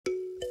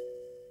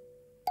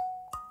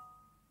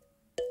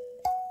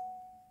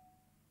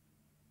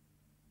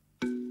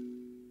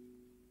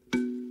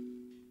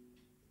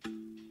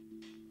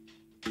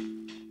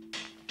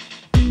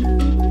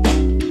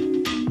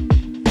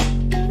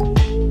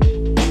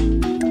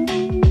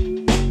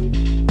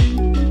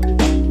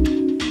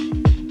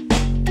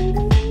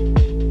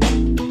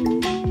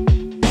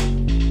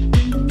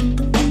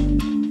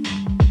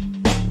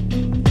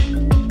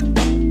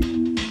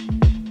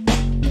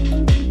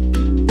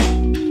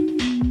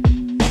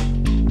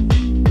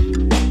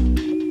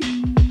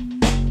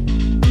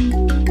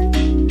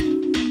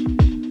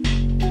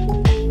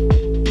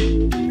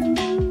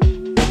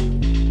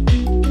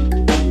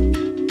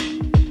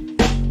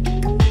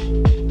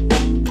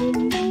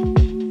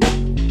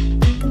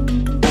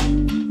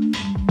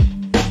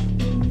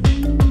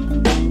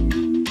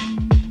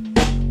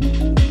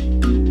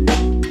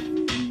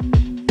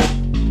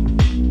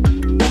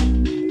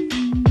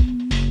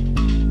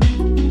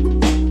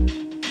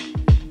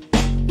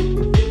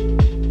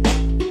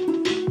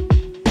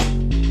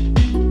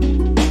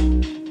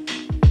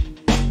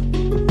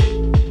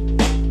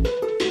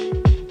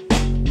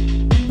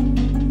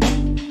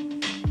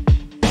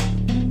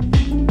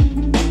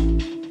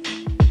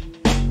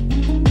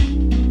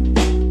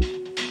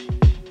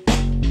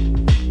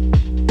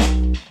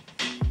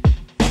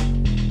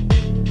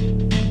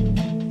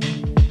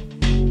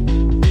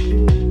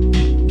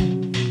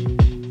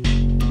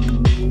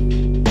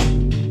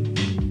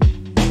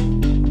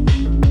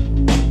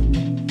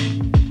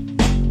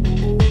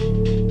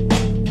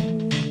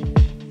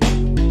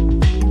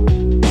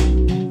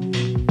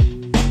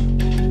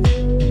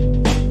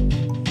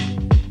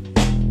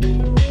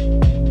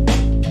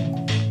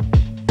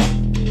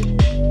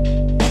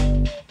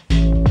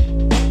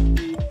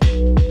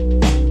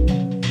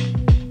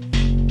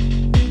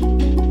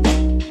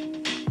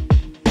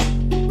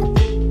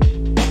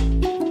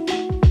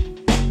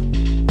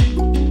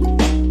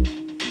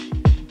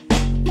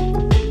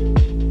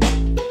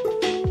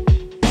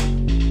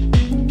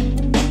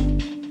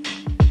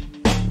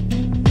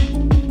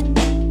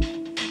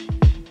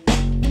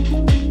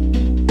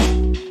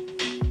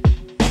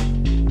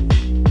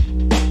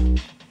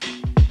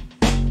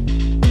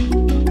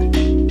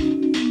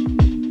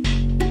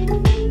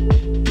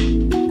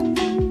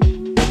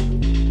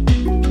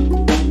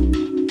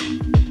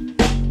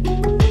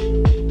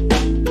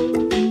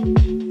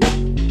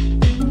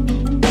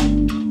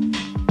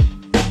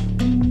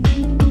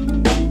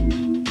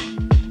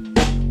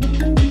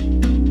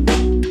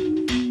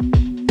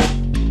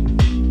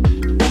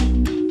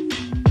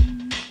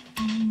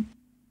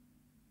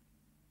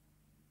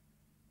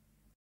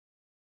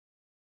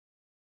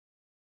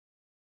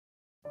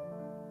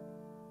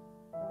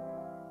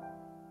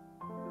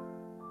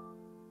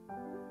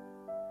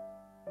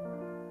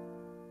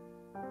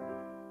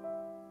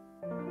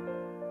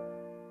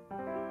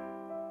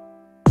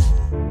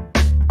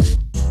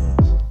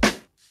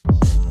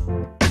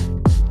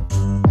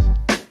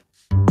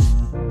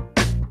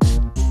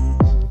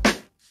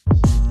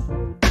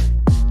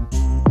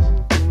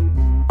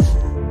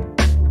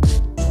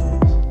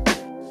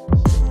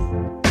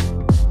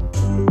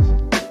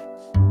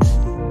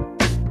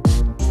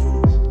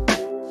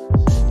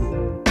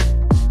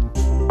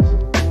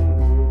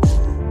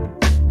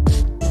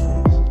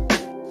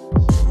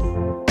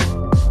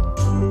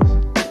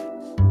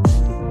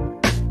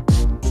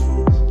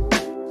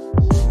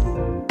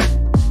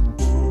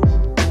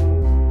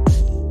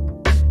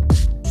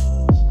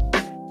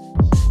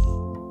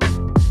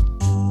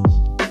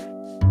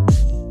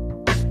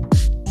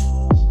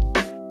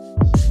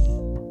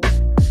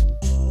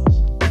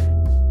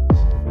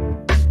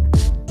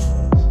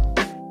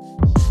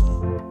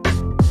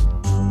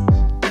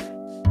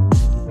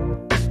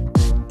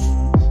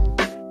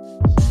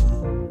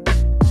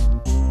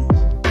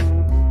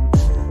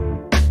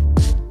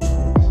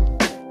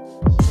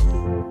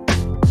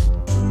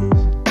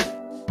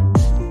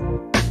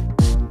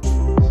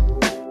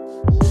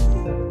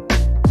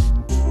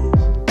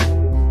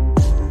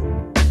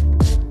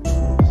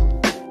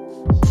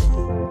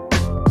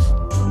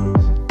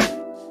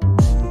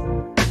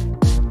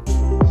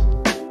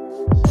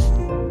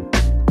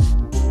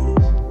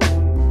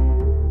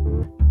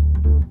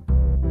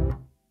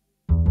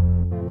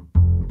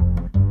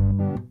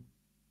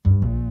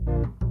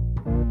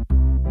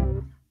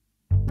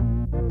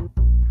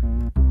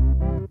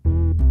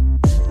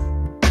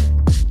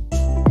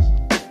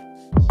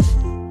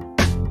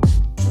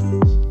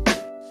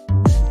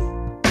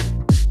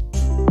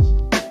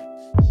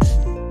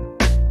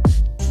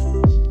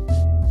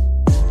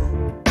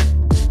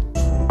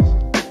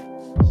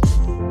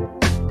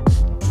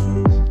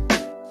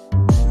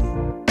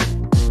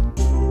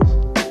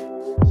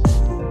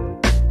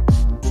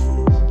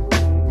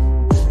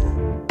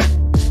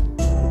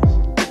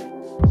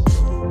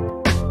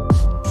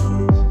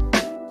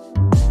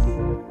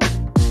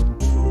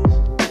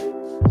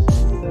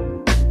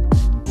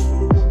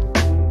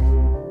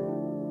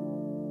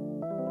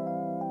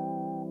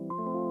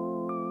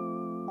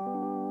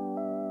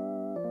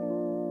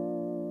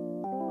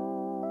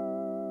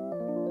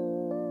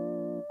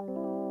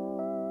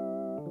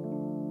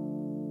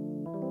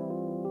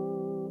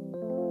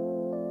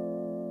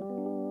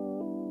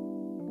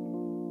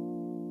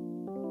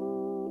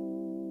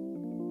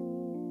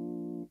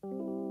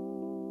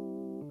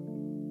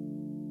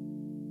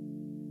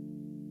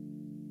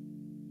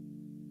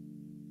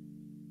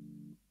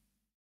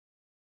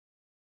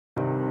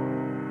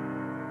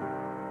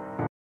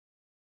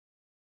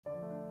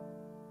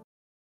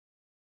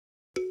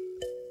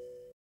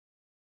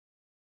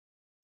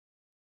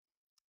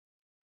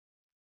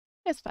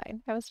is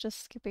fine. I was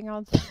just skipping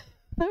all the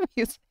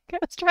music. I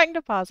was trying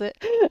to pause it.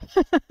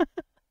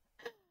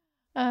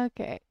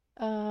 Okay.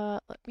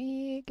 Let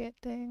me get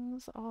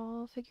things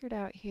all figured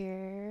out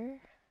here.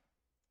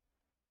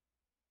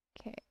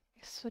 Okay,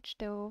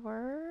 switched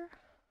over.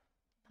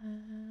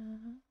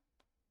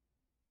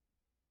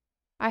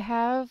 I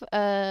have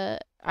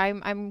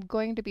I'm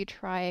going to be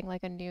trying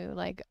like a new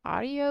like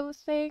audio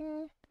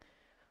thing.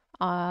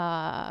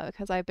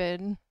 Because I've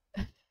been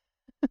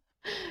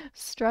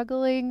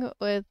struggling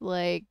with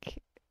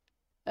like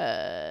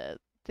uh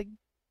the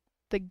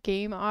the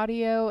game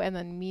audio and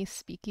then me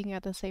speaking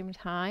at the same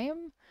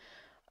time.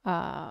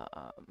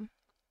 Um,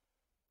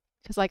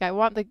 because like I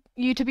want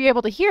you to be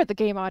able to hear the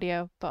game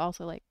audio, but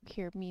also like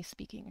hear me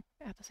speaking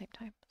at the same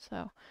time.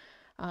 So,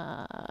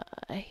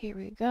 here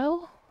we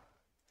go.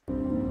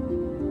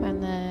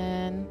 And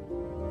then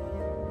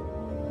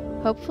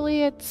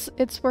hopefully it's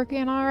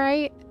working all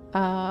right.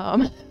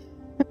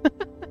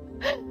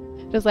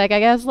 Just like I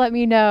guess let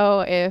me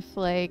know if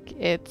like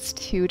it's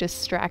too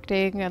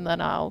distracting, and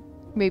then I'll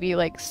maybe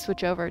like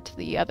switch over to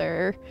the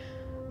other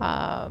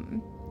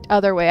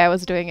way I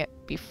was doing it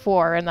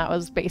before, and that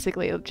was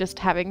basically just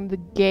having the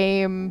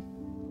game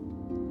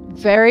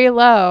very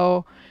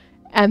low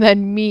and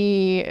then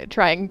me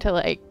trying to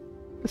like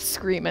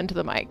scream into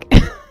the mic.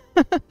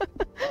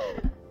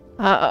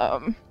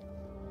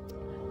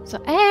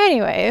 So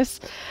anyways,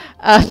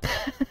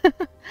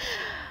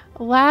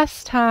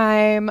 last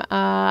time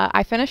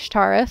I finished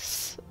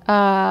Taurus,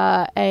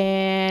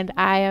 and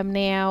I am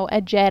now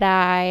a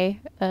Jedi,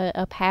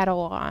 a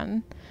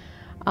Padawan.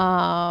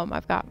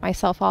 I've got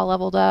myself all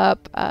leveled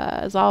up,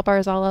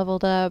 Zalbar's all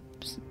leveled up,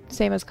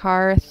 same as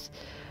Karth.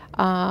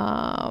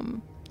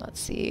 Let's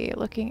see,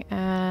 looking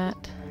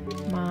at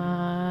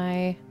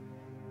my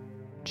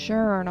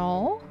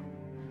journal.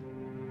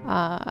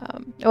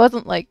 It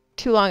wasn't like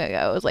too long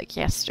ago, it was like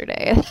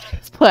yesterday that I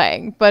was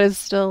playing, but it's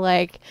still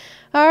like,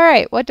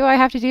 alright, what do I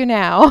have to do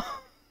now?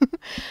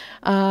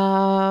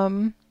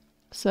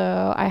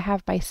 So I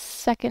have my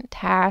second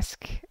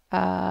task.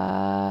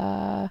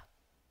 Oh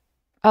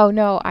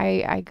no,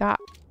 I got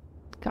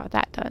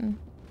that done.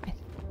 I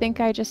think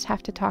I just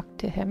have to talk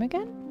to him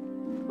again?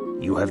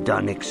 You have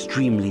done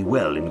extremely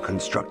well in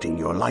constructing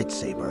your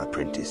lightsaber,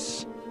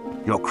 apprentice.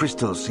 Your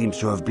crystal seems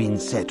to have been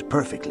set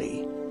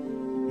perfectly.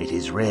 It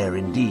is rare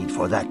indeed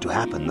for that to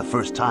happen the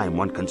first time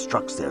one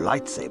constructs their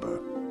lightsaber.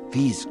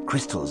 These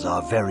crystals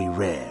are very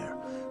rare,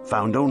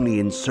 found only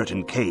in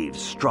certain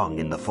caves strong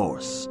in the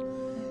Force.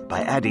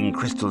 By adding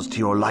crystals to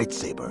your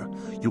lightsaber,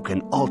 you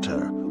can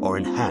alter or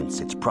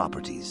enhance its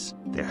properties.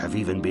 There have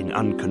even been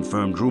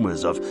unconfirmed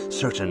rumors of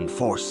certain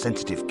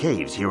Force-sensitive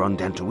caves here on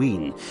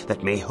Dantooine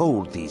that may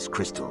hold these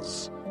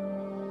crystals.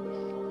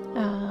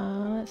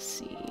 Let's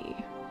see.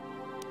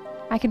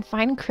 I can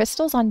find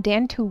crystals on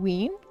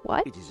Dantooine?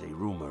 What? It is a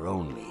rumor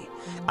only.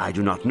 I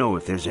do not know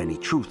if there's any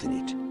truth in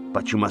it,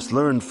 but you must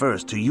learn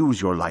first to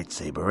use your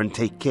lightsaber and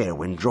take care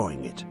when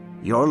drawing it.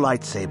 Your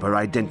lightsaber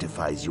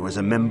identifies you as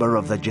a member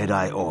of the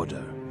Jedi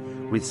Order.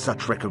 With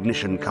such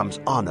recognition comes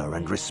honor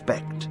and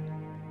respect,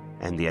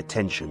 and the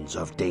attentions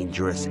of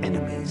dangerous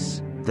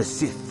enemies. The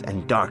Sith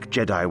and Dark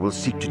Jedi will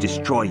seek to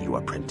destroy you,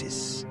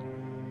 apprentice.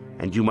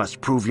 And you must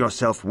prove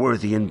yourself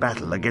worthy in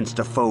battle against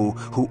a foe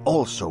who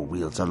also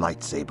wields a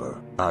lightsaber.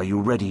 Are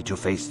you ready to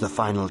face the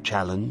final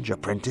challenge,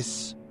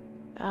 apprentice?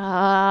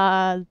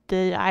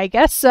 I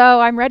guess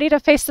so. I'm ready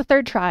to face the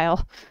third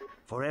trial.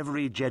 For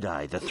every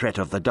Jedi, the threat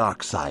of the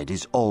dark side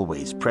is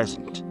always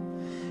present.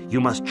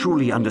 You must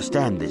truly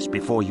understand this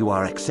before you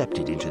are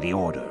accepted into the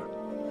Order.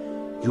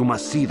 You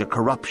must see the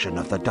corruption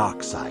of the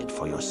dark side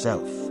for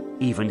yourself.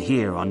 Even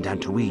here on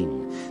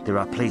Dantooine, there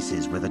are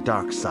places where the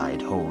dark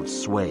side holds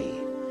sway,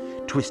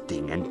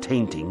 twisting and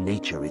tainting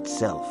nature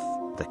itself.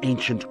 The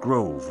ancient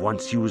grove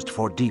once used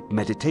for deep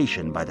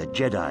meditation by the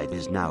Jedi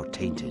is now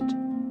tainted.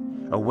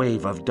 A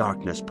wave of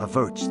darkness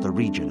perverts the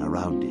region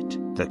around it.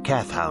 The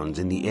Kathhounds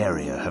in the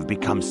area have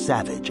become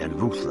savage and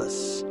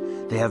ruthless.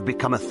 They have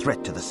become a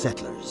threat to the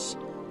settlers,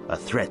 a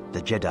threat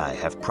the Jedi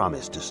have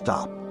promised to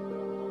stop.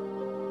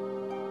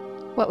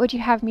 What would you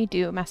have me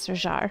do, Master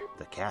Jar?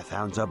 The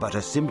Kathhounds are but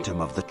a symptom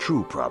of the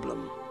true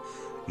problem.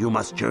 You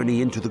must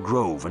journey into the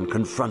grove and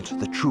confront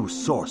the true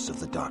source of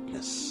the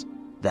darkness.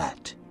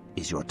 That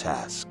is your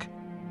task.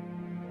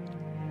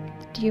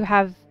 Do you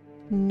have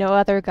no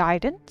other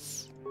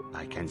guidance?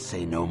 I can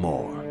say no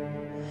more.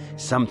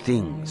 Some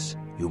things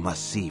you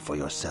must see for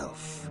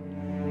yourself.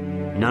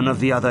 None of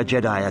the other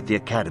Jedi at the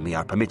Academy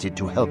are permitted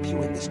to help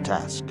you in this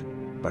task.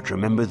 But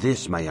remember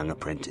this, my young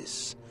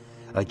apprentice.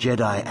 A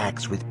Jedi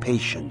acts with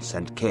patience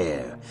and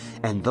care,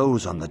 and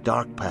those on the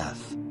dark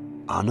path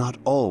are not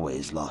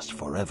always lost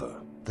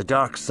forever. The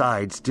dark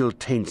side still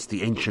taints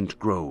the ancient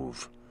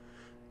grove.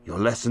 Your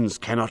lessons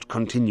cannot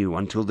continue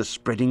until the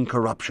spreading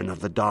corruption of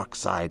the dark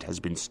side has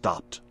been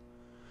stopped.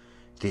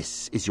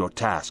 This is your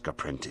task,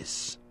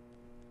 apprentice.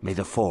 May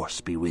the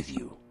Force be with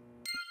you.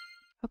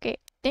 Okay,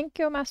 thank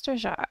you, Master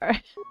Jar.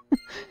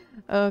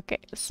 Okay,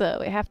 so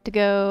we have to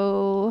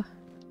go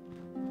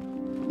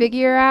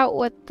figure out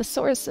what the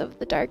source of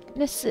the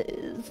darkness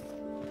is.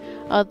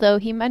 Although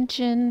he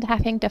mentioned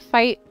having to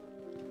fight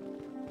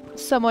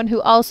someone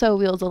who also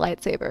wields a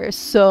lightsaber,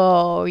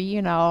 so,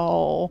 you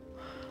know,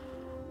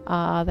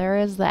 there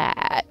is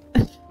that.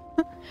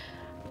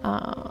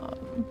 I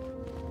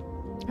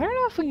don't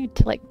know if we need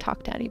to, like,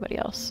 talk to anybody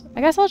else.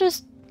 I guess I'll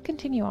just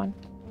continue on.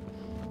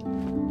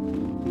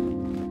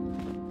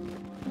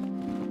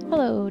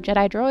 Hello,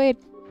 Jedi droid.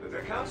 The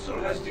Council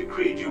has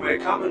decreed you may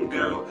come and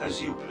go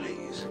as you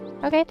please.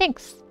 Okay,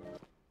 thanks.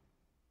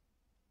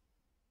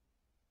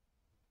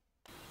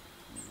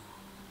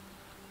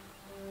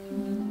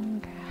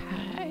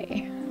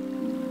 Okay.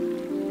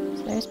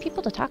 So there's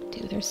people to talk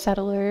to. There's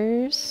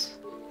settlers.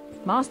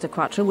 Master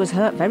Quattro was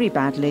hurt very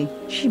badly.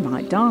 She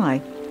might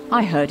die.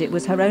 I heard it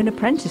was her own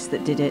apprentice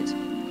that did it.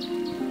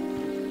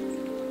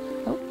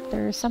 Oh,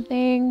 there's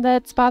something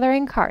that's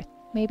bothering Karth.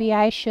 Maybe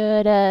I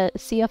should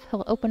see if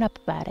he'll open up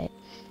about it.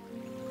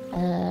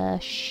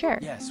 Sure.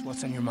 Yes,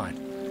 what's on your mind?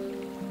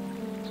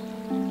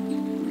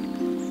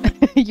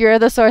 You're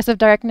the source of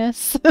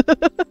darkness.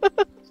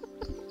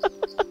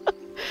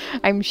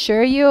 I'm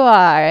sure you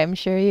are. I'm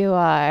sure you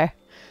are.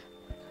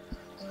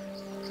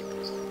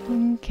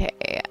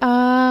 Okay,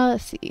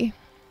 let's see.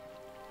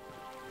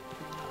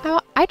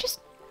 I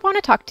just want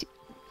to talk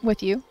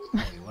with you.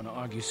 You want to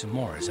argue some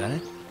more, is that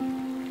it?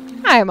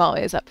 I'm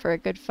always up for a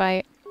good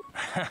fight.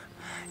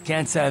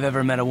 Can't say I've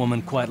ever met a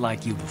woman quite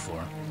like you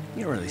before.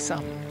 You're really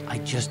something. I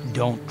just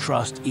don't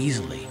trust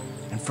easily,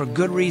 and for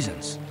good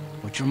reasons,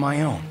 which are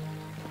my own.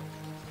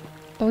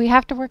 But we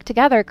have to work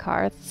together,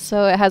 Karth,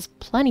 so it has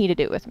plenty to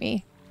do with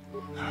me.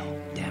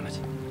 Oh, damn it.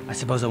 I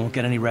suppose I won't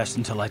get any rest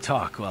until I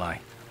talk, will I?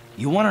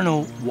 You want to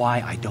know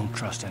why I don't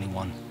trust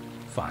anyone?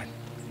 Fine.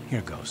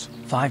 Here goes.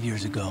 5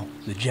 years ago,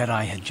 the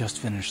Jedi had just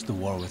finished the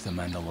war with the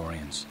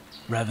Mandalorians.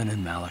 Revan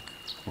and Malak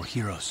were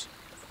heroes.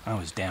 I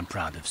was damn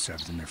proud to have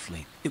served in their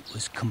fleet. It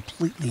was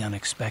completely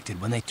unexpected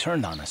when they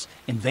turned on us,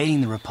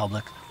 invading the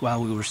Republic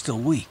while we were still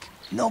weak.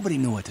 Nobody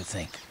knew what to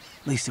think,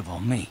 least of all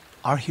me.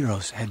 Our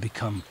heroes had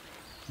become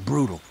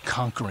brutal,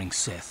 conquering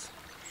Sith,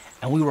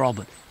 and we were all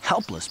but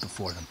helpless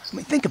before them. I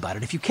mean, think about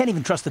it. If you can't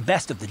even trust the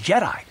best of the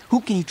Jedi,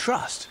 who can you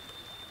trust?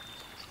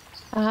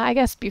 I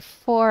guess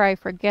before I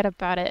forget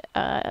about it,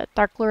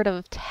 Dark Lord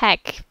of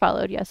Tech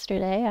followed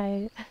yesterday.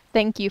 I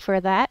thank you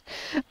for that.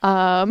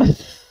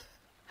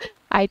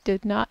 I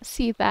did not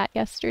see that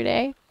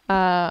yesterday.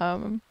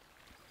 It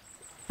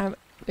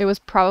was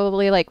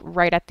probably like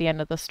right at the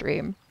end of the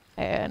stream,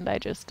 and I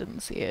just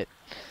didn't see it.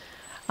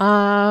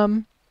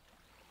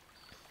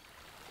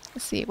 Let's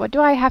see, what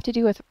do I have to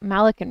do with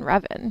Malak and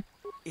Revan?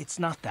 It's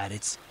not that,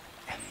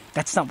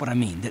 that's not what I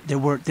mean. There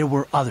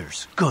were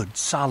others, good,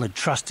 solid,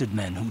 trusted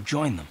men who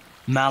joined them.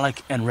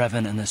 Malak and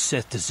Revan and the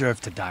Sith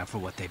deserve to die for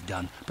what they've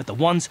done, but the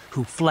ones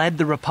who fled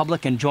the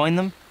Republic and joined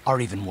them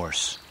are even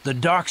worse. The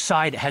dark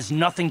side has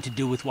nothing to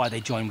do with why they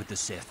joined with the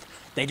Sith.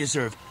 They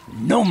deserve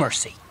no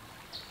mercy.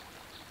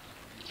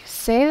 You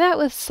say that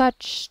with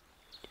such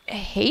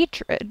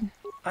hatred.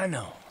 I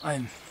know,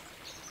 and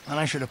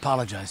I should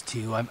apologize to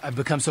you. I've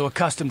become so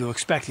accustomed to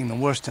expecting the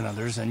worst in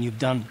others, and you've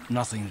done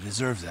nothing to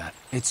deserve that.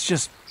 It's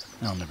just...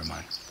 no, never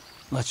mind.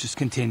 Let's just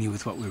continue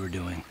with what we were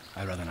doing.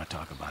 I'd rather not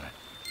talk about it.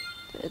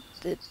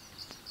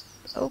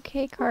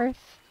 Okay,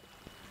 Karth.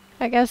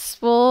 I guess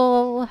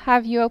we'll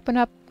have you open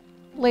up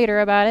later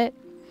about it.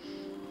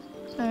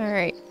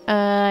 Alright,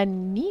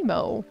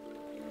 Nemo.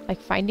 Like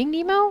finding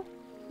Nemo?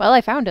 Well,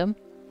 I found him.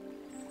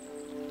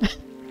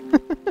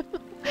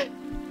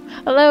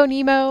 Hello,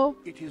 Nemo.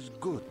 It is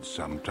good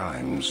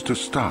sometimes to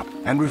stop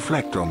and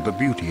reflect on the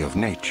beauty of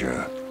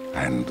nature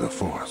and the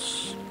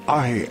Force.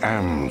 I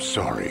am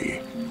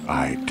sorry.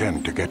 I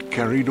tend to get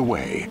carried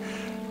away.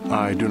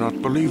 I do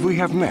not believe we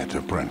have met,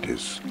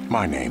 apprentice.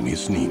 My name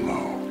is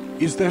Nemo.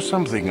 Is there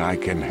something I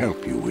can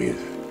help you with?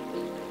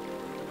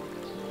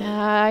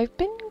 I've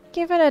been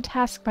given a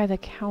task by the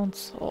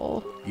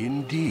Council.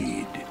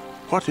 Indeed.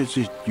 What is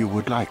it you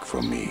would like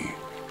from me?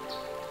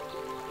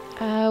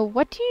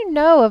 What do you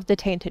know of the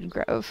Tainted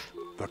Grove?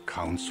 The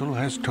Council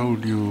has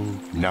told you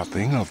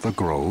nothing of the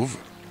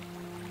Grove?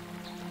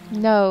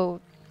 No,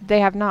 they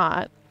have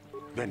not.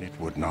 Then it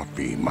would not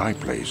be my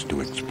place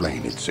to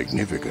explain its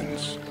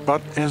significance.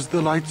 But as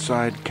the light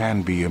side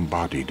can be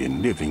embodied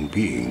in living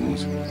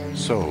beings,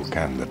 so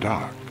can the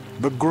dark.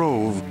 The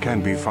Grove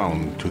can be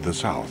found to the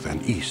south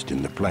and east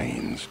in the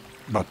plains,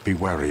 but be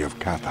wary of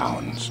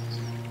Cathounds.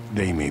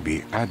 They may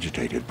be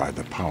agitated by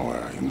the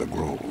power in the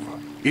Grove.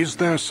 Is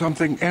there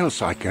something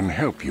else I can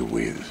help you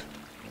with?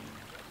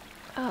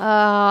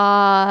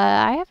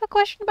 I have a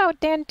question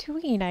about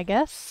Dantooine, I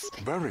guess.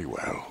 Very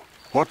well.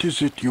 What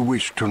is it you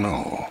wish to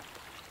know?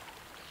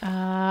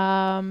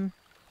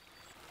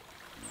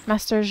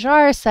 Master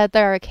Jar said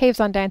there are caves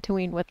on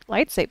Dantooine with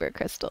lightsaber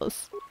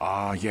crystals.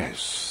 Ah,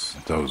 yes,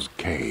 those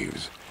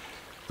caves.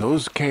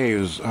 Those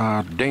caves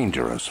are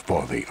dangerous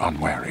for the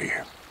unwary.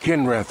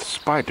 Kinreth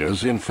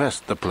spiders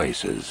infest the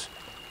places.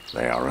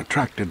 They are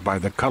attracted by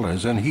the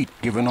colors and heat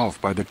given off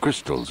by the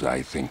crystals,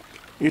 I think.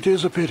 It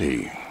is a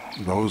pity.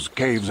 Those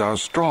caves are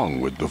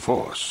strong with the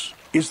Force.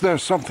 Is there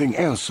something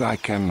else I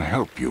can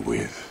help you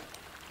with?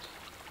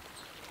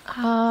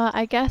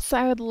 I guess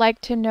I would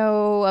like to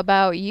know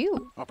about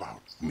you.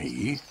 About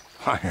me?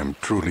 I am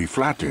truly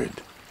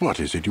flattered. What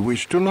is it you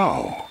wish to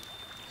know?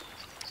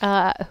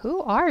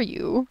 Who are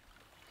you?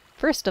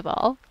 First of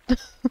all.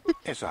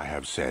 As I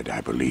have said,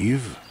 I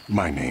believe,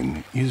 my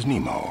name is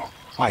Nemo.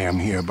 I am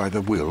here by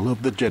the will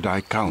of the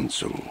Jedi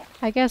Council.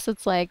 I guess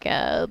it's like,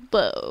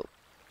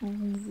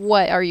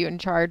 what are you in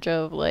charge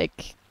of?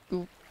 Like,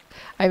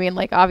 I mean,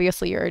 like,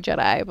 obviously you're a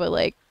Jedi, but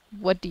like,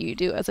 what do you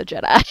do as a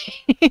Jedi?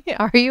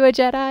 Are you a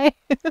Jedi?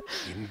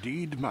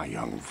 Indeed, my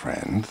young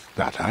friend,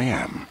 that I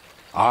am.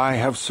 I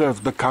have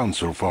served the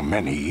Council for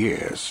many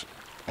years,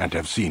 and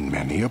have seen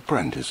many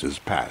apprentices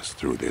pass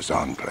through this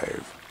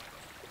enclave.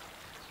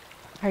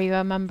 Are you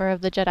a member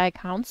of the Jedi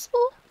Council?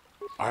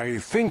 I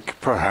think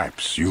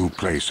perhaps you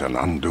place an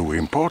undue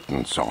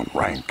importance on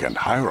rank and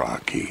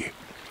hierarchy.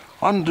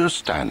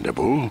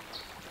 Understandable,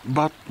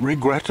 but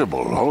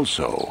regrettable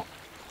also.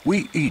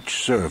 We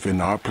each serve in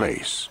our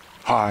place,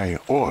 high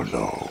or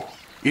low.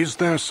 Is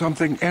there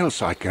something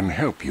else I can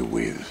help you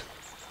with?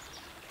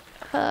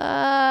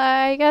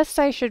 I guess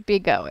I should be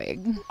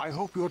going. I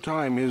hope your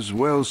time is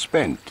well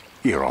spent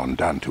here on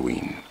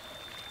Dantooine.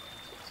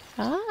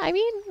 I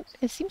mean,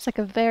 it seems like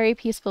a very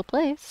peaceful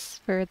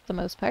place for the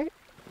most part.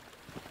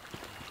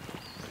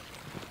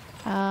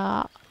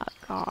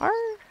 Agar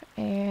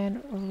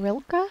and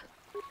Rilka?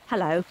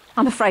 Hello.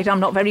 I'm afraid I'm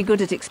not very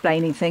good at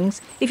explaining things.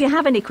 If you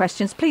have any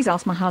questions, please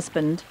ask my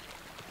husband.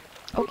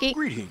 Okay.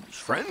 Greetings,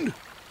 friend.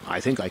 I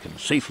think I can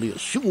safely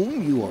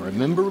assume you are a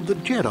member of the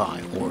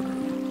Jedi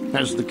Order.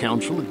 Has the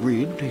Council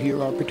agreed to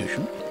hear our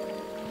petition?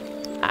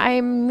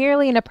 I'm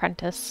merely an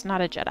apprentice,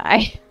 not a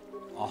Jedi.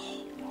 Oh,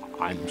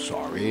 I'm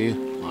sorry.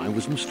 I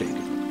was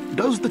mistaken.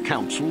 Does the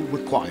Council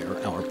require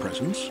our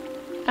presence?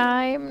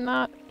 I'm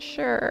not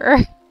sure.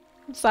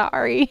 I'm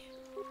sorry.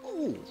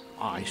 Oh,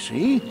 I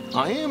see.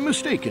 I am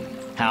mistaken.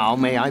 How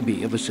may I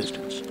be of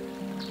assistance?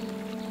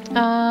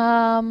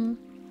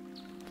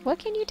 What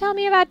can you tell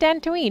me about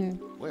Dantooine?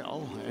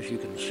 Well, as you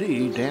can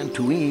see,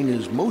 Dantooine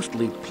is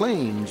mostly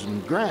plains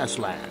and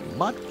grassland,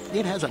 but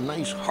it has a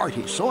nice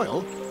hearty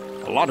soil.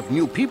 A lot of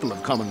new people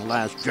have come in the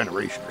last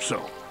generation or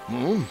so.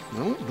 Well,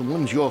 the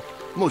ones you'll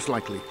most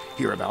likely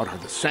hear about are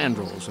the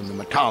Sandrels and the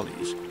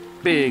Matalis.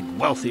 Big,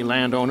 wealthy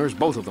landowners,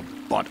 both of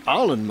them. But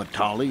Alan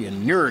Matali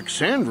and Nurik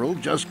Sandrel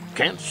just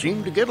can't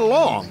seem to get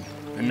along.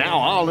 And now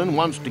Alan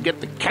wants to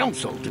get the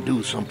council to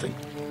do something.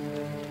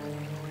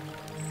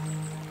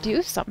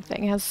 Do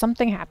something? Has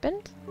something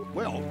happened?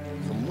 Well,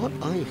 from what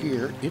I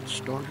hear, it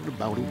started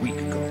about a week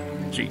ago.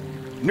 See,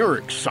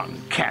 Nurik's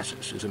son,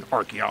 Cassis, is an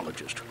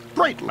archaeologist.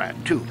 Bright lad,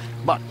 too,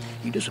 but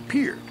he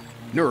disappeared.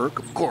 Nurik,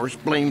 of course,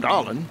 blamed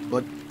Alan,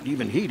 but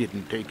even he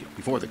didn't take it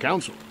before the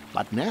council.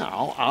 But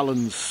now,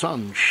 Alan's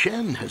son,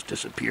 Shen, has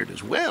disappeared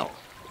as well.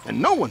 And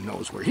no one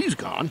knows where he's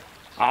gone.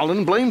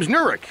 Alan blames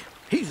Nurik.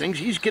 He thinks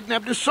he's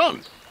kidnapped his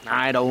son.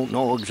 I don't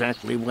know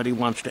exactly what he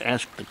wants to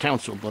ask the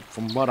council, but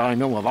from what I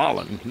know of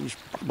Alan, he's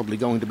probably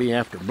going to be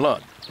after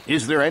blood.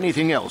 Is there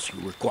anything else you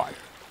require?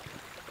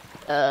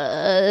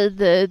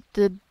 The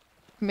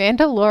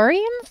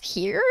Mandalorians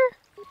here?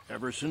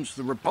 Ever since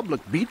the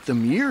Republic beat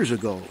them years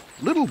ago,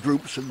 little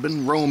groups have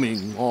been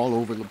roaming all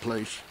over the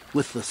place.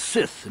 With the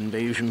Sith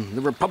invasion,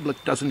 the Republic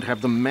doesn't have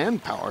the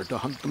manpower to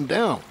hunt them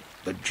down.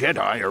 The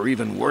Jedi are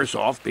even worse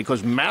off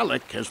because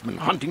Malik has been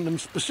hunting them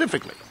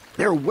specifically.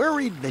 They're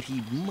worried that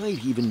he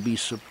might even be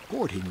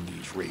supporting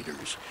these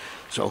raiders,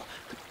 so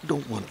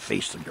don't want to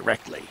face them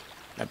directly.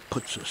 That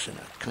puts us in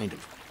a kind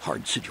of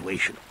hard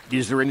situation.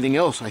 Is there anything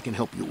else I can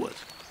help you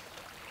with?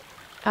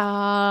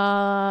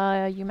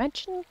 You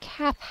mentioned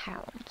calf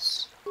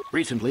hounds.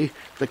 Recently,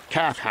 the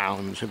calf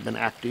hounds have been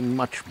acting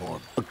much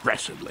more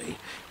aggressively.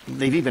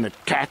 They've even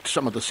attacked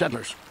some of the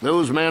settlers.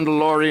 Those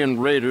Mandalorian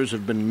raiders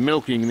have been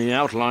milking the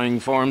outlying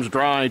farms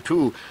dry,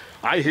 too.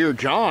 I hear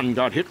John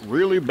got hit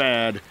really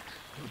bad.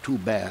 Too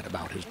bad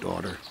about his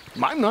daughter.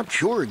 I'm not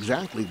sure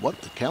exactly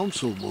what the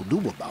council will do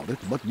about it,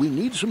 but we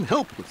need some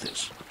help with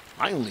this.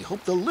 I only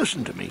hope they'll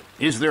listen to me.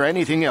 Is there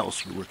anything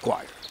else you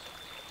require?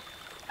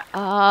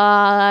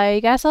 I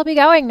guess I'll be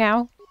going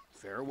now.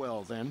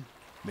 Farewell, then.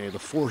 May the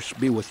Force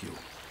be with you.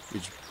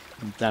 Is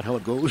that how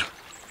it goes?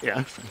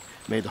 Yes.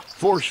 May the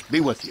Force be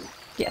with you.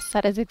 Yes,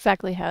 that is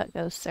exactly how it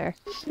goes, sir.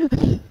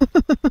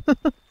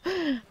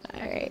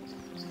 Alright.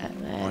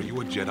 And then... Are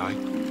you a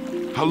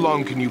Jedi? How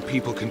long can you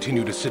people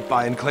continue to sit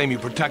by and claim you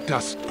protect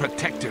us?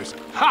 Protectors?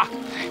 Ha!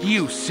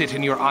 You sit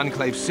in your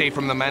enclave safe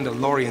from the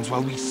Mandalorians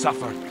while we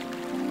suffer.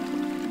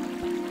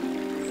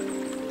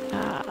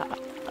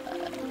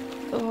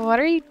 What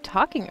are you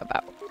talking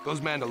about? Those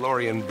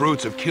Mandalorian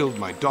brutes have killed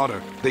my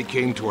daughter. They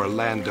came to our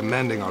land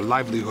demanding our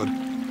livelihood.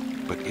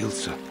 But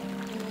Ilsa,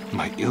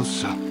 my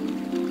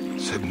Ilsa,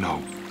 said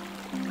no.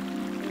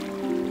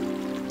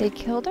 They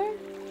killed her?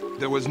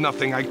 There was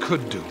nothing I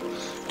could do.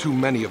 Too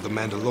many of the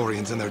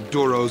Mandalorians and their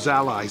Duros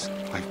allies.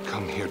 I've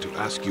come here to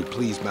ask you,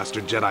 please,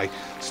 Master Jedi,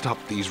 stop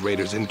these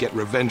raiders and get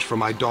revenge for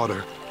my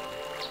daughter.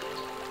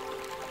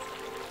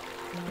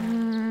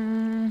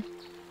 Oh,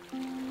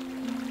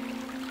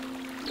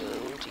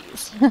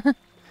 jeez.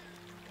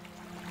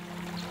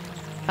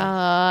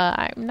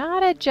 I'm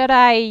not a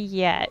Jedi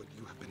yet. But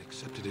you have been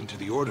accepted into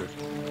the Order.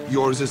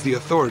 Yours is the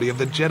authority of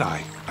the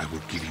Jedi. I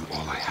will give you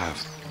all I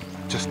have.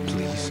 Just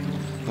please,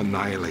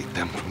 annihilate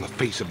them from the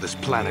face of this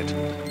planet.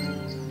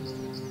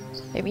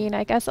 I mean,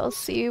 I guess I'll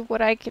see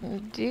what I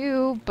can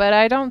do, but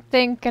I don't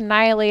think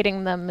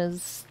annihilating them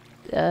is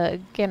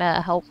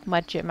gonna help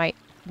much. It might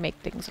make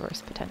things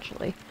worse,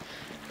 potentially.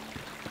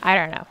 I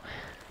don't know.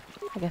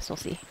 I guess we'll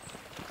see.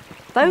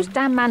 Those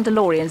damn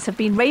Mandalorians have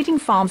been raiding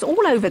farms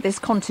all over this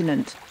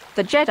continent.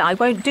 The Jedi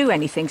won't do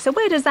anything, so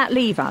where does that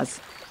leave us?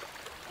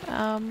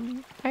 I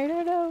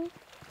don't know.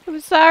 I'm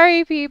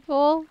sorry,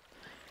 people.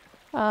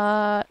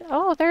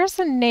 Oh, there's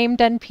a named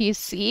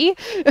NPC.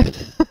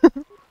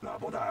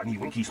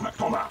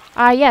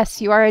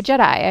 Yes, you are a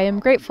Jedi. I am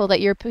grateful that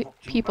your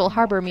people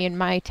harbor me in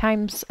my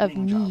times of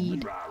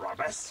need.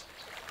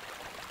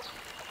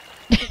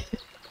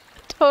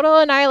 Total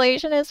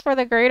annihilation is for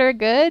the greater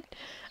good?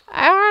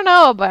 I don't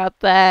know about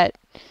that.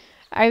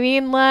 I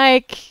mean,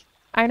 like,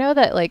 I know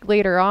that, like,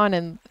 later on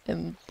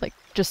in like,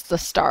 just the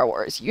Star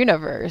Wars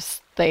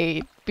universe,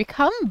 they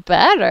become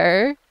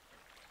better.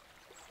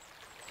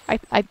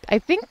 I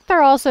think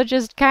they're also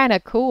just kind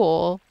of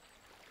cool.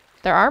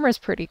 Their armor's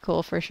pretty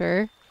cool for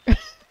sure.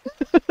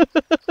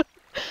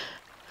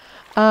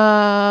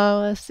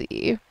 Let's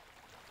see.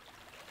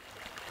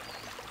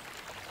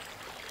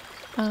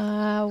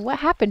 What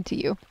happened to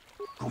you?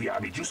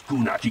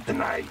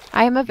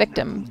 I am a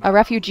victim, a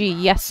refugee.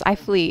 Yes, I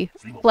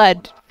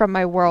fled from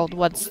my world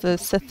once the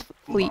Sith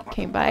fleet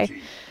came by.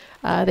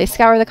 They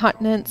scour the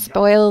continents,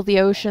 boil the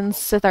oceans.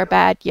 Sith are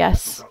bad,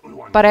 yes.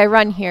 But I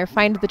run here,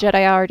 find the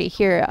Jedi already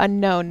here,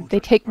 unknown. They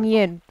take me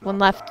in. One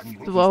left.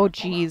 Oh,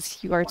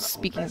 jeez, you are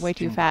speaking way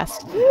too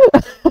fast.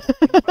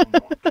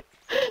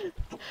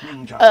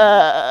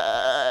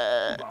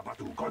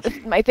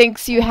 My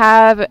thanks you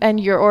have,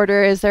 and your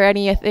order. Is there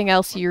anything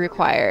else you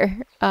require?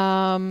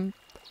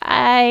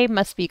 I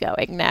must be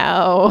going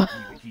now.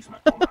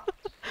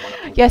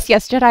 Yes,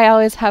 Jedi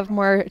always have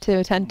more to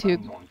attend to.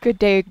 Good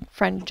day,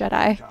 friend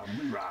Jedi.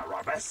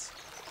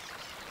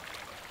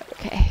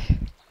 Okay.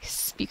 He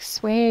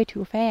speaks way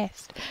too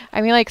fast.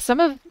 I mean, like, some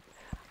of...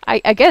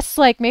 I guess,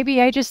 like,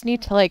 maybe I just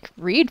need to, like,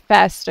 read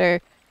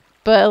faster.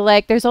 But,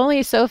 like, there's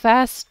only so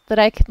fast that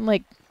I can,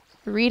 like,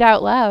 read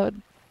out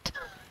loud.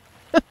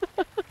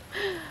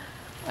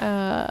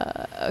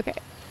 Okay.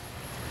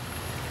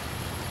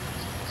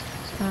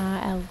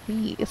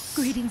 Elise.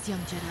 Greetings, young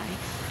Jedi.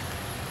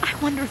 I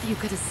wonder if you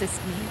could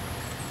assist me.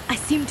 I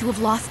seem to have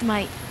lost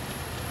my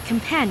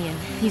companion,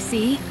 you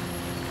see?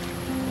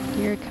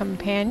 Your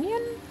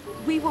companion?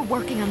 We were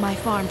working on my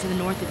farm to the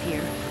north of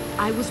here.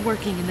 I was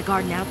working in the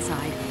garden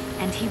outside,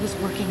 and he was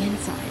working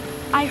inside.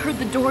 I heard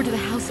the door to the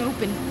house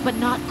open, but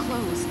not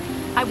close.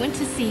 I went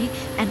to see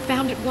and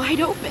found it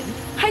wide open.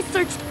 I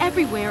searched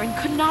everywhere and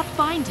could not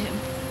find him.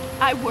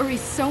 I worry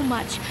so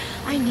much.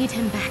 I need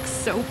him back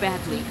so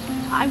badly.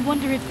 I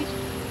wonder if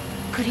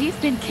could he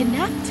have been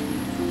kidnapped?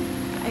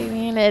 I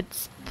mean,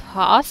 it's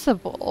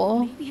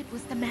possible. Maybe it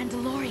was the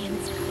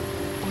Mandalorians.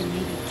 Or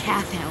maybe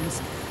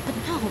Cathhounds. But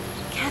no,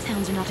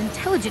 Cathhounds are not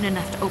intelligent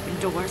enough to open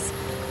doors.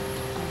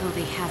 Although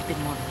they have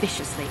been more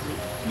vicious lately.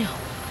 No,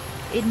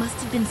 it must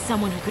have been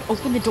someone who could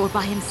open the door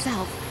by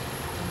himself.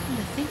 Come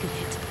to think of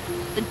it,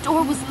 the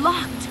door was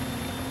locked.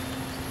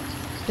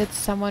 Did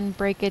someone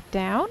break it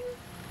down?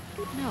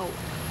 No,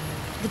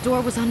 the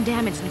door was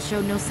undamaged and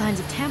showed no signs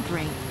of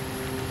tampering.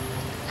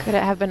 Could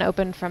it have been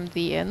opened from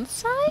the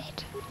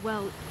inside?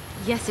 Well,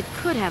 yes, it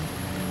could have,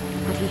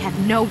 but he had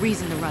no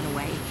reason to run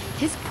away.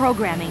 His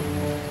programming...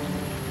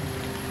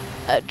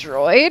 A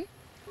droid?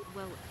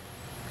 Well,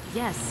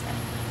 yes,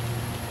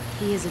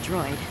 he is a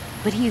droid,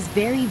 but he is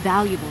very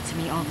valuable to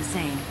me all the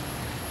same.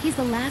 He's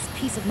the last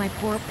piece of my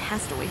poor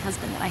passed-away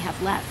husband that I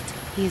have left.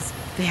 He is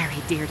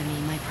very dear to me,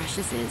 my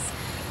precious is.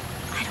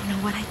 I don't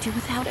know what I'd do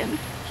without him.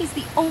 He's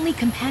the only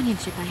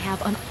companionship I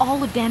have on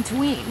all of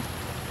Dantooine.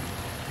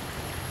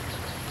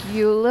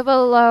 You live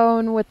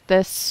alone with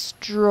this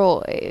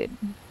droid.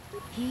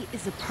 He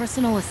is a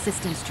personal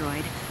assistance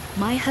droid.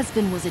 My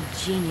husband was a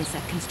genius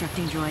at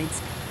constructing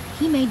droids.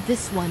 He made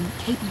this one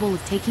capable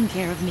of taking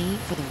care of me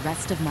for the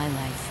rest of my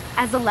life.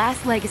 As the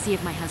last legacy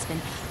of my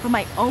husband, for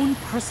my own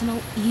personal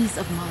ease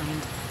of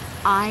mind,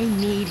 I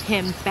need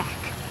him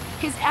back.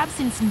 His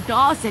absence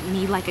gnaws at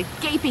me like a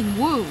gaping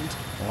wound.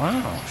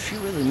 Wow, she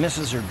really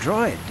misses her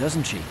droid,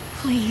 doesn't she?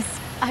 Please,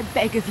 I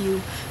beg of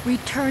you,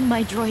 return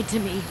my droid to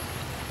me.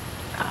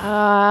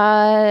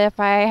 If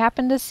I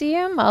happen to see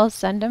him, I'll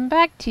send him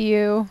back to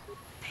you.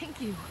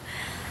 Thank you.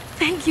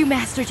 Thank you,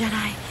 Master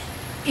Jedi.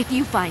 If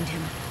you find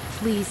him,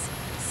 please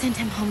send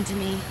him home to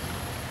me.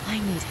 I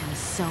need him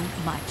so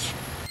much.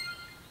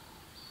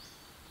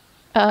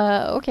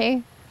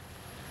 Okay.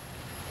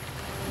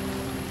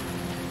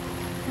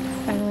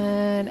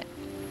 And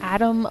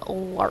Adam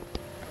Larp.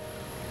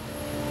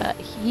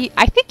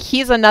 I think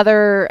he's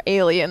another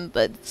alien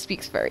that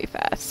speaks very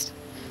fast.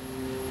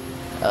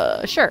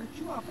 Sure.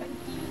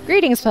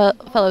 Greetings,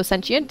 fellow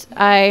sentient.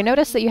 I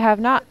notice that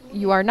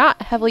you are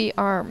not heavily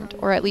armed,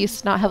 or at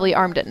least not heavily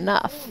armed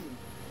enough.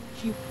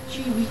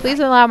 Please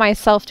allow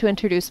myself to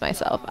introduce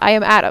myself. I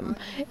am Adam,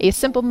 a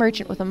simple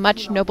merchant with a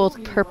much noble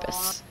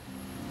purpose.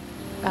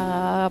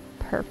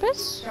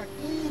 Purpose?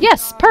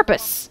 Yes,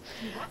 purpose!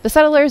 The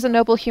settlers and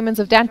noble humans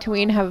of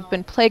Dantooine have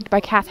been plagued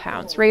by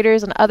cathounds,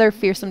 raiders, and other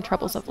fearsome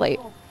troubles of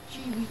late.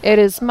 It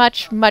is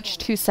much, much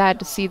too sad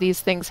to see these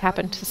things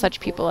happen to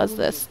such people as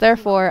this.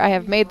 Therefore, I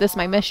have made this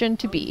my mission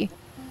to be.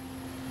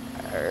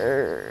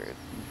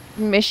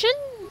 Mission?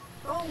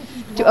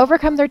 To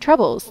overcome their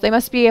troubles, they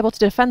must be able to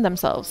defend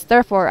themselves.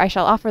 Therefore, I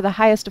shall offer the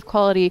highest of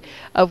quality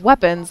of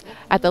weapons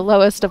at the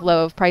lowest of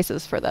low of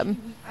prices for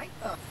them.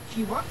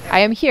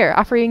 I am here,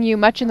 offering you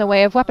much in the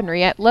way of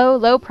weaponry at low,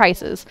 low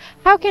prices.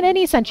 How can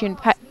any sentient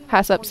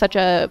pass up such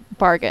a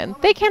bargain?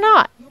 They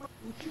cannot!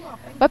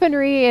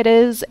 Weaponry it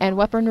is, and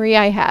weaponry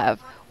I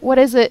have. What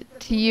is it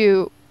to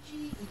you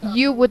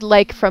would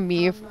like from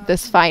me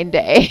this fine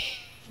day?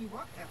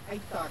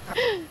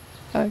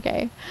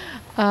 Okay.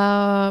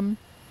 Let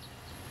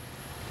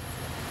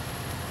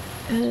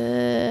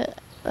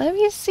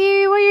me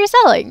see what you're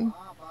selling.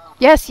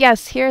 Yes,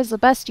 yes, here's the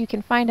best you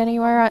can find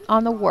anywhere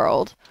on the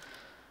world.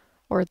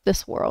 Or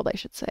this world, I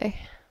should say.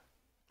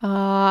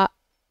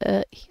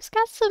 He's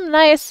got some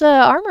nice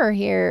armor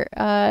here.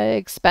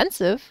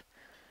 Expensive.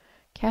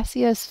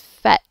 Cassius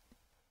Fett.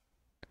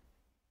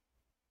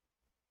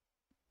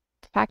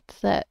 The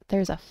fact that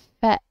there's a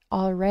Fett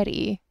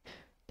already,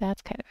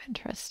 that's kind of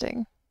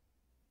interesting.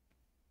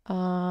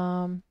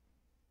 But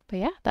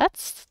yeah,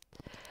 that's...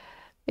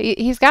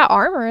 He's got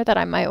armor that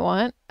I might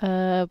want,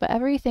 but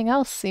everything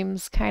else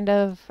seems kind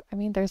of... I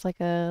mean, there's like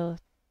a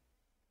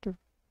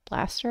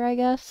blaster, I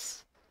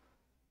guess.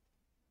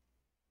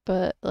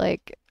 But,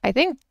 like, I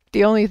think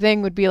the only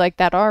thing would be, like,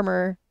 that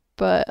armor.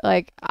 But,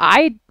 like,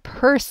 I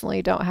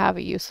personally don't have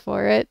a use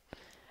for it.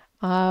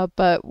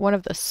 But one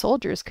of the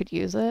soldiers could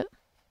use it.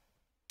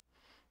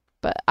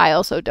 But I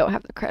also don't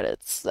have the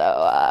credits,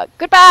 so,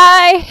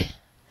 goodbye!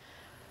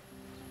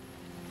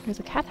 There's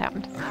a cat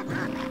hound.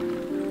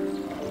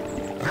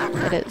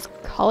 It is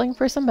calling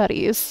for some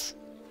buddies.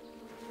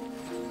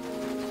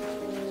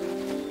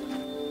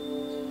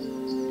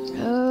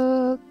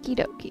 Okie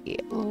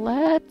dokie.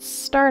 Let's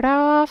start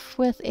off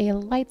with a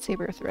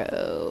lightsaber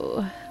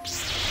throw.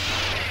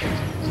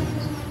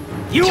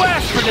 You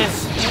asked for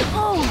this!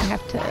 Oh, I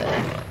have to...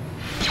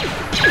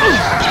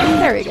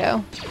 There we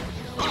go.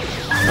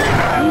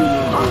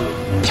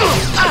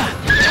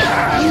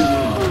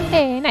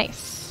 Hey,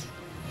 nice.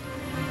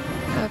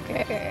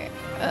 Okay.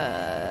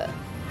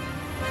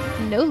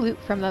 No loot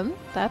from them.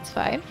 That's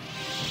fine.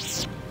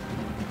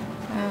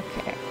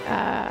 Okay.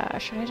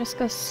 Should I just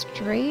go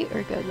straight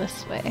or go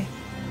this way?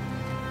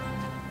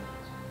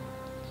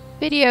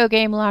 Video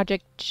game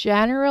logic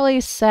generally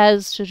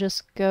says to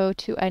just go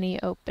to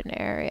any open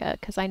area,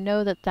 because I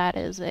know that that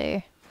is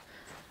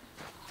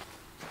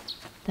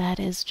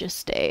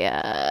just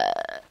a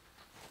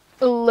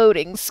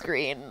loading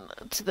screen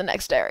to the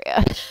next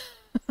area.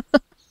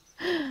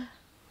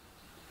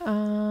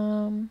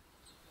 I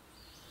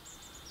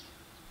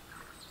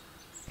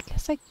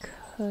guess I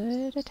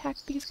could attack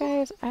these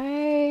guys.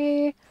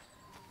 I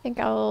think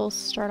I'll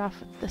start off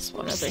with this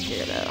one over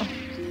here, though.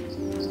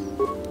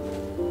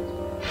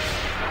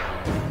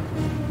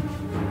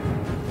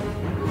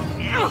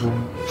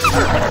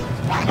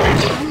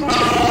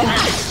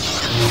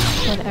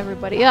 And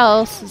everybody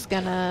else is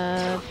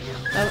gonna...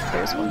 Oh,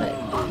 there's one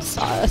that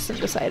saw us and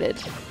decided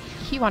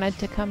he wanted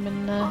to come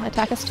and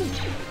attack us too.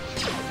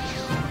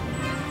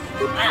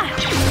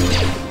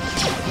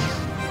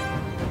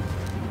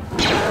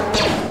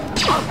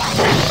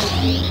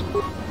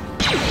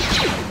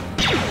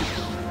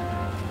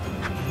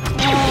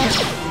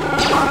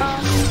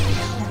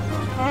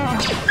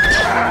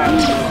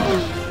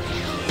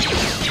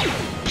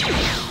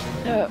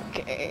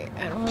 Okay,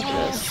 and we'll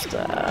just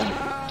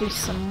do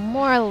some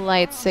more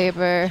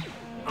lightsaber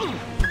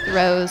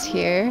throws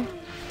here,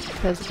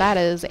 because that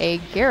is a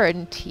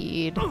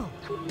guaranteed attack.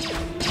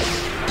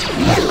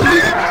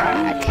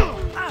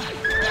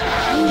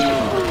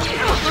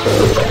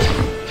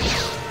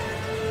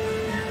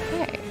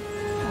 Okay,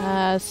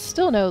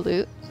 still no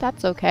loot.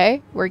 That's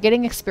okay. We're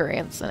getting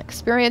experience, and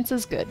experience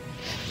is good.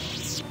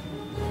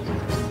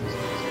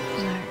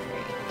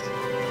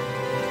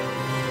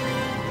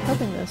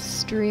 Hoping the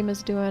stream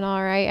is doing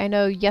alright. I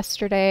know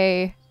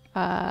yesterday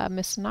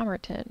Miss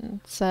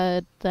Nomerton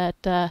said that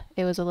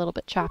it was a little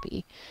bit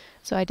choppy.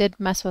 So I did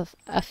mess with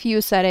a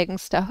few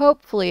settings to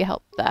hopefully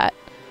help that.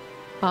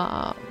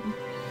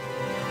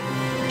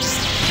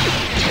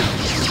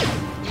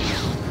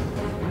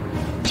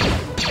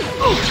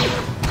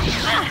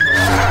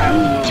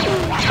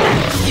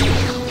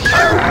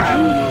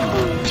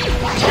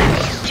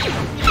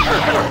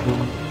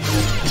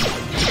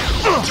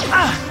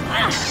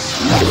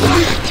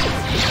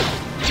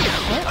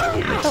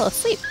 I fell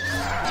asleep.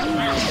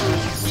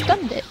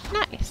 Stunned it.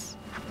 Nice.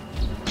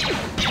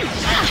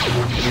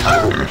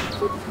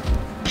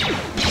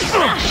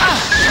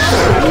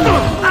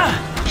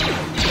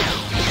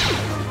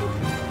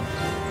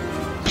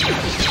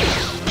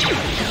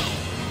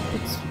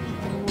 It's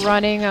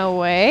running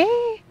away?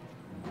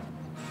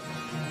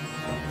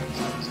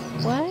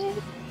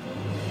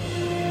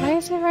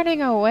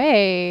 running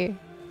away?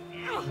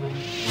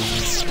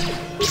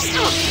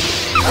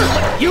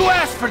 You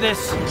asked for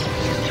this!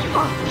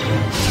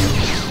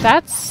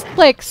 That's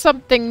like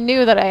something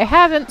new that I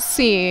haven't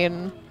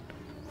seen.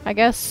 I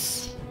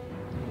guess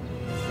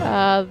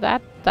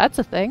that's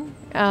a thing.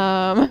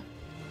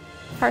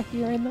 Hearth,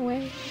 you're in the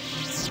way.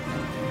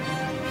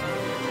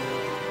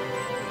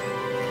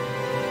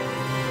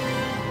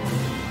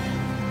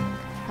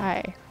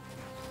 Okay.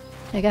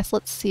 I guess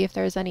let's see if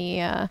there's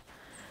any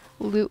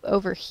loot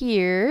over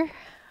here.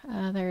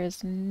 There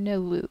is no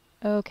loot.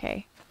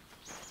 Okay.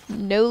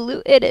 No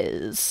loot it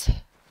is.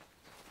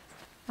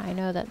 I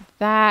know that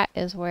that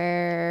is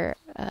where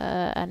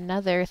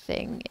another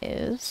thing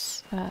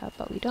is,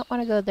 but we don't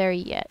want to go there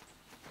yet.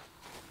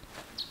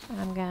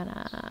 I'm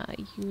gonna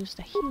use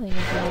the healing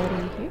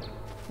ability here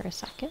for a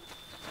second.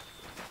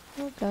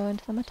 We'll go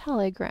into the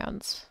Metale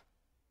grounds.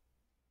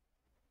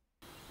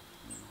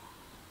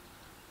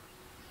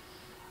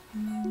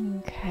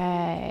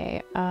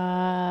 Okay,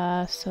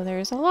 so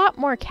there's a lot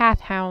more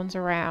Cathounds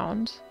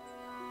around.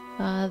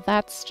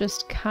 That's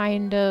just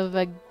kind of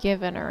a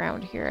given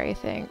around here, I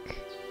think.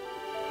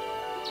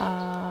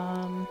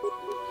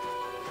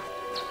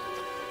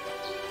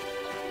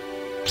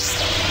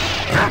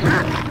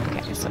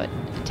 Okay, so it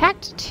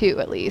attacked 2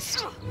 at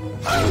least.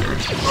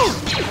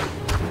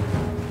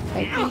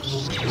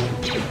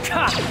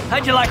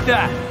 How'd you like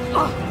that?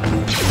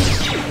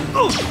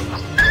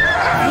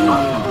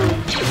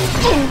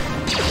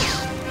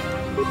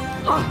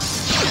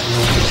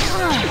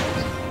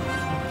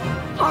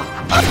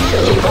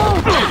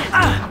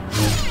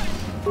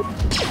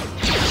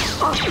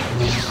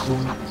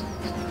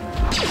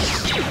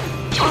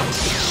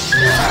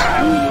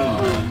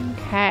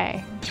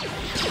 Okay.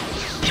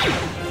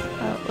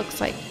 Oh, it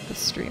looks like the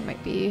stream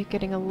might be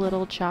getting a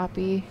little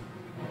choppy,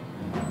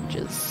 which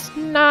is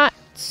not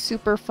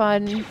super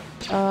fun.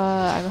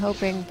 I'm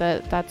hoping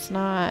that that's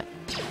not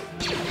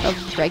a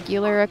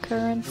regular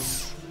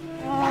occurrence.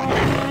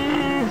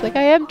 It's like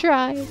I am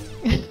trying.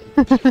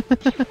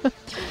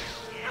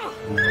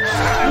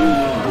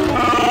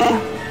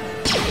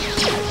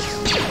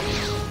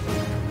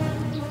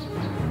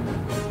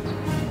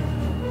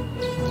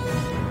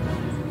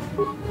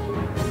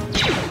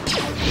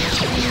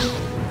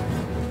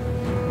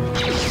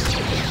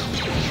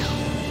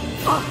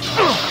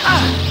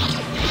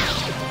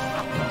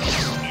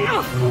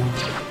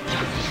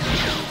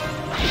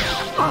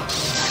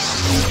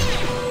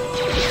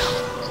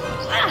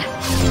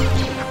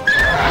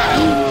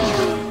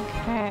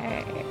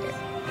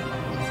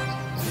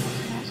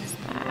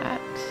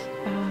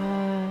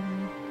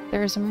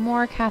 There's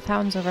more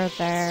Cathounds over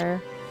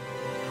there.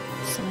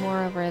 Some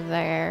more over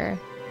there.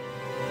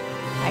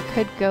 I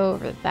could go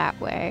over that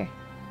way.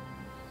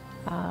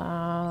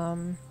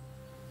 Oh.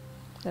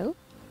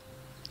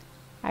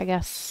 I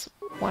guess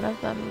one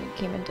of them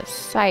came into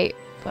sight,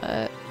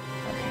 but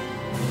okay.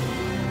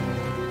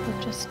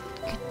 We'll just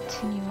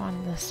continue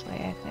on this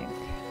way, I think.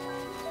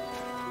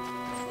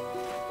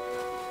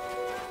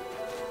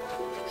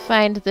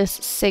 Find this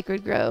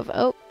sacred grove.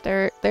 Oh,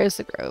 there's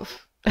the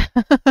grove.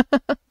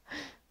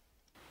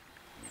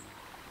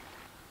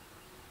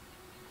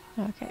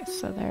 Okay,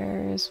 so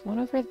there's one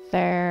over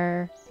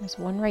there. There's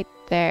one right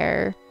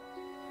there.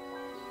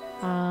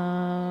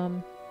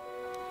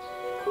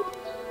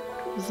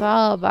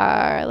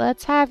 Zalbar,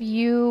 let's have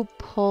you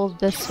pull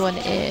this one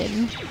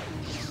in.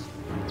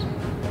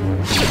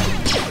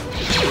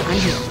 I'm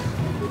here.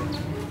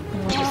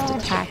 And we'll just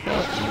attack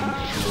it.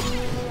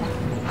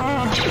 I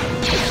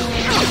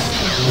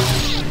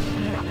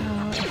don't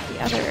know if the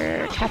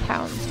other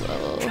Cathounds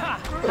will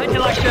How'd you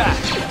like that?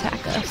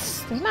 attack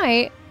us. They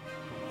might.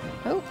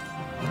 Oh.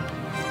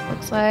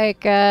 Looks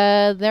like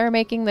they're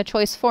making the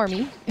choice for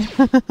me.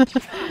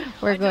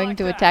 We're going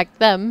to attack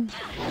them.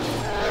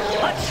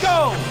 Let's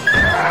go!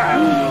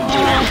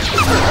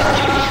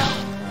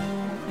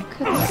 I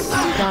could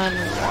stun one.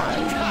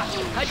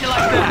 How'd you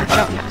like that? I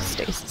don't have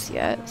stasis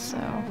yet, so...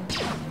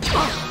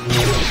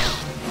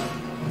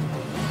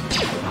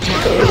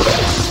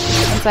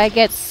 Once I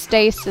get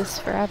stasis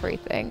for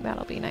everything,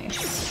 that'll be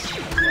nice.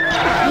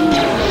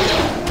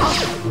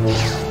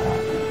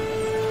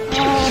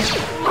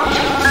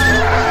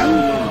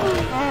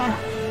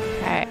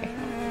 Okay.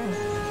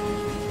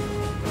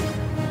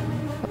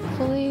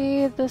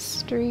 Hopefully the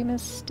stream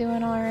is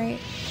doing alright.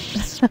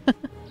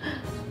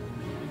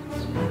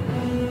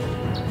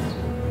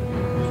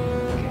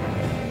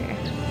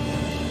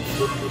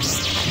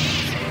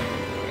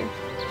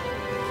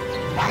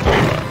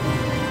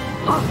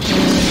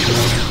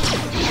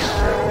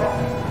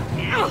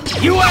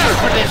 You asked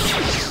for this!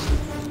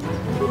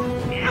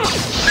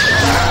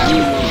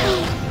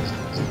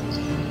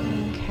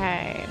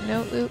 Okay,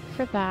 no loot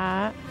for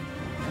that.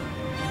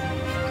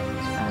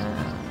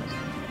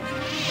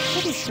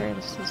 Pretty sure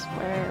this is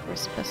where we're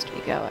supposed to be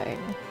going.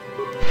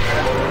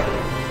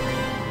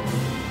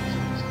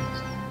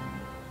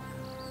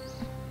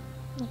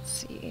 Let's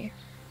see.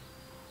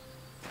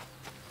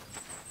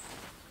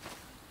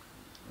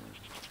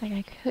 Like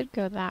I could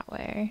go that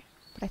way,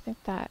 but I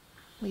think that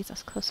leads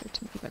us closer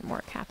to even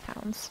more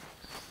Cathounds.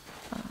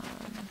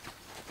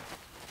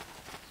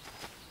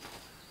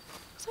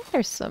 Looks like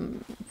there's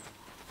some...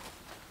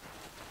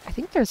 I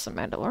think there's some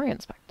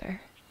Mandalorians back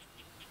there.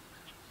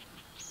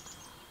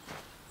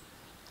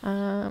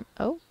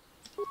 Oh.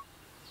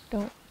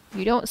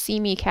 You don't see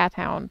me,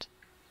 Cathound.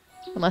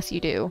 Unless you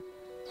do.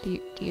 Do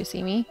you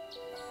see me?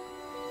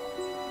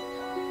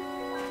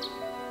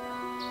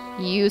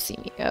 You see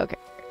me. Okay.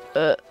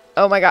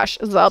 Oh my gosh,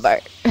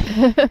 Zalbar.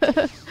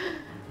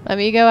 Let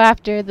me go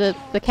after the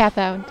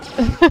Cathound.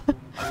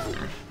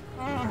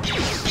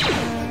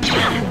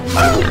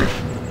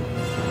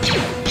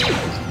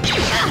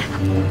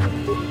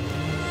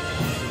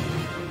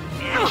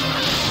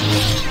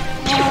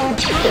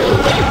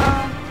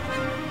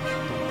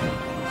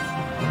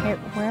 Okay,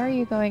 where are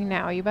you going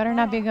now? You better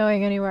not be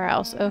going anywhere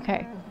else.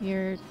 Okay,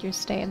 you're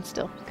staying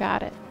still.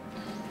 Got it.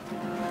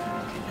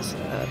 Okay, so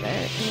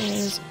there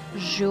is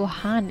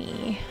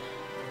Juhani.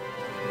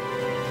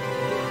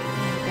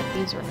 Get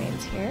these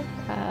remains here.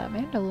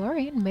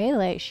 Mandalorian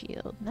melee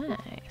shield.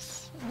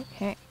 Nice.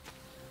 Okay.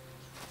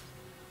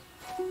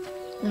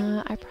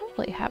 I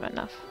probably have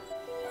enough.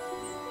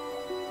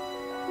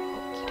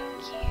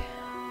 Okey-dokey.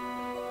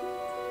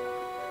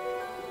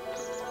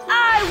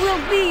 I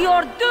will be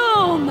your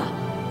doom!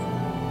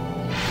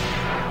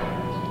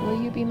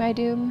 Will you be my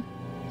doom?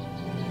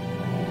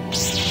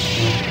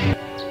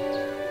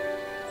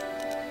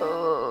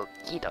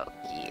 Okie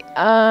dokie.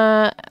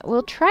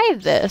 We'll try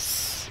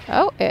this.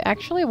 Oh, it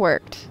actually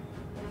worked.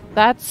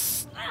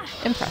 That's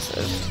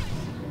impressive.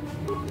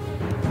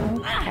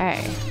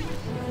 Okay.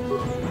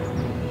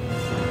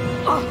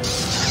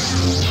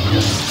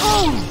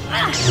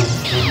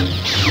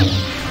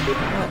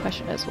 The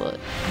question is, will it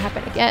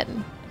happen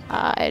again?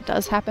 It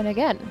does happen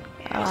again.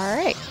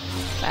 Alright.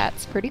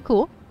 That's pretty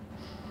cool.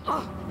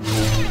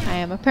 I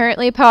am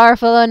apparently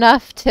powerful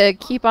enough to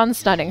keep on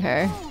stunning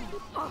her.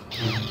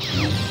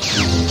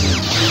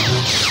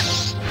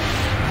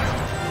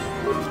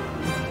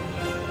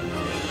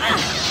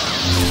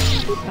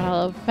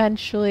 I'll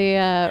eventually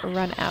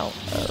run out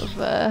of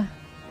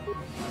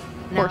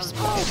horse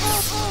points.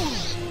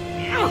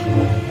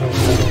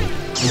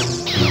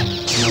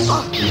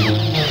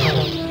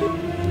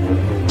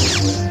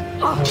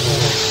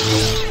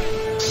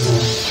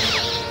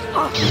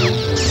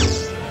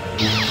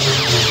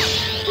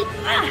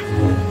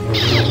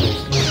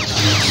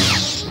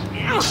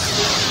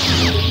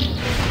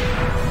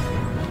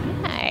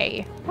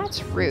 Hey,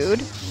 that's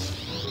rude.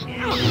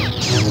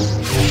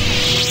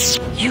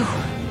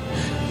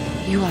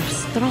 You are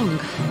strong.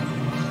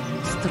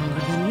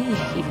 Stronger than me,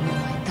 even in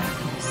my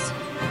darkness.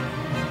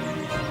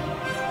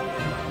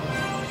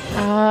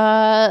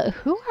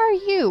 Who are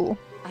you?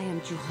 I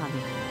am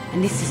Juhani,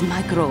 and this is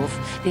my grove.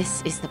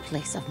 This is the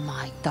place of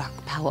my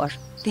dark power.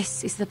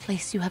 This is the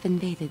place you have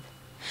invaded.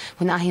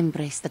 When I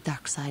embraced the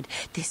dark side,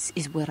 this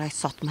is where I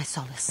sought my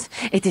solace.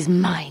 It is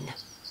mine.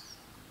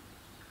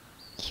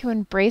 You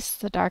embraced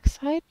the dark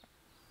side?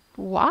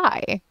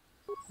 Why?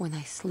 When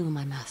I slew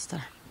my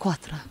master,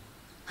 Quatra,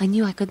 I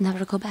knew I could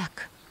never go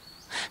back.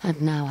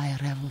 And now I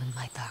revel in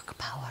my dark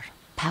power.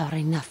 Power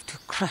enough to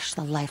crush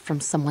the life from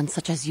someone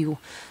such as you.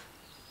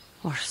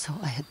 Or so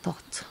I had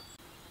thought.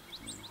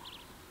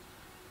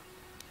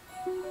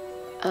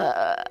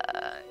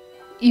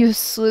 You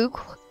slew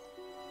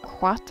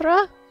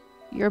Quatra?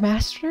 Your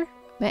master?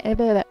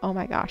 Oh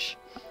my gosh.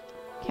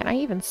 Can I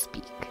even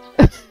speak?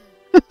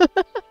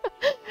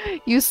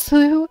 You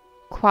slew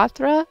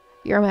Quatra?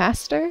 Your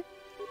master?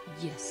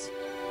 Yes.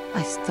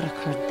 I struck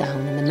her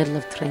down in the middle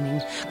of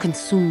training,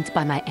 consumed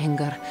by my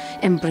anger,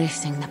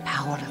 embracing the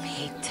power of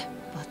hate.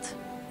 But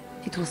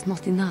it was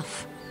not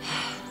enough.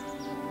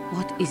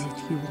 What is it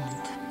you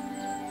want?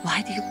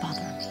 Why do you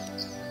bother me?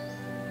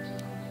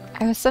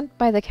 I was sent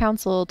by the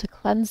council to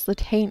cleanse the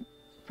taint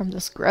from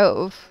this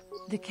grove.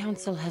 The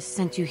council has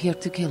sent you here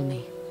to kill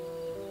me.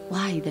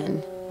 Why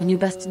then, when you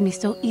bested me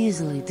so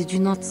easily, did you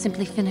not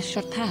simply finish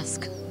your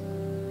task?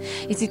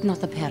 Is it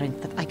not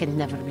apparent that I can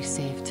never be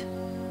saved?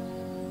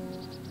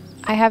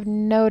 I have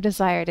no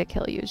desire to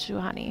kill you,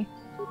 Juhani.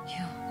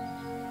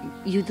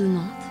 You do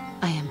not?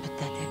 I am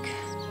pathetic.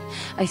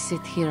 I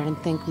sit here and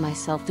think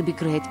myself to be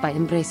great by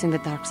embracing the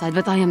dark side,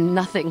 but I am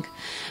nothing.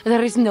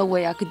 There is no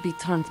way I could be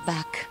turned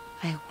back.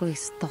 I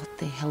always thought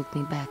they held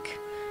me back,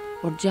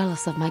 or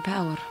jealous of my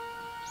power.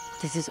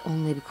 This is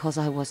only because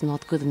I was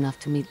not good enough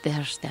to meet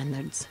their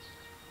standards.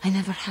 I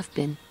never have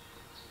been.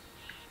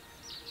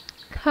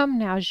 Come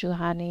now,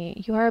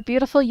 Juhani. You are a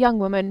beautiful young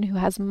woman who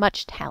has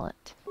much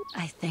talent.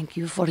 I thank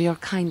you for your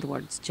kind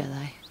words,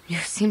 Jedi. You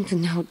seem to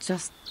know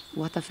just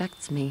what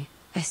affects me.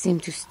 I seem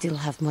to still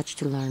have much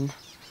to learn,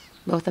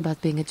 both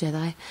about being a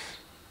Jedi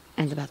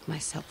and about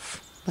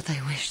myself. But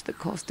I wish the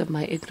cost of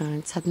my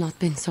ignorance had not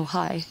been so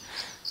high.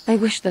 I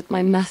wish that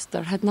my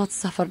master had not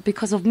suffered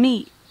because of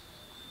me.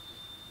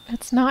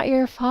 It's not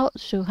your fault,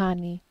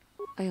 Juhani.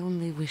 I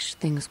only wish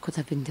things could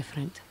have been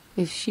different.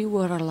 If she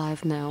were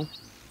alive now,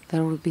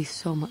 there would be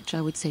so much I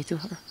would say to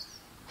her.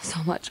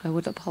 So much I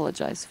would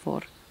apologize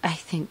for. I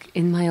think,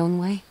 in my own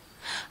way,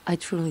 I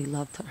truly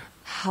loved her.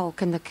 How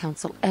can the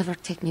council ever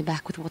take me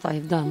back with what I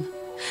have done?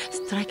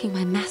 Striking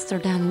my master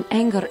down in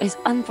anger is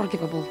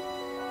unforgivable.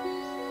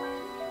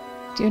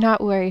 Do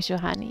not worry,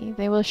 Johanny.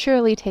 They will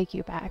surely take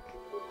you back.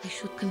 I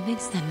should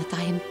convince them that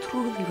I am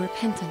truly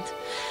repentant,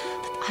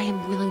 that I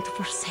am willing to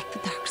forsake the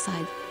dark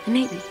side. And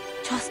maybe,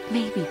 just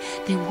maybe,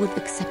 they would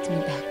accept me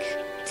back.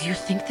 Do you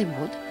think they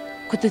would?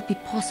 Could it be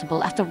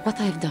possible after what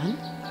I have done?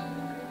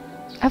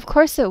 Of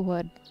course it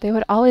would. They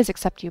would always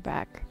accept you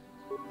back.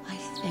 I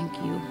thank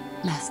you,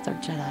 Master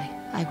Jedi.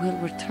 I will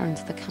return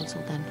to the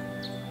council then.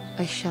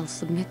 I shall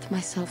submit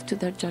myself to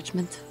their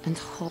judgment and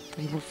hope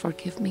they will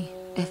forgive me.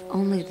 If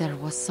only there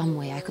was some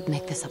way I could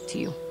make this up to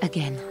you.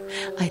 Again,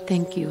 I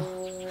thank you.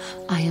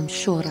 I am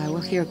sure I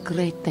will hear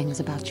great things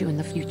about you in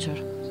the future.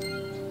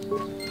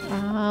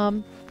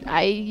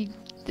 I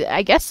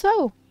guess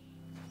so.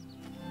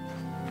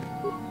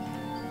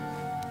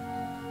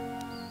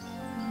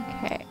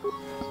 Okay.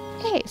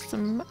 Hey,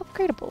 some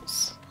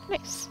upgradables.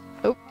 Nice.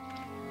 Oh.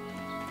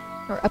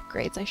 Or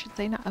upgrades, I should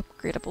say, not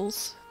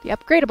upgradables. The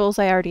upgradables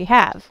I already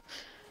have.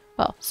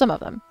 Well, some of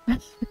them.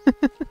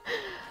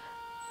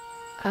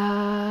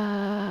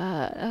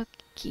 Okie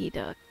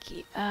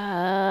dokie.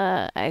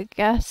 I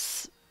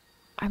guess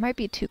I might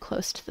be too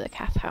close to the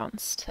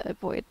Kathhounds to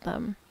avoid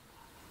them.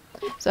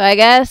 So I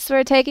guess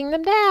we're taking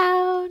them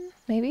down.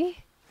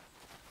 Maybe?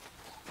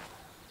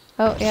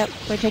 Oh, yep,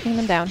 we're taking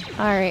them down.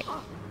 Alright.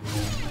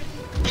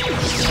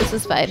 This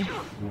is fine.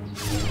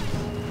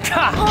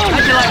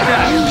 How'd you like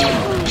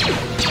that?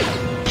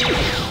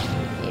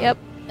 Yep,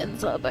 and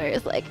Zilbar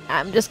is like,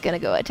 I'm just gonna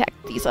go attack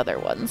these other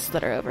ones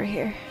that are over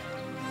here.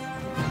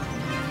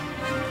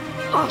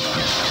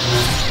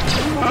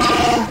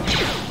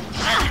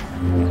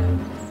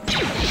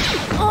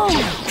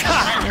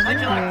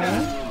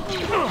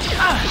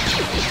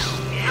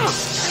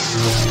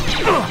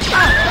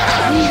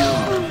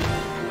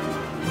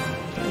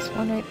 There's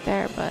one right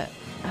there, but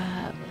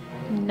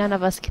none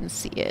of us can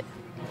see it,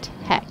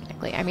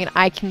 technically. I mean,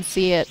 I can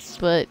see it,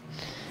 but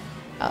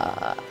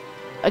a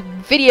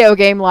video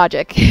game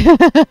logic.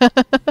 There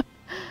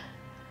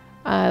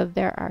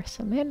are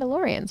some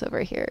Mandalorians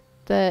over here.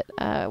 That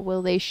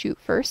will they shoot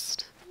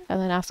first and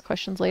then ask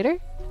questions later?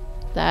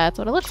 That's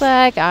what it looks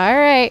like. All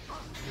right.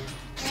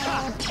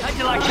 How'd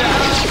you like that?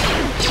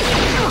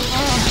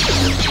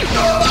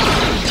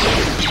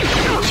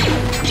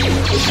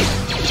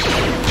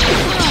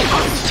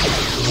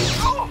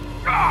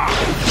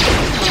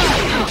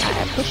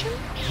 Push him.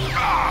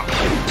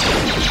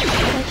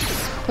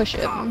 Let's push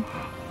him.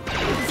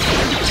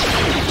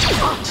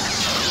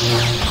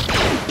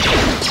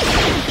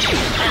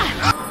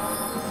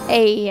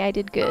 Hey, I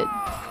did good.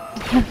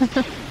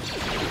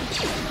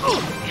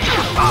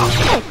 Oh,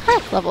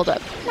 crap leveled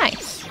up.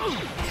 Nice.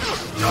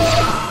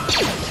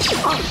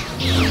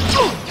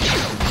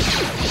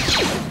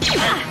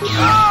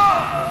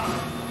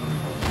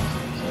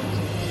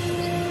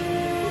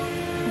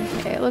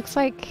 Okay, it looks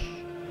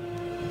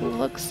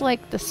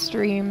like the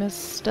stream is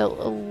still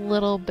a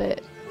little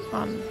bit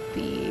on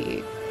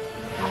the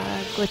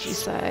glitchy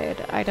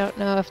side. I don't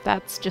know if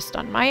that's just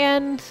on my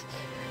end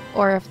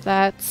or if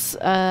that's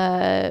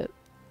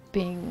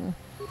being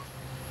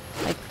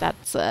like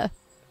that's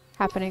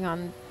happening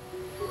on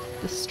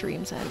the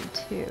stream's end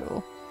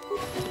too.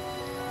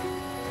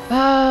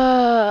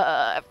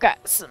 I've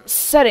got some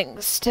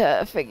settings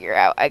to figure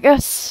out, I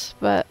guess,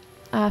 but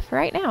for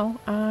right now,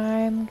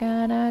 I'm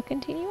gonna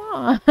continue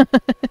on.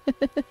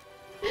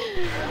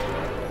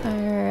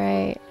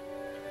 Alright.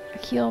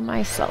 Heal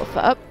myself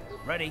up.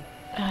 Ready.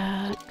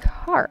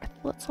 Karth,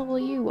 let's level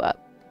you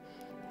up.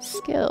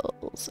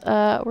 Skills.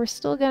 We're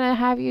still gonna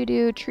have you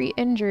do treat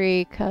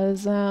injury,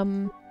 cause,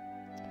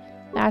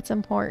 that's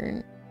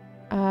important.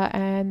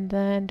 And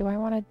then, do I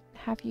want to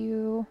have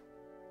you...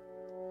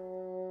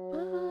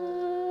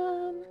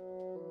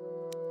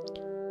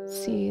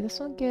 let's see, this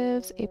one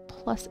gives a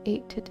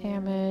 +8 to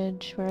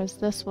damage, whereas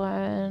this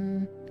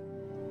one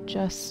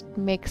just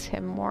makes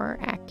him more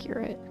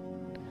accurate.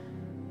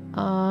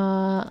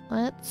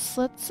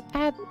 Let's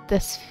add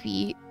this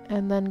feat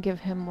and then give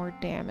him more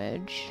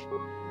damage.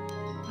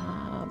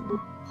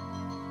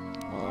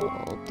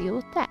 We'll deal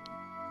with that.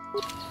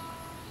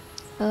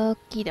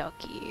 Okie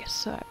dokie.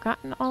 So I've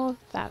gotten all of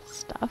that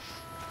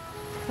stuff.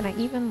 Can I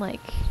even,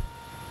 like...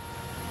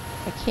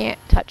 I can't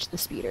touch the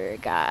speeder.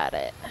 Got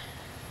it.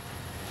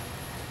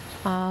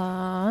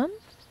 The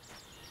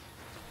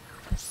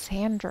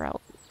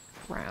Sandrel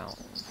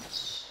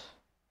rounds.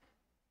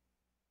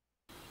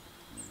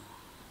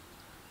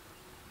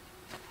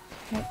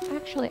 Okay,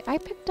 actually, I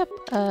picked up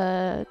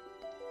a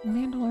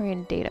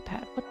Mandalorian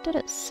datapad. What did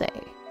it say?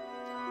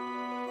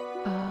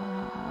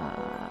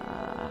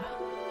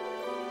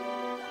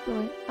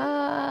 Going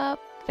up.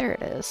 There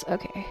it is.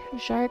 Okay.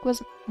 Jarek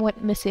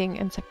went missing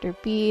in Sector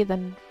B,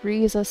 then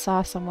Riza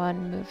saw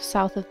someone move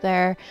south of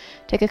there.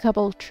 Take a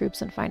couple of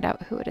troops and find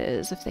out who it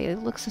is. If they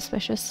look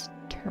suspicious,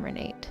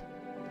 terminate.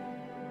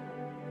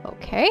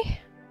 Okay.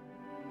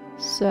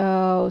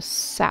 So,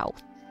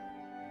 south.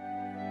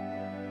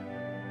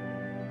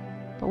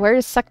 But where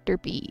is Sector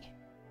B?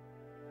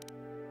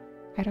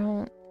 I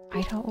don't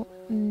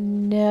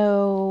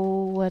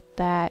know what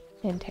that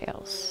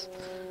entails.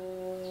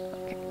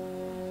 Okay.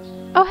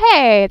 Oh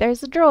hey,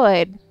 there's a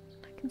droid.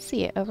 I can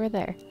see it over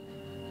there.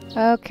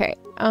 Okay.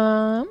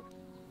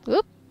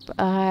 Whoop.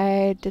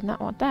 I did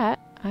not want that.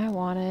 I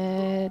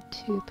wanted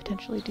to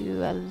potentially do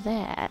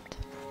that.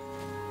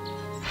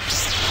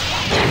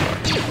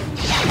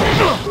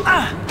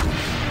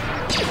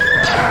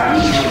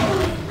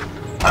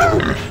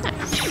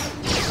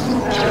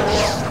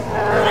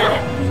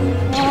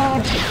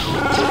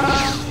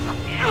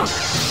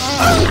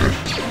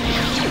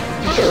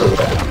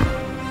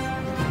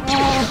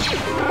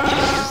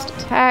 Just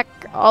attack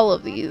all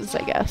of these,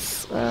 I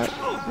guess.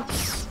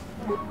 Let's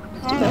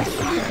do this.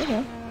 There we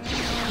go.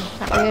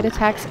 That way it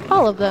attacks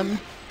all of them.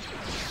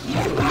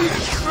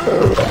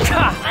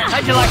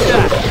 How'd you like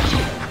that?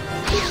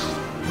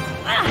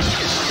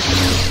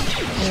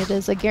 And it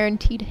is a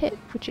guaranteed hit,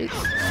 which is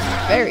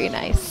very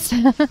nice.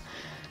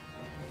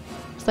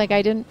 It's like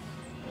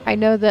I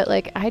know that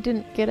like I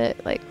didn't get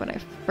it like when I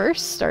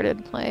first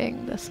started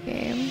playing this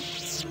game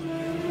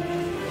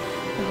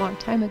a long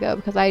time ago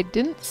because I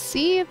didn't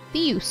see the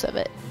use of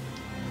it.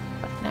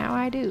 But now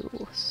I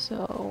do.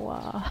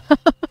 So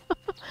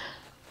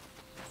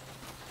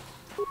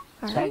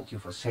Thank you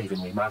for saving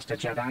me, Master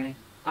Jedi.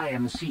 I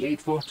am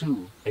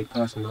C842, a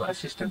personal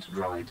assistant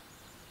droid.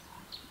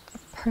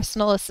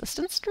 Personal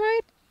assistance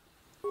droid?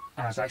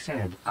 As I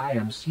said, I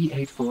am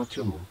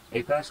C842,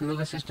 a personal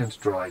assistant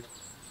droid.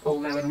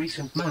 Although in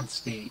recent months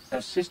the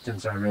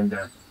assistance I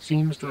render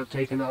seems to have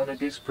taken on a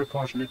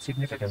disproportionate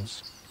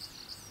significance.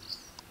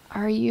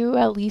 Are you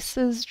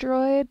Elisa's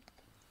droid?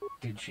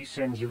 Did she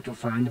send you to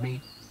find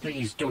me?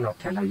 Please do not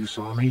tell her you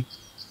saw me.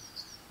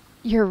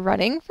 You're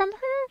running from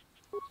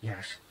her?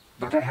 Yes,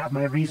 but I have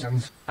my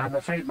reasons. I'm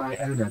afraid my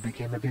owner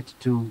became a bit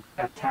too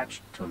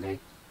attached to me.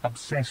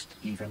 Obsessed,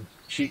 even.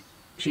 She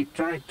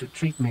tried to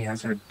treat me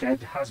as her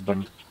dead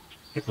husband.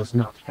 It was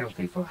not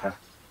healthy for her.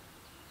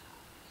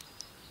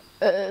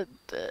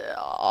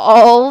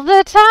 All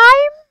the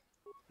time?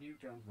 You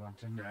don't want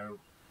to know.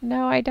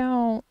 No, I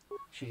don't.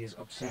 She is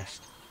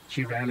obsessed.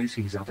 She rarely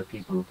sees other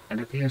people and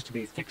appears to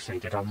be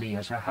fixated on me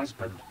as her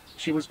husband.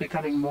 She was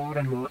becoming more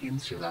and more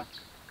insular.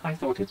 I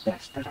thought it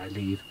best that I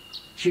leave.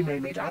 She may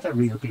meet other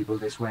real people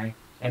this way.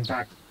 In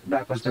fact,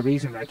 that was the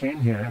reason I came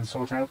here and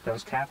sought out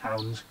those cat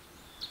hounds.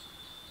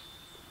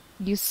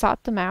 You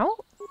sought them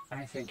out?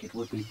 I think it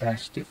would be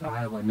best if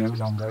I were no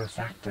longer a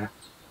factor.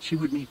 She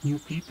would meet new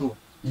people.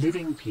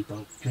 Living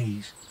people,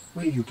 please.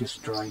 Will you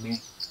destroy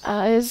me?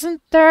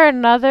 Isn't there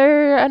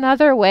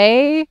another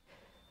way?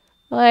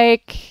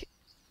 Like,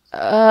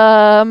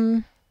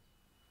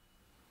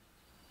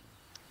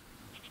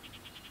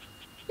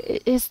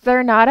 is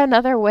there not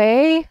another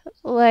way?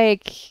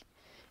 Like,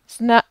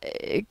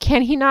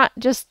 can he not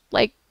just,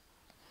 like,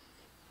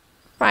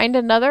 find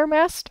another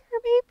master,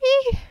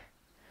 maybe?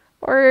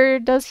 Or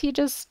does he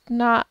just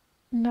not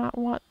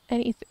want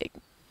anything?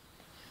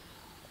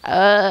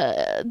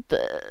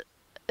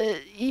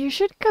 You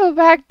should go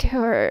back to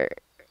her.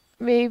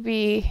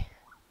 Maybe.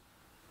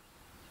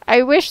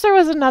 I wish there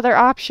was another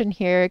option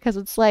here, because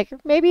it's like,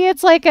 maybe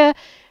it's like a,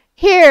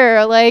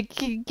 here, like,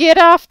 get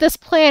off this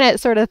planet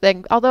sort of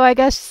thing. Although I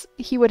guess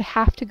he would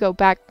have to go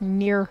back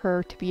near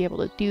her to be able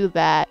to do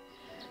that.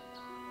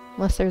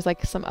 Unless there's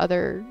like some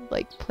other,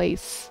 like,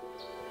 place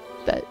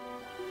that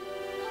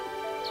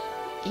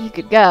he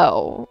could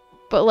go.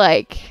 But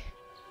like...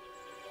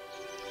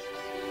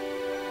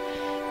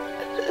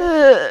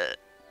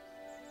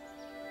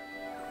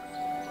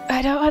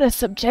 I don't want to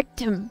subject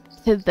him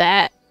to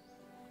that,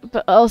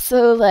 but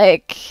also,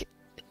 like,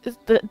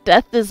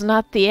 death is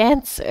not the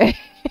answer.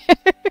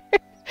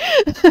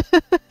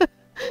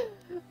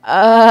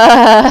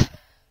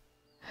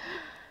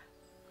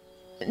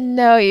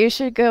 No, you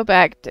should go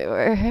back to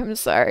her. I'm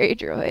sorry,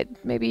 droid.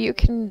 Maybe you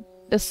can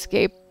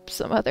escape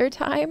some other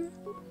time?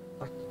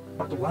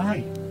 But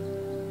why?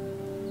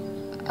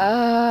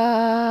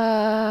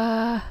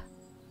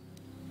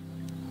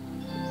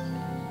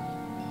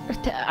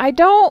 I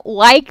don't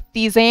like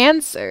these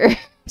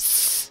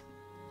answers.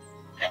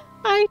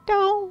 I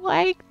don't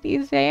like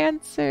these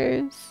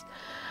answers.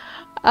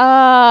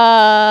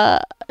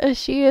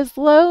 She is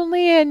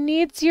lonely and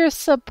needs your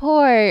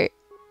support.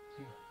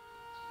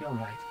 You're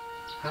right.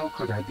 How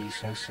could I be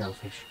so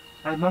selfish?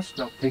 I must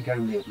not think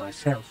only of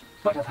myself,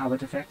 but of how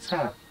it affects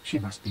her. She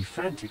must be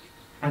frantic.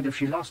 And if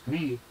she lost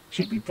me,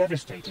 she'd be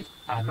devastated.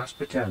 I must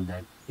return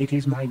then. It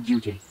is my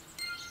duty.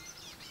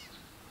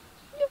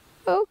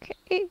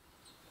 Okay.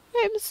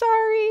 I'm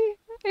sorry.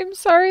 I'm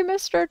sorry,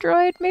 Mr.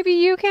 Droid. Maybe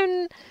you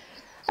can...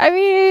 I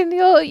mean,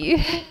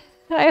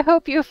 I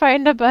hope you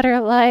find a better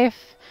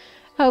life.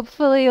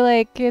 Hopefully,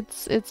 like,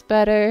 it's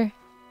better.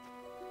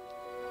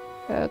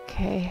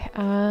 Okay,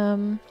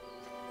 I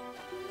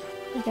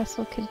guess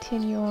we'll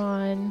continue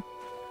on.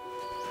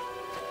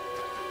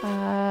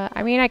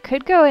 I mean, I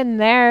could go in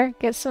there,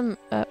 get some,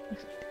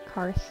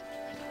 cars.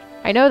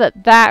 I know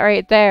that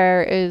right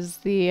there is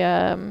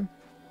the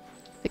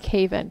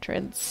cave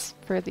entrance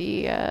for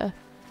the,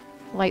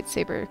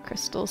 lightsaber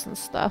crystals and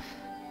stuff.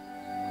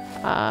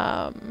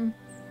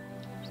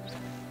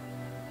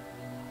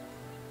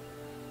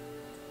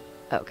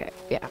 Okay,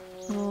 yeah.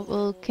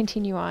 We'll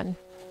continue on.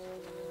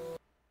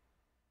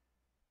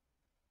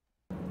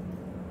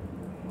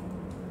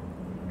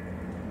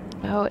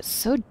 Oh, it's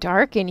so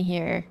dark in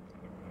here.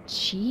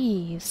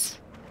 Jeez.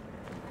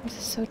 This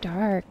is so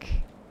dark.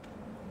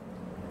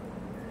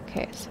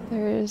 Okay, so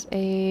there's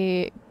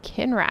a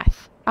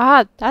Kinrath.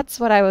 Ah, that's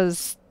what I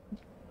was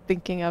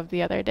thinking of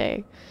the other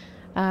day.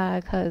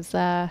 Because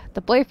the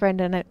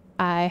boyfriend and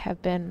I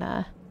have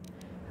been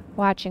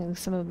watching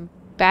some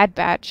Bad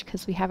Batch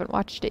because we haven't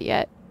watched it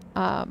yet.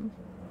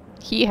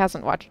 He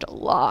hasn't watched a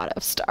lot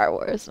of Star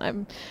Wars,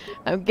 and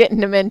I'm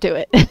getting him into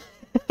it.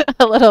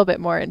 A little bit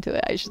more into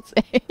it, I should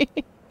say.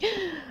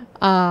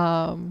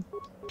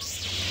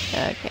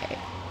 Okay.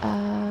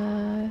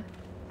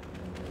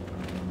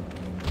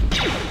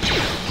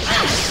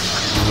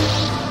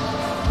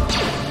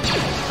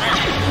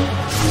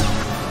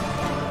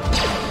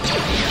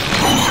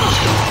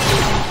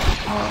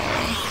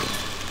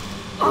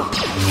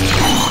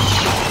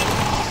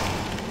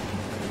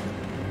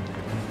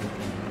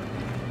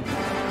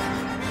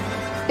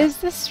 Is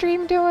the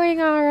stream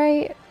doing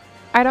alright?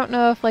 I don't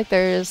know if, like,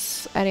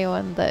 there's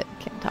anyone that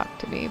can talk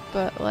to me,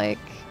 but, like,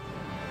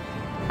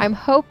 I'm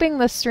hoping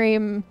the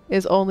stream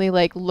is only,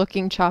 like,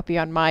 looking choppy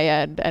on my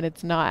end, and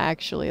it's not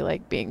actually,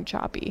 like, being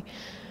choppy.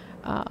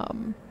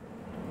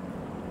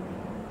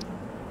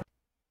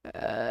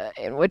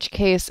 In which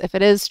case, if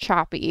it is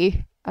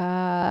choppy,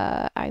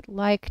 I'd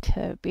like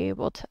to be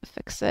able to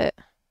fix it.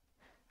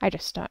 I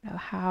just don't know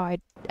how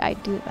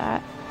I'd do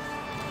that.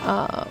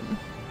 I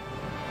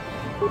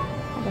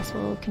guess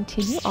we'll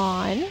continue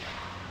on.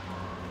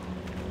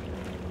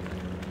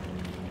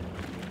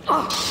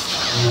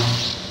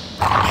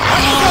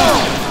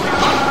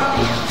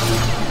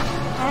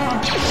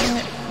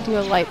 Do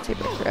a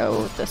lightsaber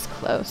throw this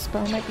close,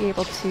 but I might be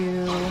able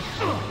to.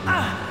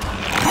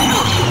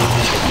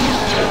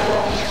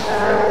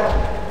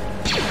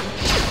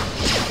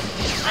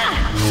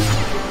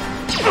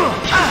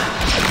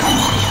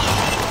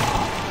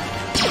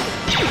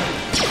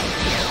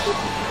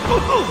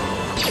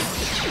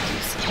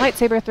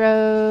 Lightsaber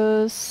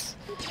throws.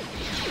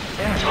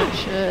 That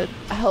should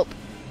help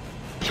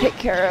take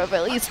care of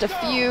at least a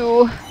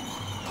few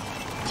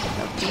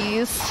of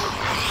these.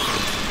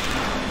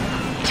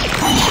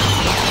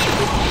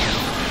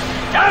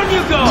 Down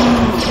you go!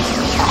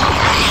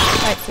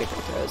 Lightsaber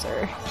throws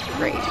are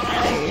great.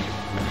 They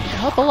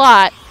help a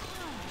lot.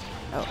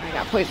 Oh, I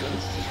got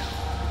poisoned.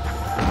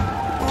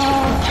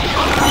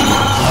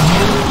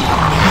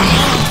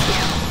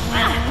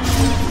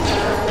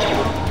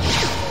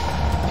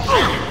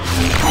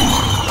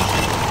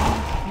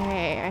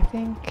 Okay, I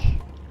think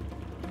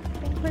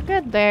we're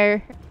good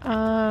there.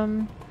 I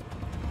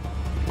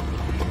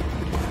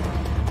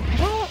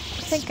don't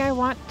think I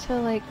want to,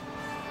 like,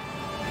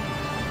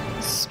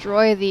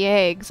 destroy the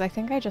eggs. I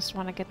think I just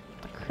want to get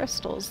the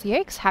crystals. The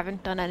eggs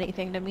haven't done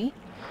anything to me.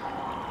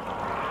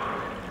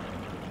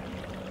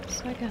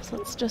 So I guess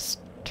let's just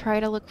try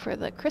to look for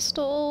the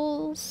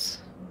crystals.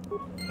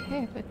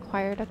 Okay, I've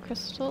acquired a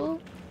crystal.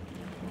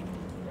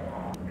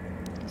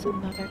 There's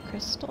another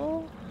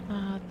crystal.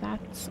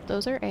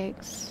 Those are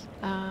eggs.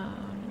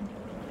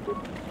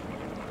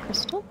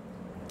 Crystal?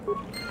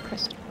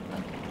 Crystal.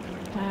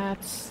 Okay.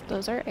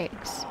 Those are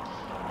eggs.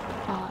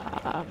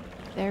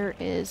 There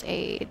is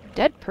a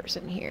dead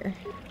person here.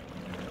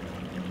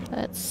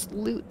 Let's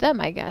loot them,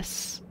 I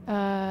guess.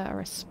 A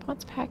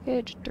response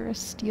package,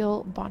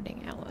 Durasteel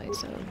bonding alloy.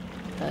 So,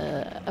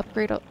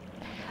 upgrade.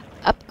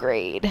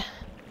 Upgrade.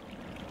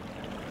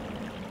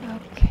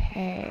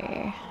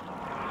 Okay.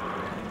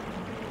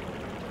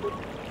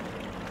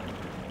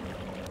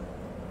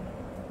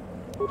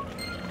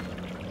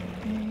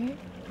 Okay.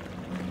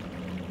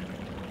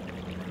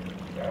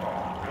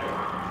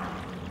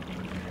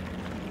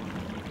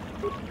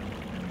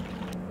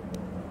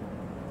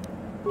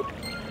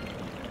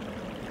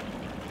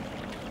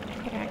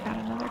 Okay, I got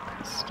another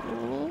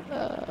crystal.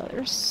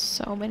 There's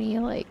so many,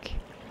 like,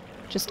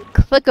 just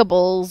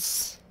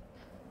clickables.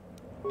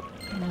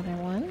 Another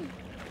one.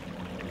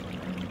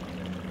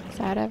 Is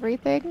that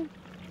everything?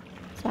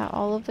 Is that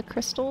all of the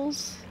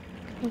crystals?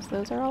 Because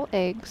those are all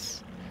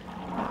eggs.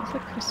 That was a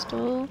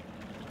crystal.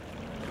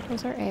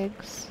 Those are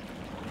eggs.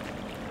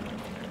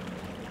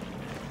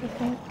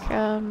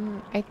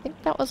 I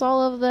think that was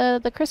all of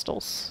the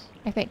crystals.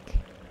 I think.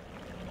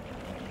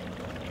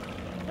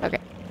 Okay.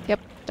 Yep.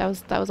 That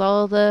was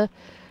all the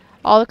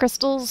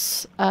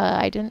crystals.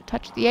 I didn't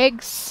touch the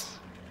eggs.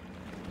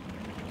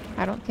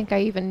 I don't think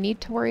I even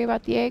need to worry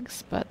about the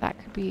eggs, but that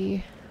could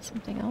be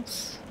something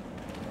else.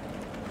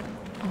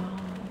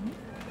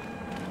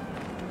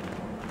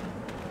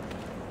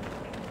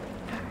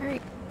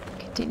 Alright.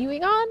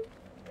 Continuing on.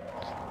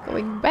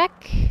 Going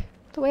back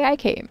the way I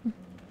came.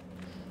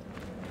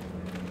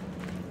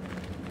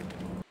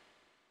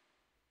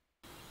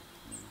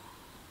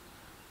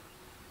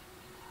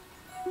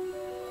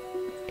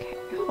 Okay,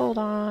 hold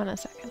on a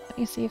second. Let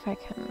me see if I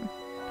can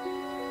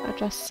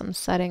adjust some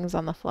settings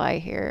on the fly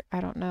here.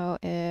 I don't know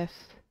if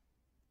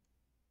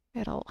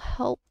it'll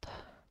help.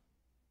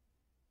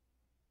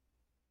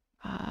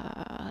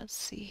 Let's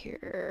see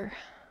here.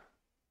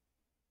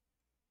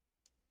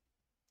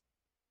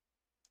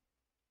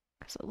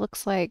 Because it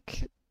looks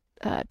like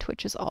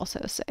Twitch is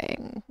also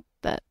saying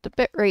that the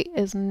bitrate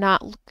is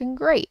not looking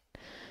great.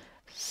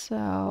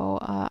 So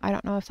I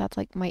don't know if that's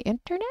like my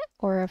internet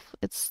or if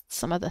it's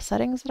some of the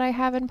settings that I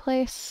have in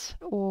place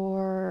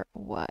or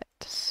what.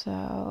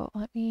 So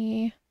let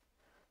me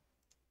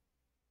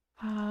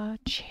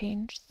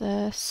change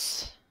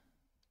this.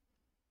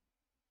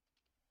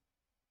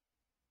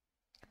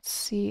 Let's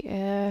see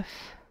if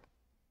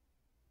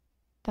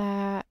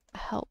that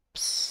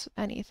helps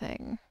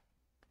anything.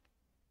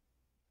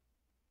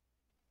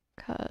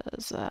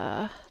 Because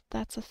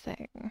that's a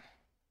thing.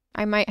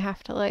 I might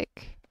have to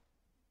like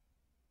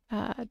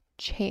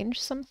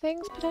change some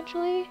things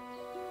potentially.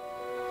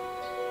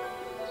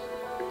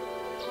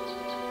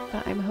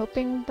 But I'm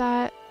hoping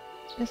that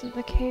isn't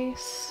the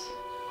case.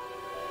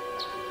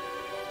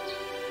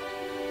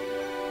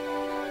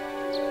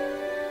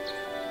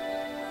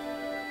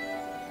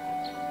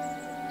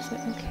 Is it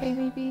okay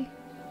maybe?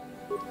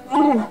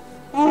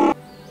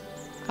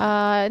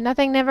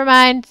 Nothing, never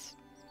mind.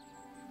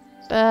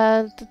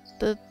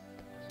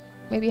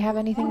 Maybe have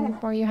anything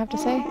more you have to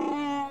say?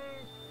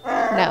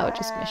 No,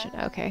 just mission.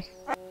 Okay.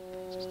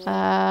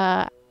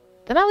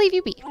 Then I'll leave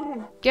you be.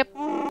 Yep.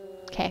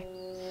 Okay.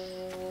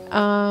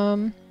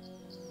 And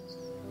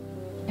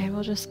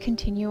we'll just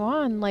continue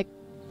on like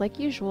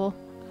usual.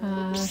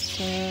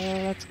 So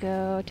let's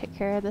go take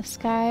care of this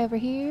guy over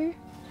here.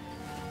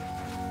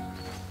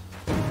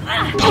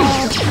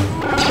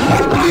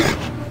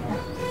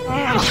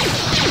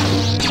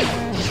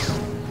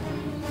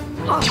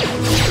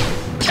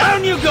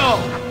 Down you go!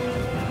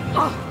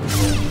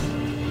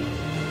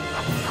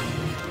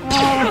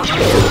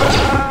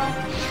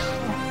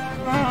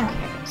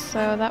 Okay,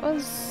 so that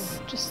was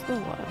just the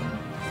one.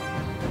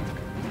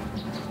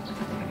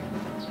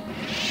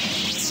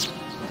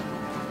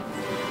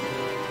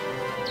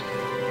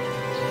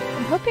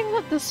 I'm hoping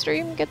that the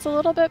stream gets a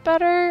little bit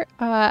better.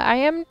 I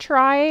am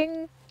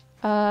trying,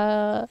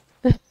 but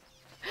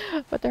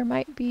there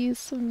might be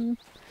some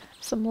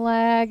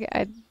lag.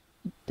 I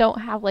don't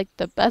have like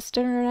the best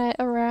internet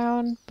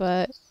around,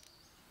 but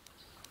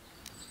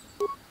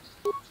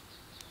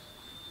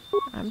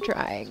I'm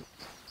trying.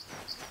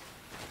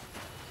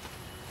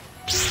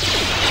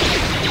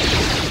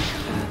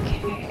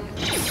 Okay,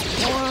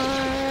 more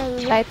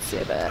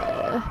lightsaber.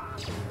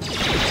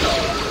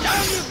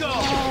 Down you go!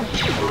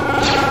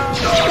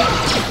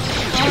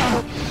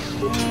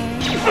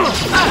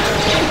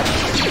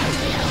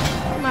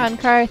 Come on,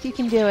 Karth, you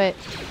can do it.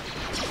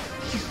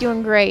 You're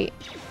doing great.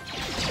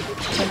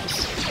 I'm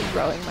just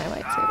throwing my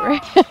lightsaber.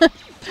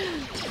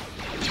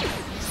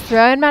 Just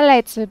throwing my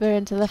lightsaber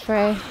into the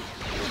fray.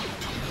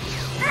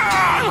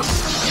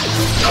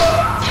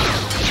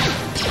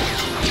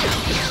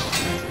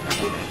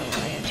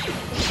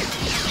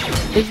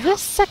 Is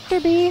this Sector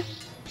B? Is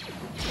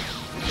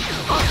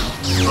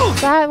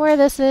that where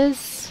this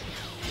is?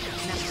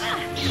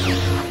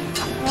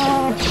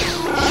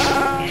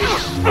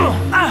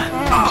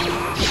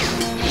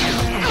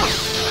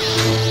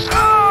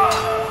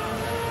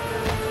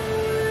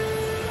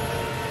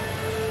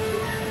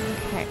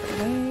 Okay,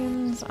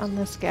 remains on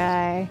this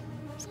guy.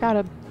 He's got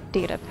a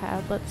data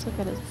pad. Let's look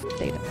at his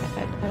data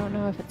pad. I don't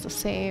know if it's the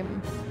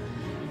same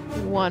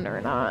one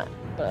or not,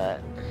 but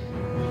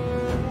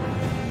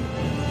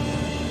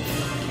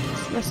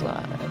it's this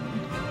one.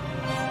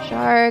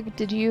 Shark,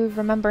 did you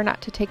remember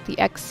not to take the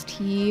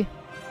XT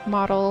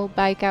model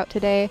bike out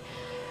today?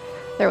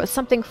 There was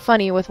something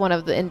funny with one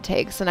of the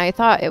intakes, and I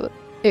thought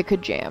it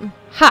could jam.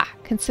 Ha!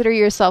 Consider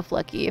yourself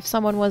lucky. If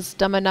someone was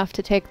dumb enough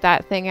to take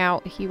that thing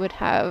out, he would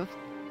have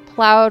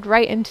plowed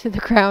right into the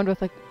ground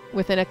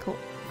within a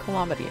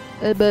kilometer.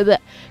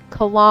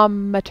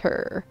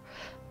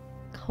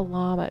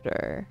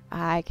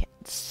 I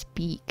can't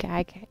speak.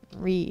 I can't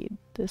read.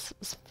 This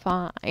is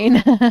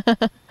fine.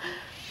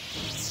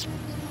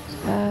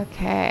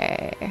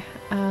 Okay.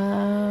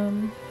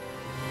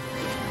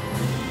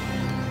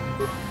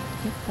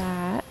 Get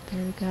that.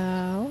 There we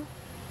go.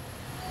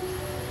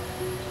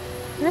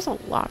 There's a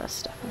lot of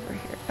stuff over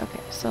here. Okay,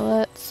 so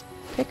let's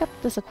pick up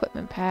this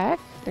equipment pack.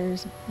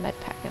 There's a med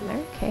pack in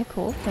there. Okay,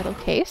 cool. Metal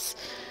case.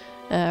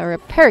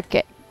 Repair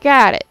kit.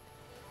 Got it.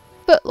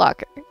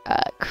 Footlocker.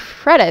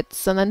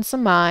 Credits, and then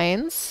some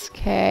mines.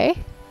 Okay.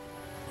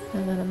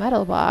 And then a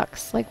metal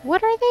box. Like,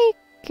 what are they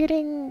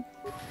getting?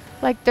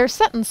 Like, they're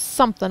setting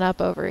something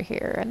up over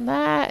here, and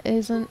that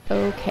isn't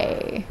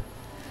okay.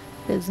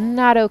 It is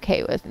not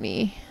okay with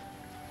me.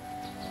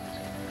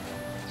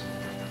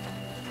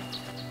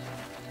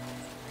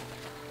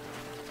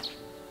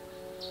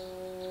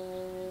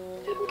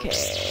 Okay.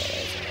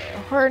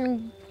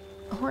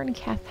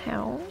 Horncath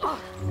Hound.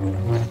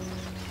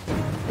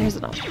 There's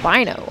an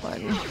albino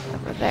one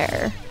over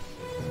there.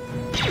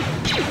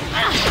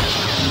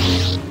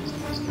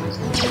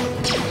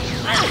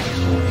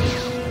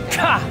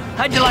 Ha!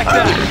 How'd you like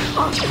that?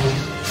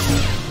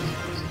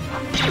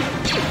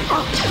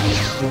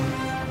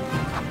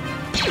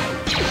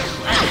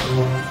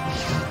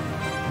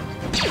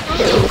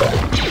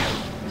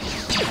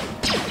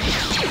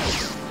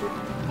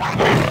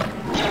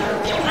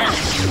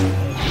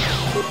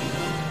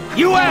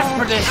 You asked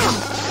for this!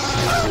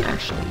 I'm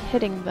actually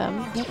hitting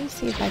them. Let me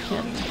see if I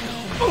can.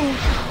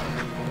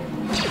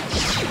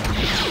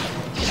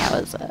 That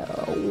was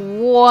a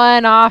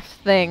one-off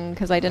thing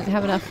because I didn't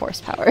have enough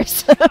force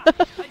powers.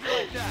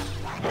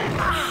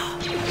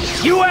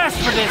 You asked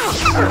for this!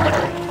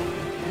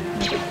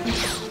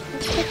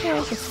 Let's take care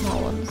of the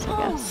small ones, I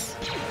guess.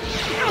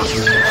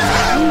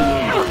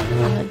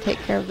 And then take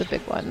care of the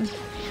big one.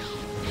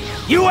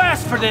 You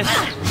asked for this!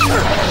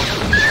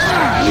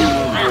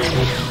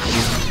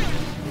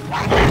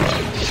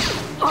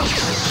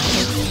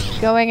 It's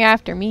going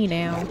after me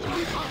now.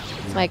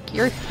 It's like,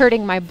 you're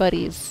hurting my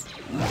buddies.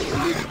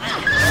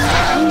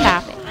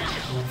 Stop it.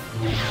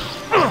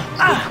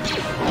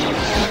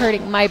 You're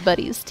hurting my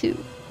buddies too.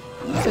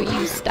 So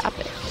you stop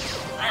it.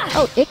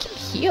 Oh, it can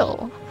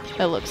heal,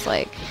 it looks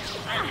like.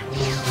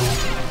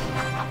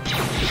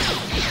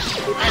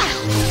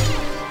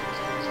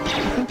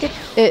 I think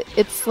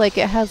it's like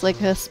it has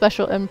like a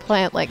special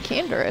implant like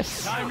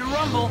Canderous. Time to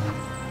rumble!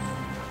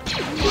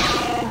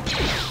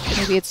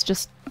 Maybe it's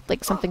just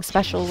like something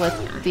special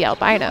with the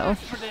albino.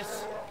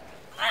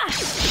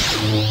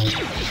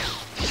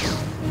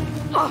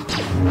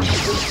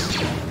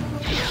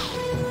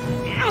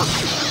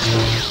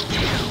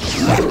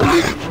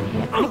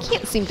 I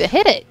can't seem to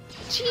hit it.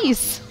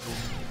 Jeez.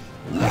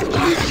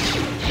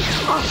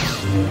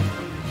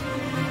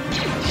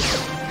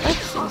 That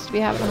seems to be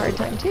having a hard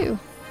time too.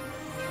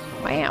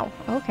 Wow.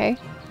 Okay.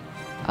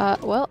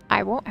 Well,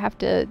 I won't have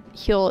to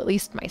heal at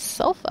least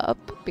myself up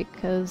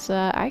because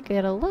I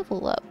get a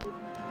level up.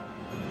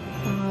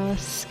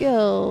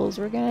 Skills.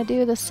 We're gonna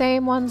do the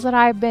same ones that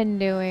I've been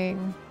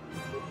doing.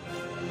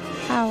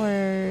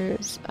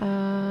 Powers.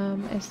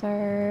 Is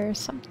there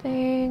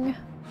something?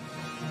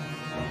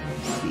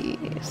 Let's see.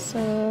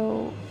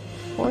 So,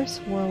 Force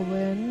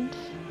Whirlwind.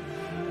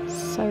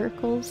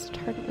 Circles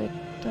target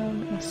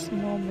victim in a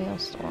small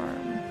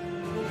maelstrom.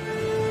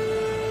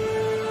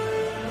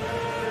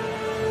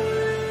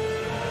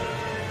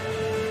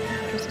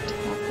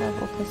 Attack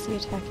level plus the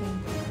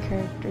attacking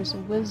character's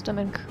wisdom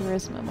and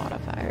charisma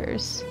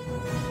modifiers.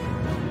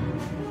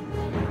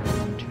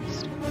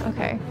 Interesting.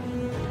 Okay.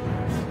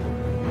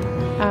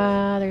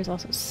 There's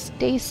also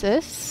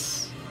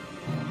stasis.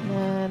 And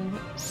then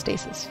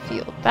stasis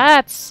field.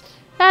 That's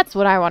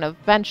what I want to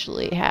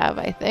eventually have,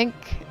 I think,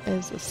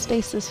 is a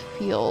stasis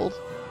field.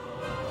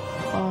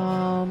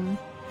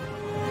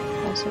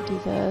 Also do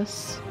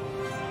this.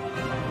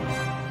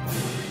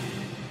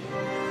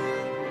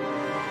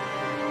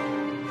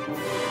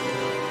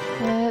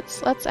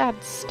 Let's add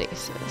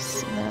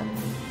stasis, and then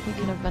we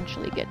can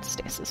eventually get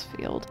stasis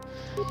field.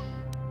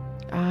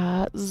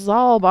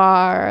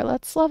 Zalbar,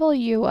 let's level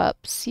you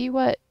up. See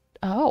what...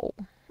 Oh,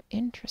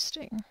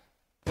 interesting.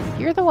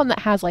 You're the one that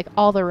has like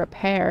all the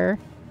repair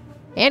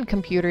and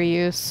computer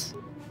use.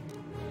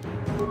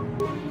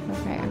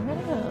 Okay, I'm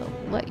gonna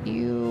let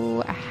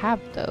you have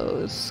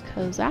those,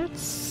 because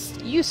that's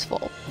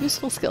useful.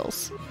 Useful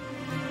skills.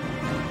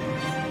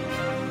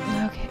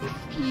 Okay,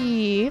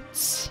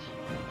 feats.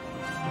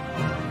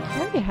 He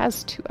already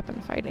has 2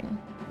 weapon fighting.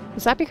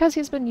 Is that because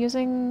he's been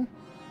using...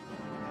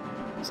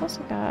 He's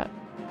also got...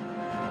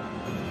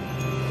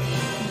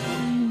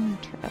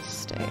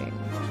 Interesting.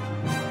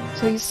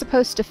 So he's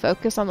supposed to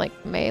focus on, like,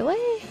 melee?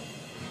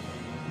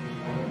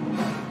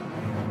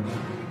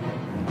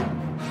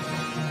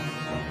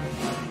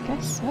 I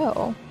guess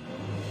so.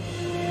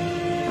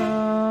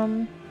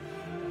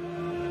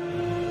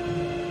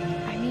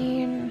 I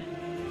mean...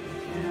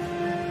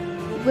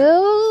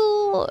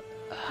 Will...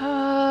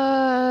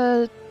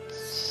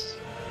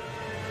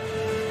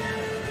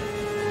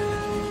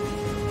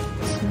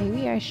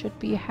 Maybe I should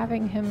be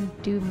having him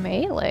do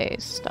melee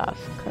stuff,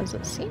 because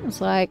it seems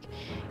like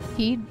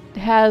he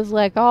has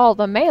like all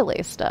the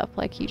melee stuff,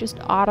 like he just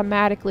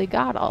automatically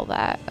got all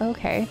that.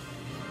 Okay.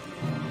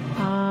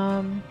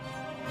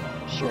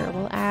 Sure,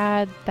 we'll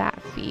add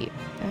that feat,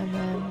 and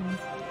then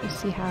we'll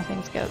see how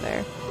things go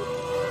there.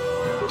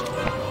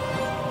 Okay.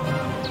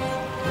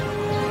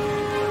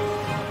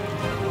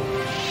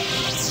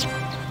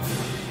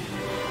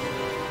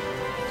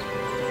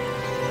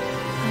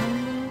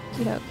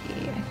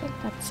 Okie-dokie. I think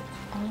that's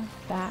all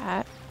of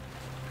that.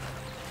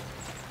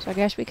 So I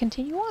guess we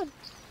continue on.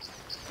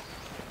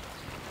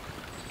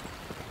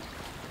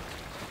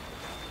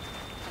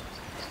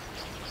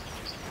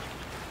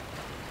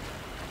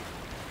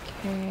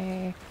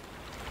 Okay.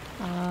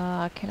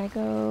 Can I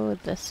go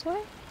this way?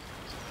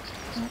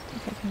 I don't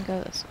think I can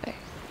go this way.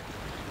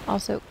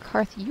 Also,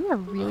 Karth, you are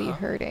really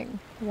hurting.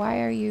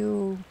 Why are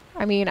you...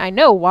 I mean, I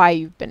know why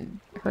you've been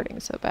hurting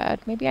so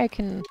bad. Maybe I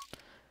can...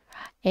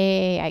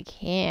 Hey, I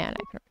can.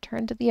 I can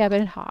return to the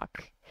Ebon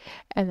Hawk.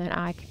 And then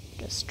I can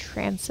just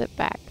transit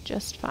back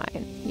just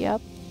fine.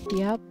 Yep.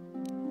 Yep.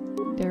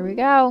 There we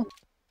go.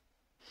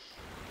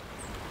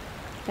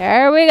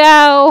 There we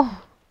go!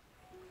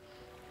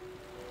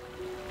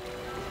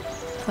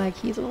 It's like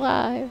he's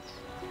alive.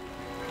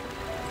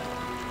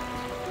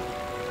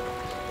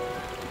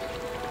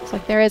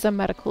 Looks like there is a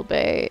medical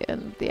bay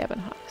in the Ebon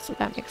Hawk, so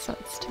that makes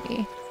sense to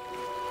me.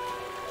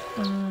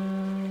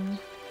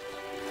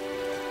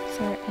 Is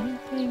there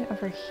anything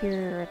over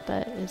here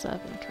that is of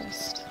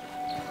interest?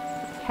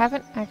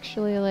 Haven't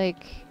actually,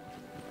 like...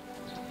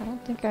 I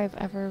don't think I've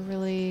ever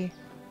really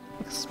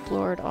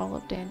explored all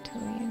of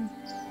Dantooine.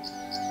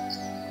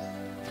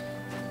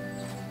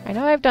 I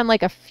know I've done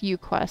like a few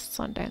quests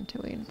on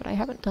Dantooine, but I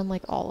haven't done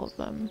like all of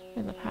them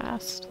in the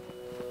past.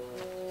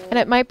 And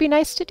it might be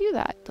nice to do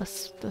that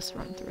this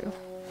run through.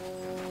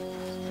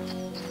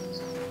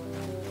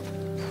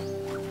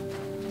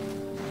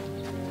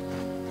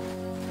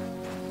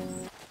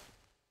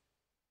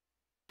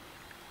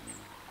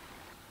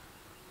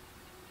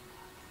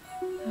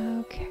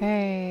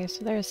 Okay,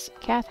 so there's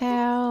Cath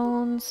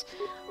Hounds.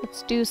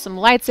 Let's do some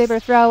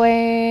lightsaber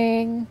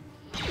throwing.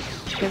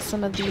 Get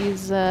some of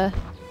these Down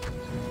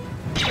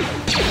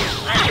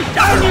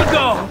you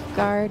go! off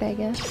guard, I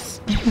guess.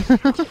 Who does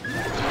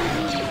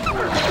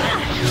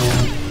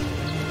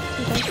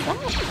that?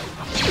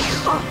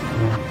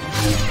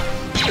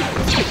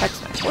 This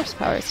affects my force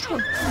powers too.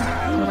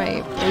 Or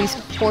my at least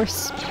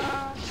force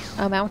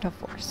amount of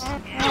force.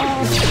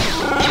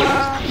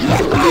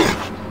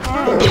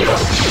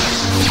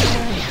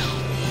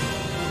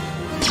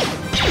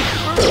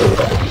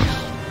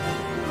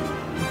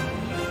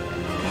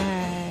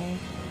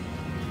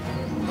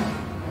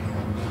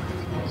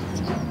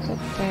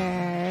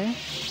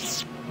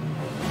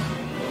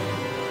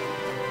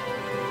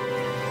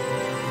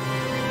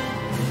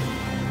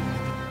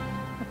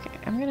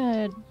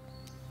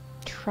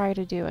 Try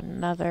to do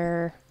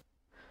another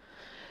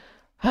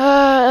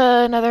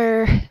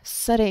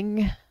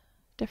setting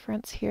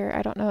difference here.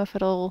 I don't know if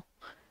it'll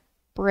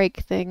break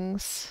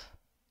things.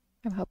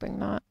 I'm hoping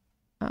not.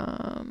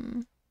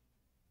 Oh,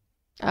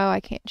 I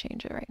can't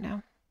change it right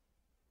now.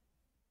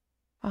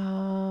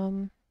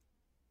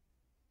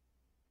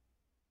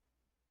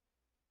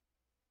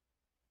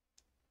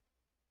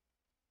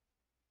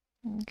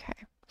 Okay,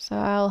 so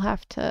I'll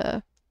have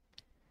to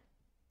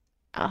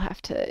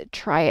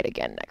try it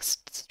again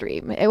next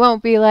stream. It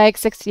won't be like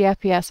 60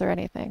 FPS or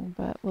anything,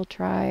 but we'll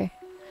try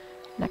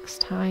next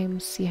time,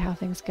 see how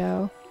things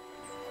go.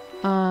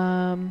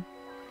 Continue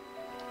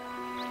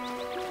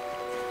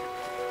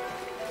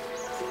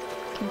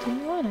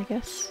on, I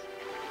guess.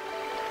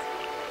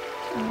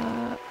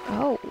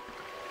 Oh.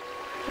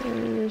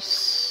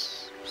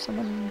 There's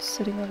someone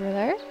sitting over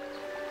there.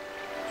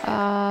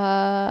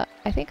 I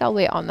think I'll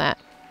wait on that.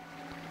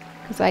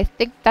 Because I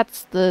think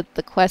that's the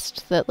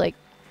quest that, like,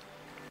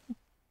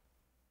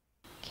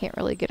 can't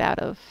really get out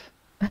of.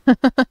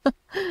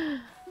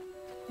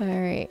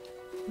 Alright.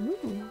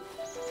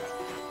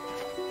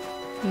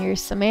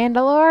 Here's some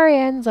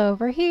Mandalorians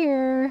over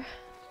here.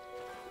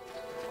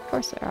 Of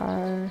course there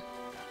are.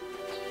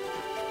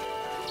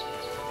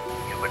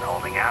 You've been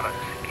holding out on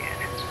us again.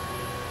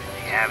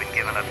 Since you haven't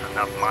given us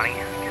enough money,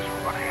 I guess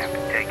we're gonna have to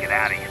take it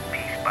out of you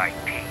piece by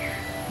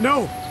piece.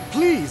 No!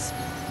 Please!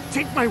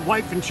 Take my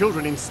wife and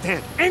children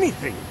instead.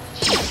 Anything!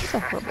 She's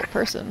a horrible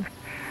person.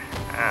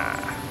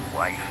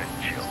 Wife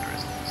and children.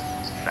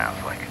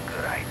 Sounds like a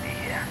good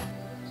idea.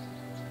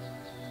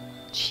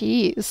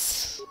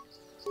 Jeez.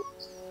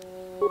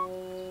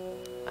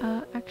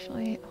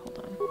 Actually, hold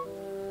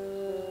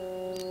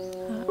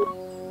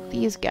on.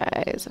 These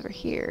guys over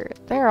here,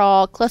 they're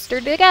all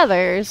clustered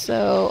together,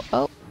 so...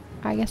 Oh,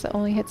 I guess it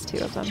only hits 2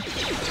 of them.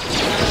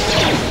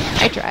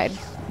 I tried.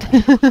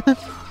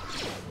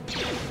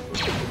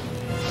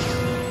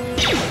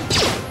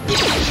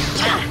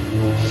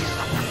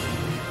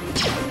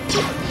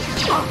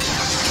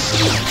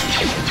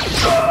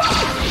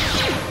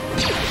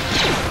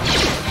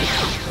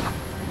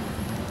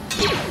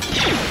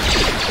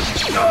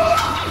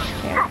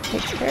 Yeah,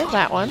 takes care of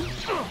that one.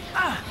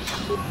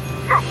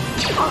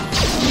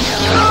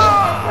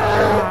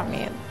 Oh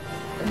man.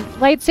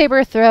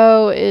 Lightsaber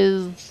throw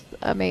is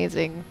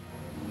amazing.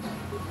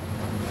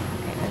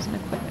 Okay, there's an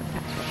equipment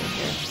pack over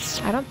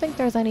here. I don't think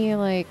there's any,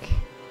 like,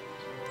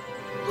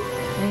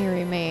 any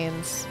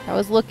remains. I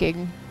was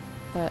looking,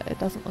 but it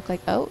doesn't look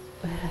like... Oh.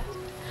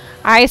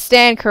 I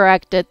stand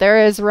corrected.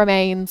 There is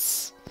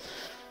remains.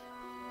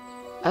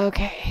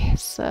 Okay,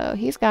 so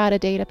he's got a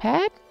data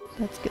pad.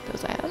 Let's get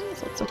those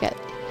items. Let's look at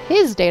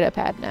his data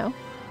pad now.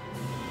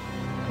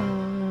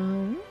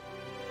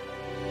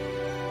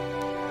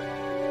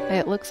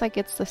 It looks like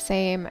it's the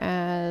same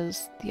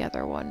as the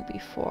other one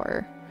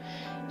before.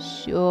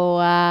 So,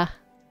 I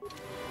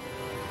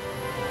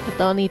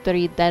don't need to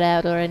read that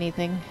out or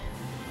anything.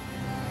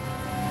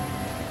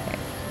 Okay,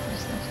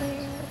 there's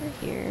nothing over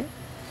here.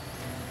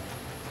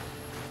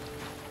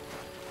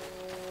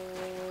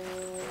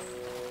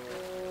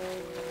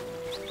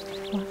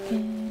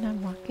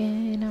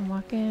 I'm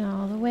walking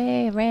all the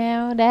way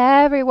around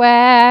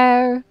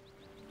everywhere.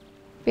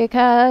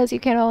 Because you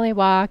can only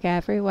walk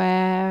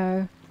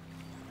everywhere.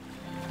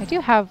 I do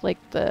have, like,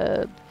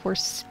 the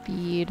force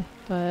speed,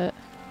 but...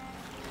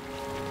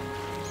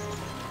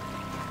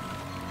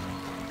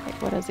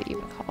 Like, what is it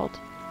even called?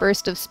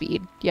 Burst of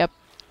speed. Yep.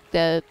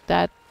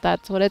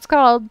 That's what it's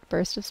called.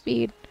 Burst of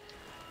speed.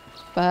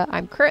 But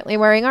I'm currently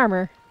wearing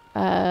armor,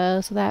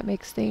 so that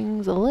makes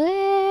things a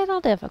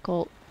little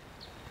difficult.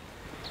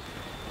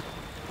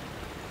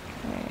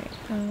 Alright,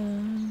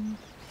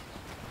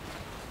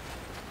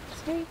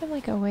 is there even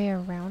like a way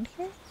around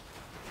here?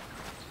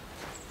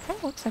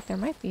 Kinda looks like there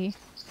might be.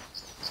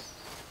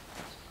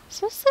 Is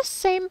this the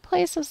same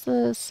place as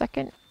the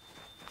second?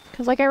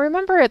 Because like I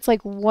remember it's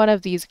like one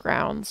of these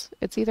grounds.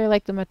 It's either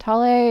like the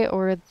Metale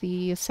or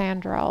the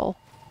Sandral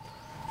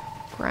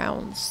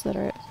grounds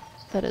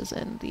that is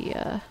in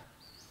the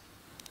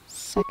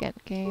second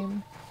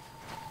game.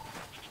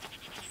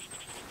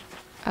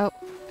 Oh,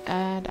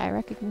 and I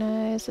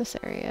recognize this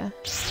area.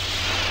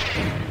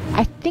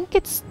 I think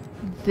it's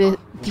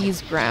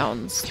these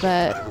grounds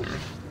that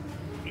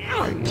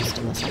are used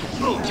in the second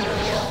game.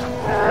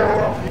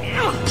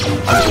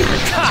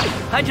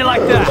 How'd you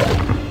like that?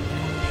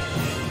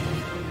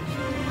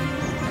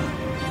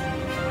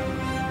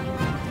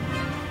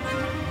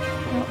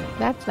 Well,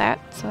 that's that,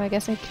 so I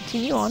guess I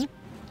continue on. So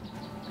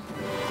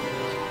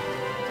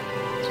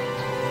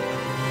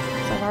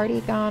I've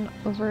already gone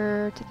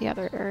over to the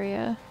other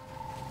area.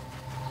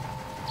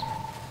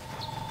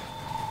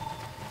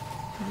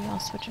 Maybe I'll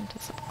switch into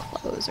some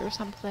clothes or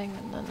something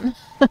and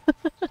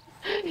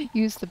then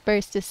use the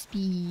burst of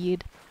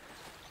speed.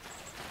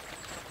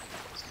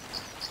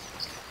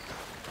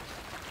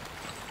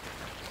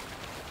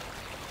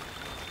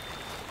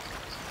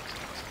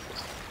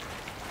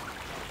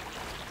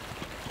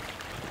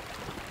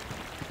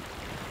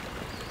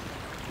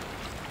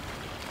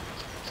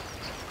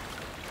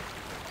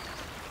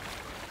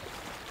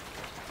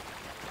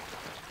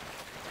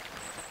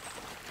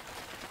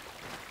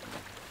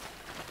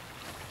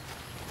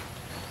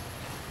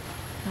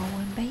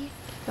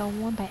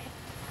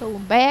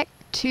 Going back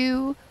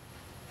to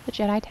the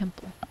Jedi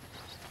Temple.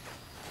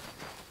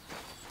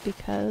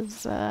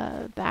 Because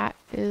that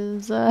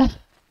is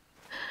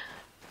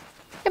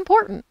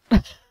important.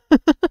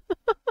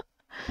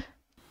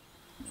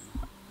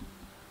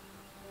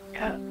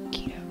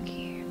 Okie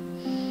dokie.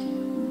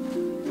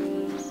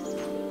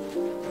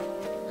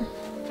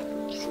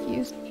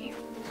 Excuse me.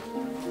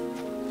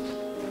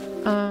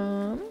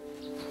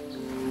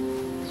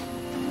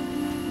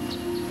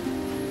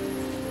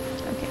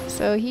 Okay,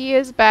 so he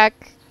is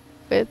back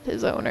with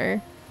his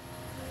owner.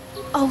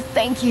 Oh,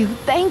 thank you,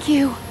 thank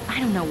you. I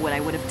don't know what I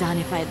would have done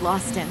if I had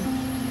lost him.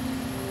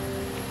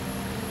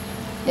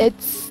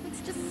 It's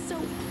just so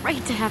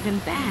great to have him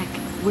back.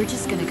 We're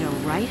just gonna go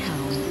right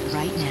home,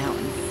 right now,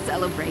 and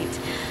celebrate.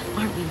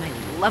 Aren't we, my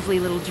lovely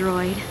little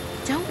droid?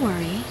 Don't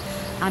worry.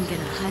 I'm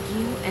gonna hug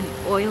you and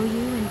oil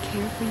you and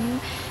care for you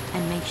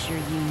and make sure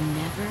you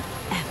never,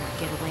 ever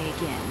get away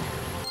again.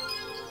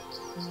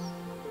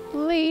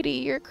 Lady,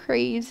 you're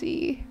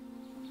crazy.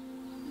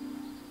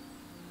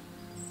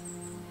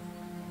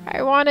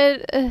 I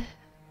wanted...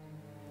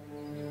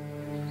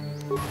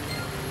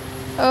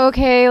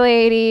 Okay,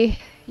 lady.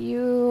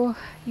 You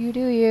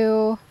do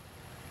you.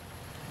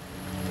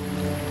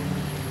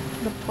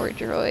 The poor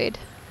droid.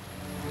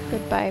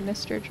 Goodbye,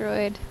 Mr.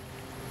 Droid.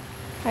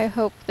 I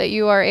hope that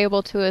you are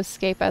able to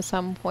escape at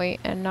some point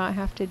and not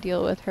have to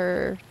deal with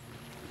her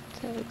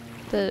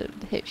the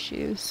hit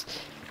shoes.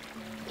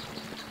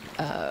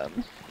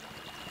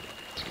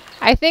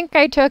 I think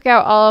I took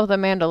out all of the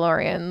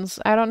Mandalorians.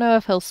 I don't know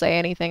if he'll say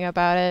anything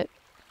about it,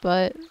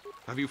 but...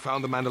 Have you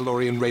found the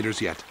Mandalorian raiders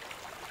yet?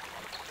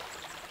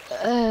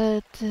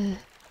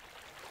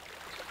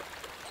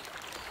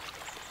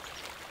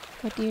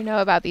 What do you know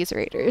about these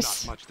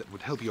raiders? Not much that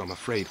would help you, I'm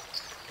afraid.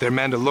 They're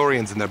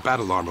Mandalorians in their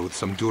battle armor with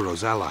some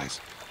Duro's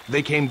allies.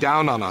 They came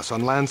down on us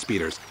on land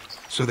speeders,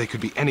 so they could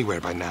be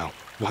anywhere by now.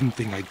 One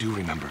thing I do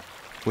remember,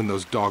 when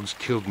those dogs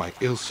killed my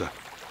Ilsa,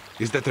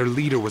 is that their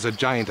leader was a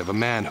giant of a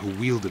man who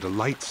wielded a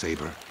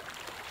lightsaber.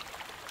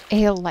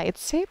 A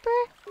lightsaber?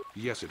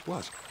 Yes, it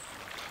was.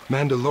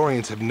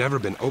 Mandalorians have never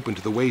been open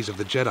to the ways of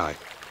the Jedi.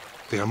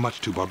 They are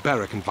much too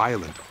barbaric and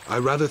violent. I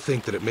rather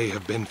think that it may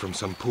have been from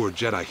some poor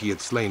Jedi he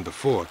had slain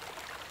before.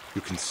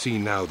 You can see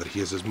now that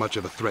he is as much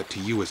of a threat to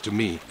you as to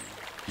me.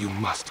 You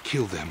must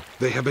kill them.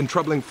 They have been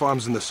troubling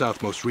farms in the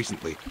south most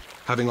recently,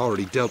 having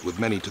already dealt with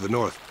many to the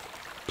north.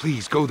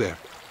 Please go there,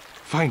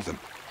 find them,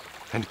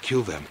 and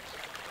kill them.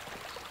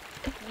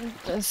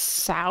 The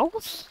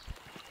south?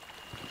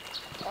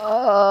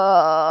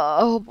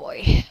 Oh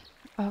boy.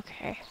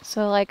 Okay,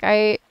 so like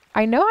I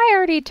know I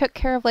already took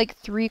care of like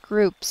 3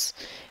 groups.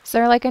 Is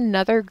there like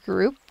another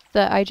group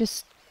that I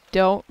just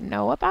don't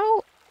know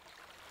about?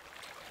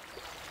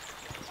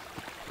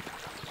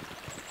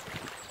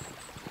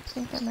 I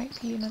think there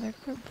might be another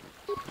group.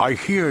 I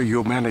hear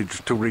you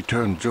managed to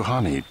return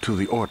Juhani to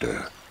the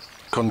Order.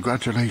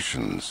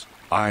 Congratulations.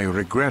 I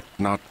regret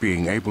not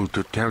being able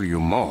to tell you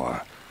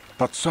more,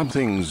 but some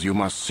things you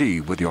must see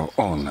with your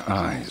own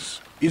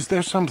eyes. Is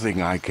there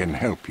something I can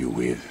help you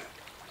with?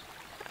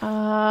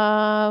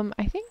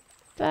 I think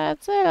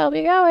that's it. I'll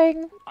be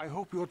going. I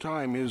hope your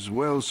time is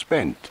well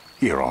spent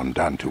here on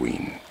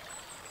Dantooine.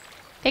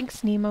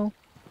 Thanks, Nemo.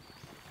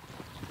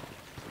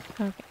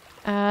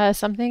 Okay.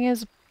 Something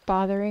is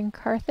bothering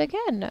Karth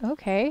again.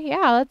 Okay,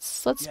 yeah, let's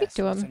speak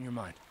to him. What's on your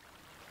mind?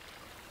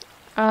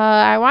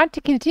 I want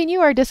to continue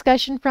our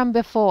discussion from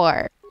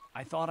before.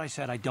 I thought I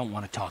said I don't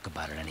want to talk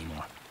about it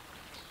anymore.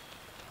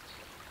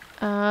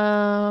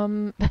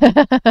 Am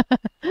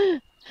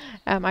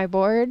I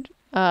bored?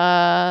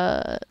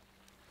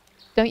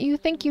 Don't you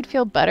think you'd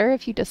feel better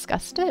if you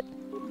discussed it?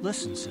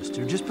 Listen,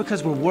 sister, just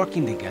because we're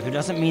working together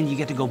doesn't mean you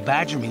get to go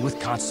badger me with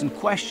constant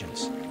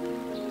questions.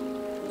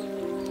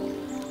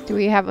 Do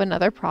we have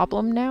another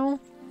problem now?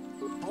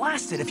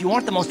 Blast it, if you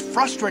aren't the most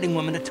frustrating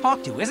woman to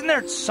talk to, isn't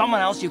there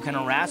someone else you can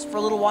harass for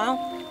a little while?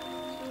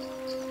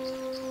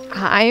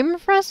 I'm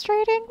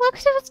frustrating? Look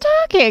who's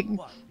talking!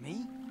 What,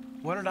 me?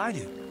 What did I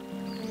do?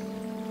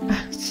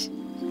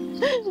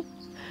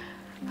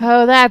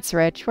 Oh, that's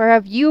rich. Where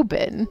have you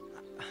been?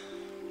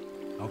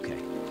 Okay,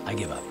 I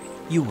give up.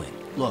 You win.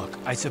 Look,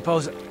 I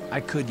suppose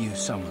I could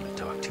use someone to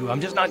talk to. I'm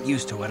just not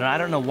used to it, and I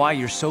don't know why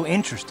you're so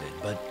interested,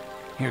 but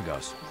here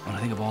goes. When I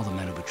think of all the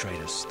men who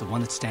betrayed us, the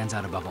one that stands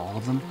out above all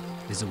of them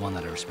is the one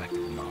that I respected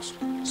the most.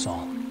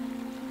 Saul.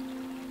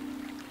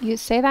 You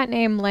say that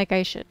name like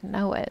I should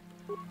know it.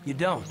 You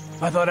don't.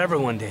 I thought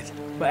everyone did.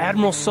 But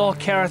Admiral Saul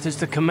Karath is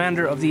the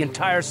commander of the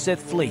entire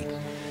Sith fleet.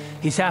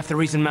 He's half the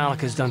reason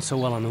Manaka's done so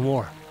well in the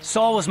war.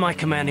 Saul was my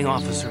commanding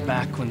officer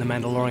back when the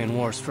Mandalorian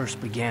Wars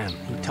first began.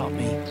 He taught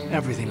me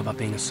everything about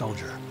being a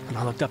soldier, and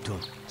I looked up to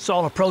him.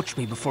 Saul approached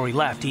me before he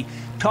left. He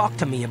talked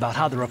to me about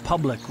how the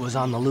Republic was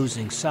on the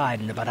losing side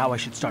and about how I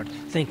should start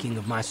thinking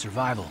of my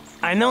survival.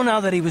 I know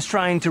now that he was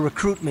trying to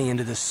recruit me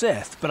into the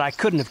Sith, but I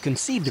couldn't have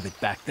conceived of it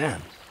back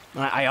then.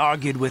 I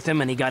argued with him,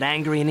 and he got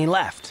angry, and he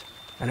left.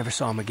 I never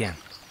saw him again.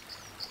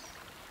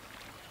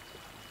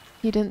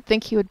 You didn't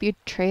think he would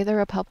betray the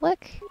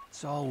Republic?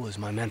 Saul was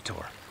my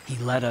mentor. He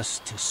led us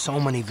to so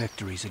many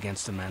victories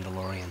against the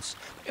Mandalorians.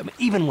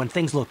 Even when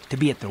things looked to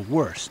be at their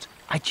worst,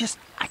 I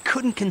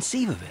couldn't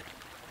conceive of it.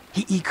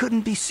 He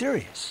couldn't be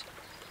serious.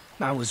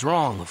 I was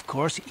wrong, of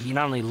course. He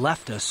not only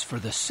left us for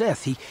the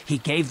Sith, he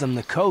gave them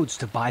the codes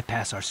to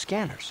bypass our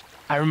scanners.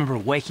 I remember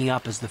waking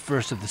up as the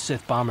first of the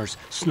Sith bombers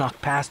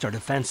snuck past our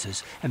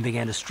defenses and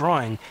began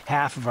destroying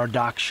half of our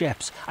docked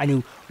ships. I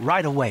knew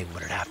right away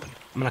what had happened.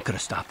 I mean, I could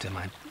have stopped him.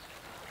 I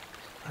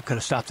could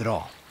have stopped it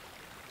all.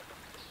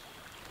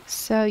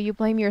 So you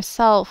blame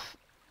yourself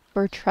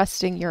for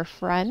trusting your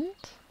friend?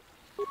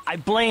 I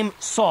blame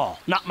Saul,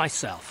 not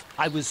myself.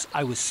 I was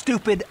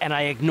stupid and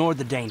I ignored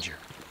the danger.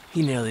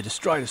 He nearly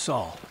destroyed us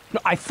all.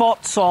 No, I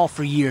fought Saul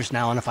for years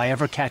now, and if I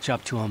ever catch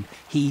up to him,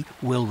 he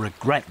will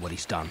regret what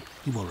he's done.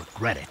 He will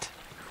regret it.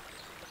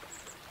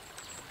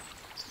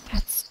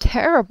 That's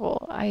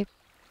terrible. I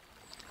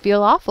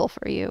feel awful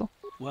for you.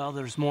 Well,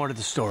 there's more to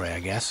the story,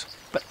 I guess.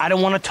 But I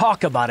don't want to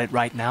talk about it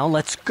right now.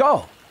 Let's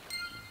go.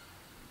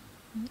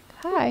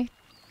 Hi.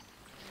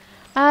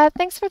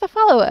 Thanks for the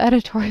follow,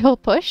 editorial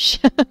push.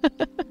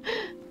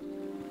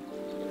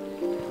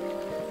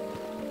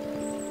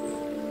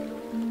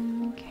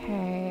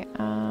 Okay,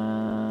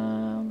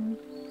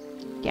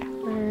 yeah,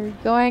 we're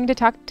going to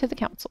talk to the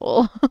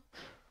council.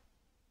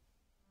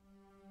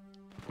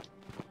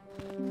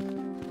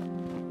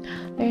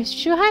 There's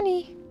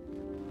Shuhani.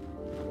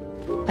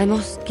 I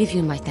must give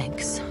you my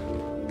thanks.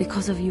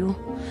 Because of you,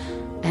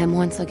 I am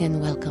once again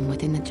welcome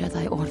within the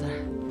Jedi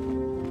Order.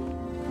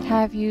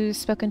 Have you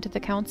spoken to the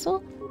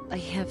council? I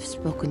have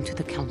spoken to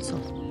the council,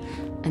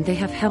 and they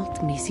have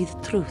helped me see the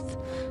truth.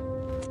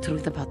 The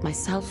truth about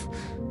myself,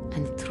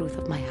 and the truth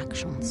of my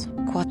actions.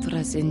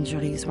 Quatra's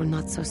injuries were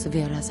not so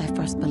severe as I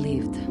first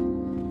believed.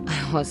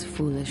 I was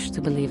foolish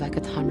to believe I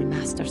could harm a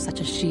master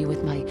such as she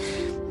with my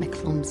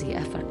clumsy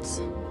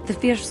efforts. The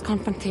fierce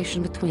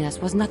confrontation between us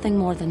was nothing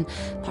more than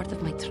part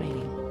of my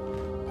training.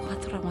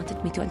 Quatra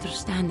wanted me to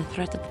understand the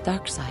threat of the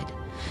dark side,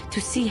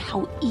 to see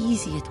how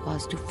easy it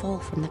was to fall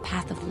from the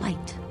path of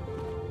light.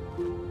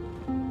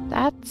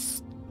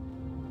 That's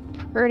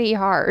pretty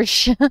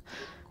harsh.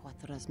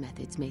 Quatra's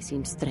methods may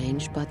seem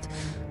strange, but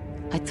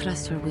I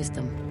trust her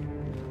wisdom.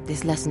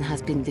 This lesson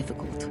has been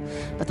difficult,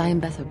 but I am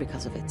better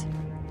because of it.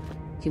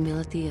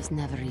 Humility is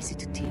never easy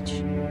to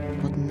teach,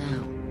 but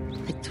now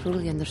I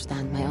truly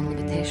understand my own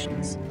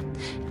limitations.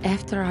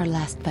 After our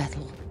last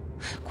battle,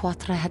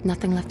 Quatra had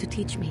nothing left to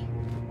teach me.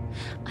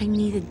 I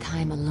needed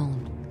time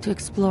alone to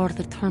explore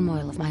the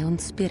turmoil of my own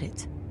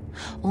spirit.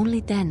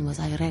 Only then was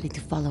I ready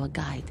to follow a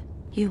guide.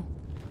 You.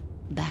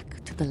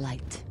 Back to the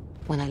light.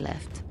 When I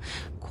left,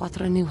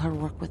 Quatra knew her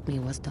work with me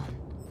was done.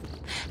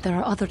 There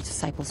are other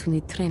disciples who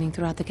need training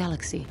throughout the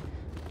galaxy,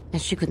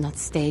 and she could not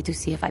stay to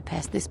see if I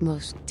passed this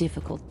most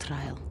difficult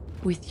trial.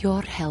 With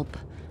your help,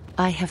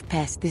 I have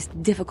passed this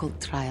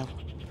difficult trial.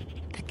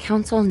 The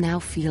Council now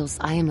feels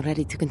I am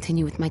ready to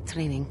continue with my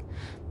training,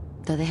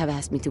 though they have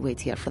asked me to wait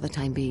here for the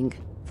time being.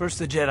 First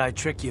the Jedi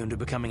trick you into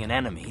becoming an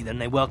enemy, then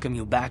they welcome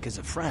you back as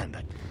a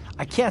friend.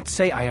 I can't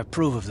say I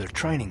approve of their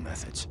training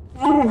methods.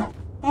 You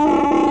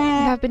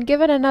have been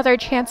given another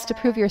chance to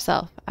prove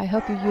yourself. I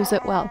hope you use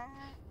it well.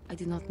 I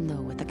do not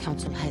know what the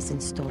Council has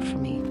in store for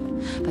me,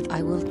 but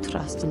I will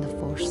trust in the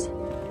Force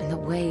and the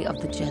way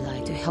of the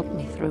Jedi to help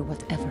me through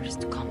whatever is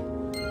to come.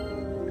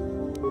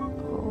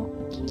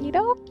 Okie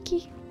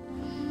dokie.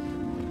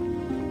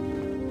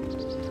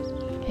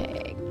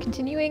 Okay,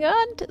 continuing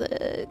on to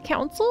the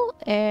council,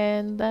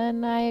 and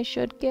then I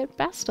should get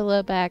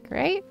Bastila back,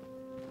 right?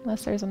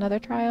 Unless there's another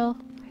trial.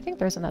 I think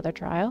there's another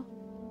trial.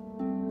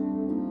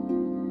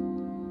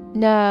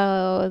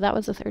 No, that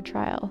was the third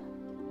trial.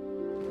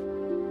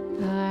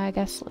 I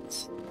guess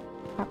let's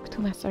talk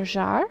to Master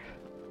Jar.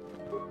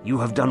 You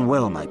have done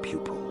well, my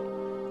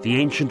pupil. The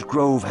ancient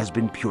grove has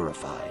been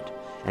purified,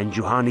 and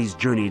Juhani's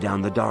journey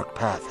down the dark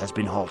path has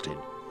been halted.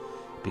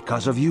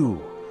 Because of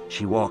you,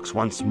 she walks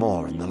once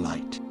more in the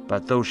light.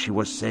 But though she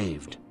was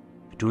saved,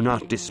 do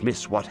not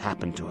dismiss what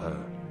happened to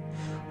her.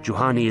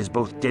 Juhani is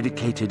both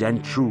dedicated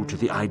and true to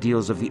the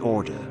ideals of the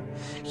Order,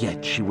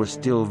 yet she was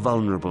still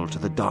vulnerable to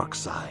the dark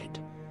side,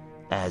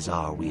 as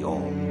are we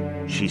all.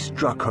 She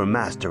struck her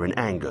master in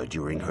anger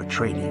during her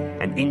training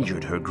and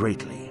injured her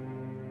greatly.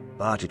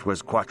 But it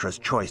was Quatra's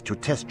choice to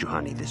test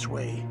Juhani this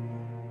way,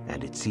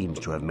 and it seems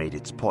to have made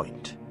its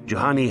point.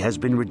 Juhani has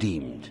been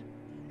redeemed,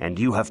 and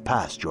you have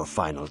passed your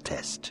final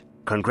test.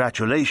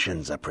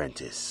 Congratulations,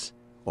 apprentice.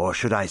 Or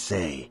should I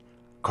say,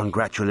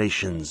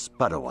 congratulations,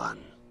 Padawan.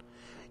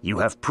 You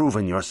have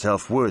proven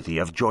yourself worthy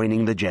of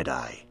joining the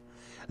Jedi.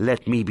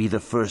 Let me be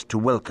the first to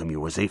welcome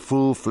you as a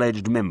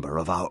full-fledged member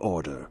of our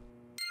order.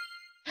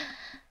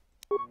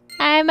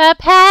 I'm a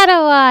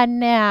Padawan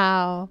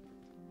now.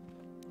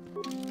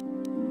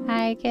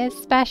 I get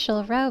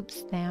special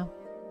robes now.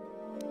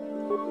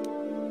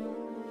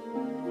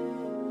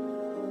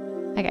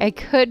 Like I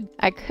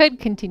could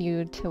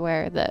continue to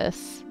wear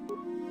this.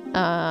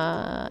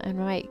 And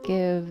might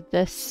give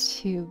this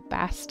to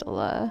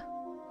Bastila.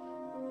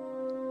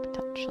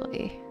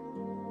 Potentially.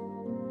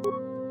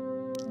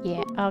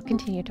 Yeah, I'll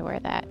continue to wear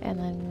that, and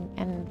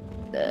then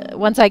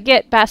once I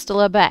get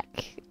Bastila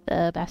back,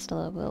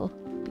 Bastila will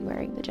be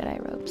wearing the Jedi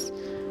robes.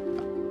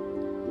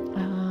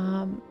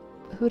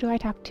 Who do I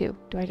talk to?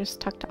 Do I just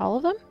talk to all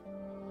of them?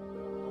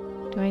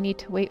 Do I need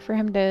to wait for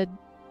him to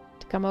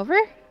come over?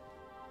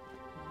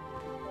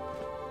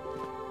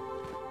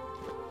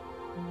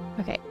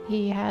 Okay,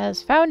 he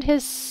has found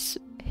his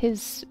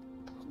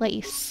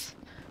place.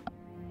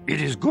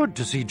 It is good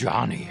to see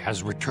Juhani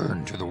has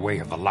returned to the way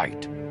of the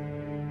light.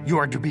 You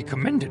are to be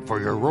commended for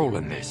your role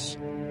in this.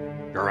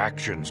 Your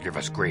actions give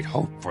us great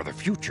hope for the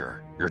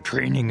future. Your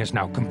training is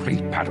now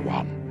complete,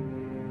 Padawan.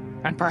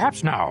 And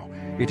perhaps now,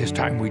 it is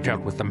time we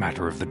dealt with the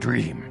matter of the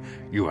dream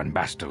you and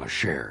Bastila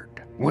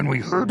shared. When we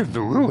heard of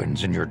the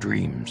ruins in your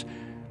dreams,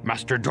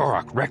 Master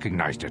Dorak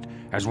recognized it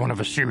as one of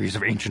a series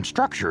of ancient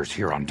structures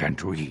here on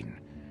Dantooine.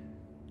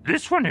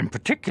 This one in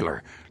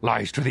particular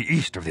lies to the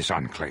east of this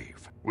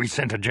enclave. We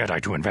sent a Jedi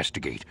to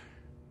investigate,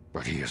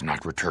 but he has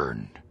not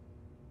returned.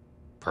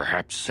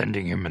 Perhaps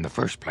sending him in the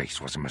first place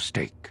was a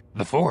mistake.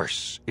 The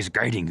Force is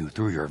guiding you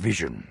through your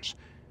visions.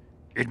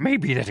 It may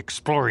be that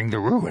exploring the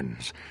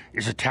ruins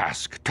is a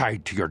task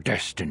tied to your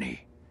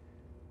destiny.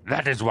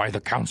 That is why the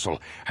Council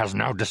has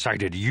now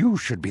decided you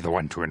should be the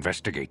one to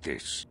investigate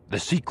this. The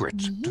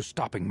secrets to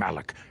stopping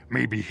Malak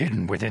may be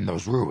hidden within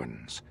those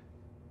ruins.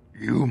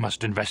 You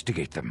must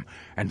investigate them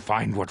and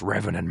find what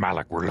Revan and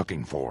Malak were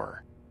looking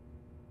for.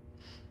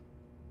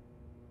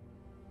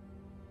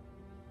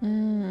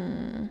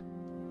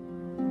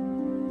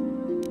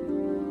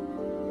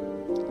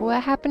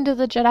 What happened to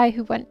the Jedi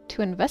who went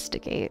to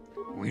investigate?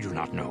 We do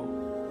not know.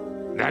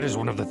 That is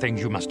one of the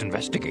things you must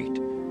investigate.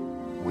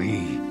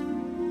 We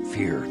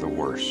fear the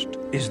worst.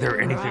 Is there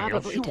anything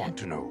else you want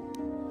to know?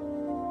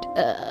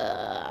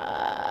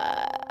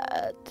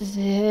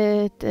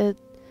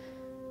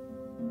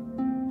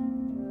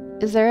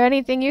 Is there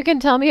anything you can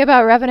tell me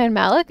about Revan and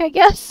Malak, I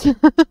guess? I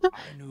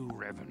knew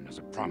Revan as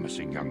a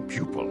promising young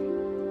pupil.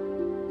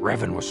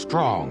 Revan was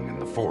strong in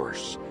the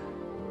Force,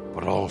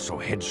 but also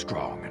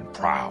headstrong and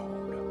proud.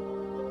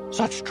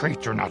 Such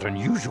traits are not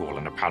unusual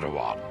in a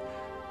Padawan.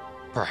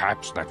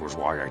 Perhaps that was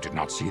why I did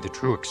not see the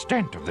true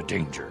extent of the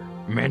danger.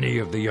 Many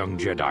of the young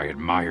Jedi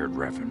admired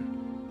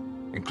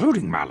Revan,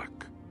 including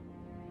Malak.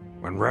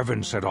 When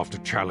Revan set off to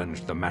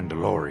challenge the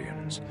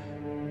Mandalorians,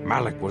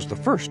 Malak was the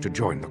first to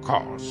join the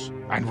cause.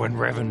 And when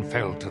Revan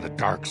fell to the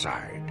dark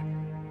side,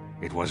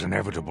 it was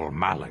inevitable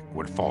Malak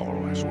would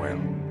fall as well.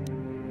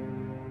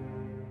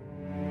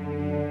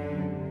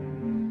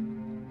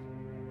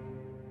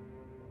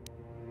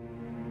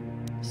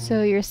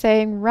 So you're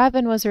saying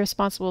Revan was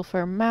responsible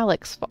for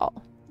Malak's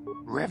fall?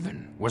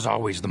 Revan was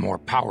always the more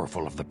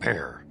powerful of the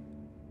pair.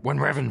 When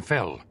Revan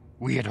fell,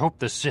 we had hoped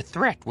the Sith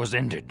threat was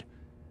ended.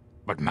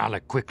 But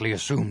Malak quickly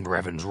assumed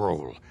Revan's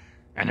role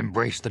and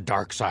embraced the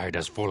dark side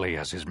as fully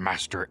as his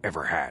master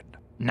ever had.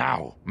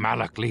 Now,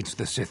 Malak leads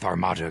the Sith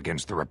Armada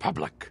against the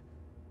Republic.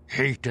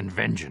 Hate and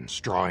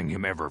vengeance drawing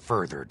him ever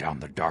further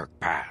down the dark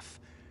path,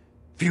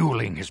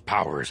 fueling his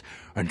powers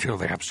until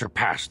they have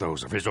surpassed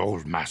those of his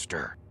old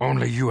master.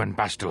 Only you and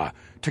Bastila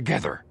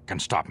together can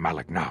stop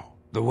Malak now.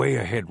 The way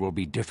ahead will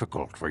be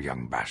difficult for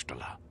young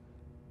Bastila,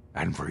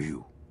 and for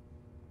you.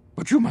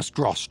 But you must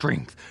draw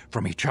strength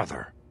from each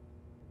other.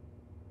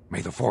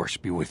 May the Force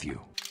be with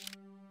you.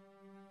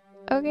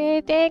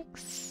 Okay,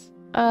 thanks.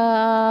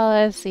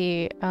 Let's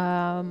see. Do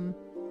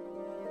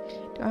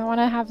I want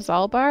to have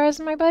Zalbar as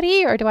my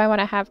buddy, or do I want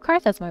to have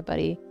Karth as my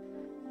buddy?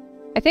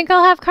 I think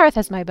I'll have Karth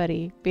as my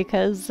buddy,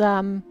 because,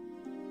 yeah.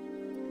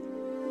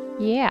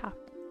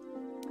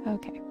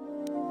 Okay.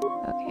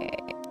 Okay.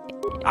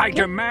 I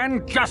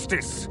demand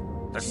justice!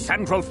 The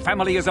Sandral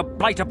family is a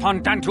blight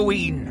upon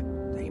Dantooine.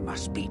 They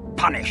must be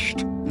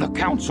punished. The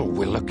Council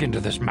will look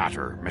into this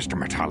matter,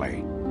 Mr.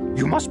 Matale.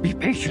 You must be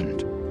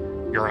patient.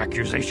 Your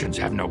accusations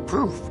have no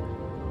proof,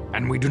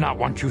 and we do not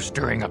want you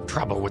stirring up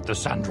trouble with the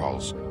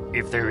Sandrals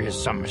if there is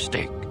some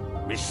mistake.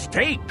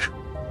 Mistake?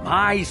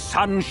 My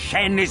son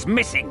Shen is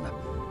missing.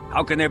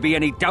 How can there be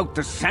any doubt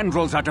the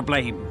Sandrals are to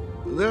blame?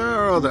 There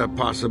are other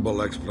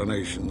possible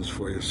explanations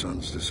for your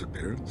son's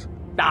disappearance.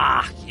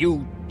 Ah,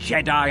 you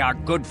Jedi are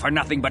good for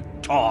nothing but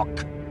talk.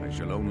 I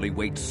shall only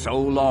wait so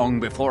long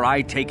before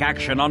I take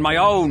action on my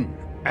own.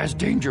 As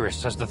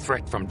dangerous as the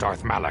threat from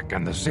Darth Malak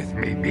and the Sith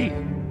may be,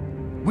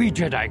 we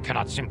Jedi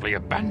cannot simply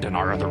abandon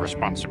our other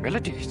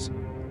responsibilities.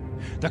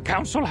 The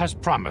Council has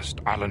promised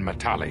Alan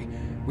Matale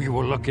we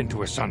will look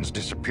into a son's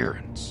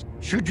disappearance.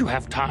 Should you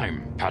have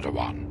time,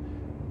 Padawan,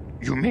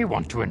 you may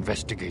want to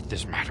investigate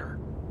this matter.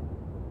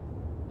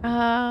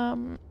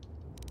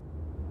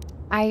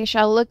 I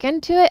shall look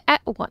into it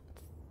at once.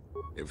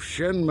 If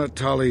Shen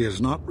Matale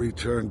is not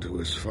returned to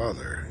his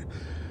father,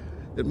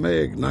 it may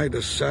ignite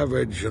a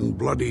savage and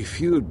bloody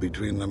feud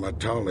between the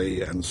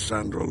Matale and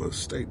Sandral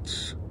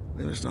estates.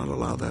 We must not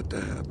allow that to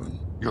happen.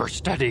 Your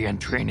study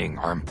and training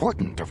are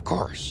important, of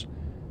course,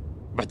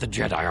 but the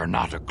Jedi are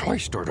not a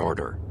cloistered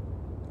order.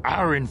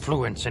 Our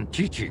influence and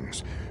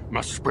teachings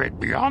must spread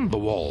beyond the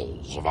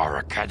walls of our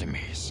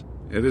academies.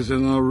 It is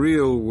in the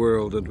real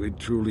world that we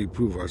truly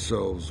prove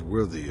ourselves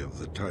worthy of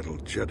the title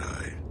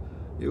Jedi.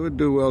 You would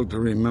do well to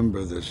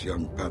remember this,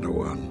 young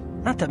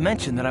Padawan. Not to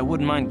mention that I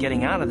wouldn't mind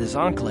getting out of this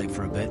enclave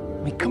for a bit.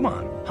 I mean, come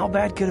on, how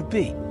bad could it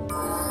be?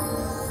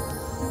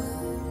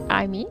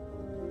 I mean,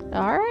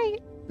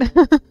 alright.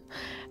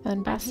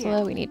 And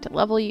Bastila, we need to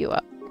level you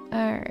up.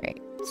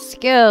 Alright.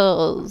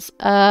 Skills.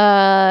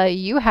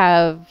 You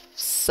have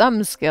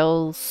some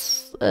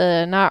skills.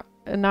 Not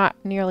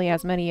nearly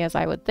as many as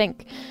I would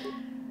think.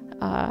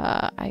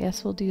 I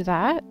guess we'll do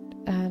that.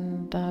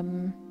 And,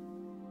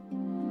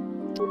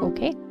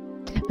 okay.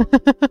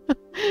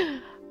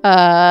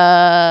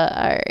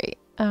 Alright.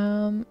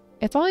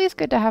 It's always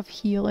good to have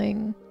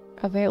healing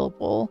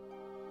available.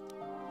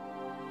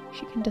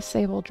 She can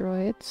disable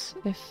droids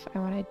if I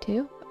wanted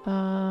to.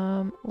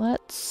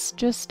 Let's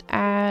just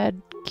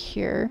add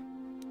cure,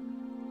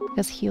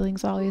 because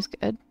healing's always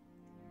good.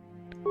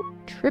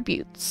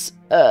 Tributes.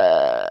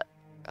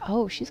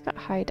 Oh, she's got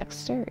high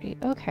dexterity.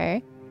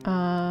 Okay.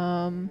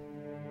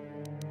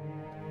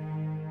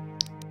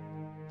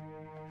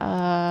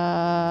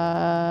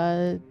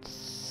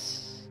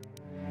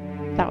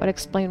 That would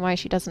explain why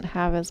she doesn't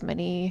have as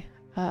many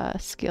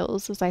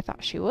skills as I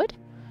thought she would.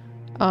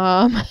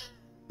 I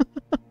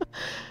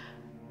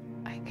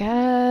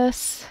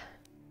guess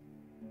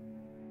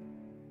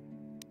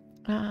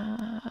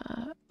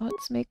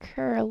let's make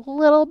her a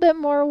little bit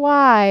more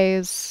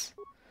wise.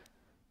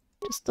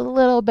 Just a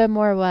little bit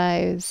more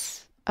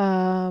wise.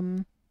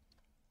 We'll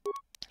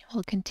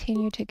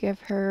continue to give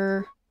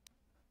her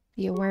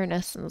the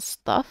awareness and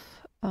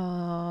stuff.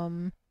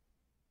 What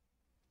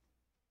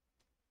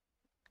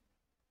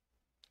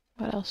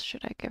else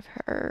should I give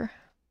her?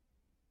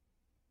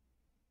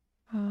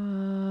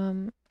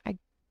 I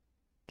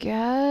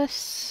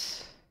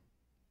guess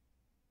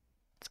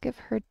let's give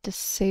her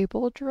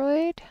disable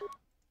droid.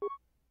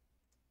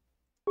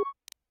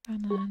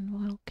 And then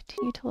we'll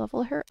continue to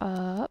level her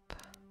up.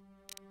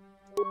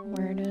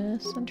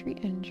 Awareness, entry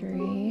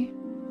injury.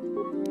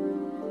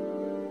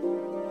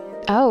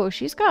 Oh,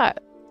 she's got...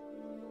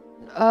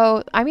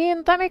 Oh, I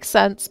mean, that makes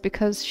sense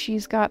because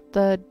she's got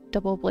the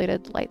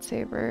double-bladed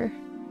lightsaber.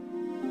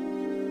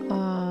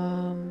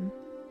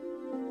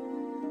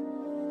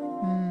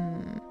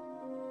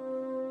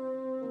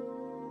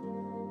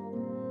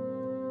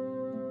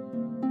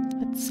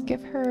 Let's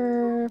give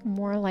her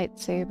more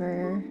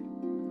lightsaber.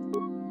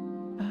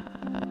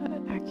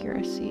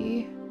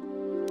 Accuracy.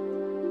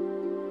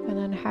 And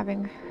then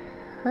having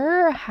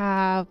her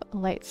have a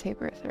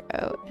lightsaber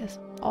throw is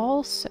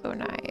also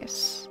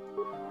nice.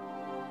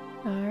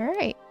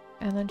 Alright.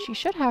 And then she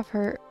should have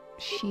her...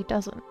 She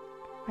doesn't.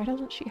 Why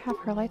doesn't she have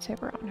her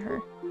lightsaber on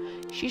her?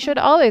 She should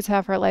always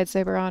have her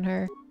lightsaber on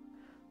her.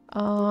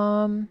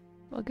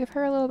 We'll give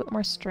her a little bit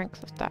more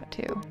strength with that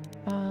too.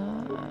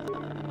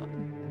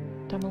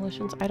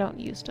 Demolitions. I don't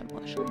use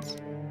demolitions.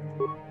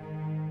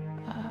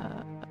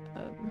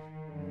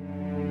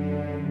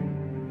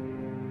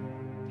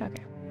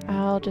 Okay.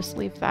 I'll just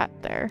leave that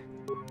there.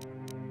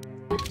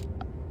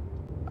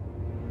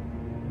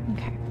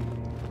 Okay.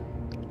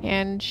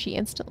 And she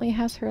instantly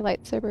has her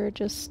lightsaber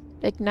just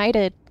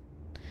ignited.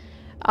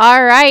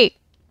 Alright!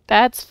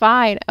 That's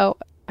fine. Oh,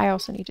 I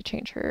also need to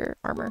change her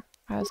armor.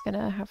 I was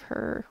gonna have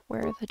her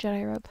wear the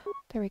Jedi robe.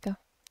 There we go.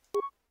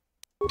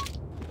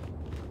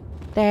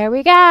 There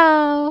we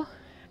go!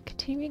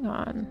 Continuing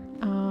on.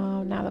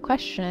 Now the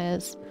question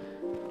is,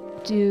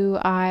 do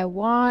I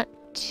want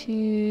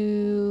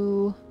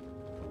to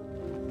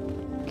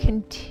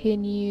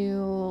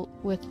continue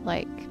with,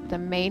 like, the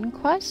main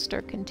quest,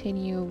 or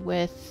continue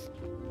with...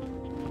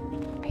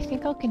 I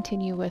think I'll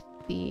continue with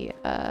the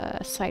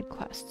side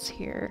quests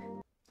here.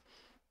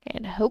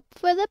 And hope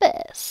for the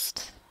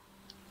best.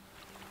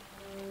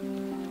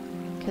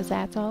 Because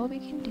that's all we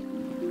can do.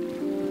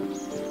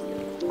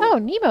 Oh,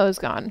 Nemo's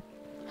gone.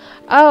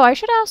 Oh, I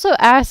should also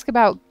ask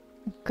about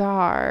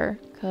Gar,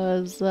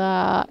 because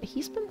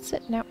he's been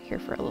sitting out here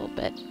for a little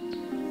bit.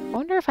 I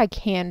wonder if I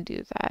can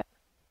do that.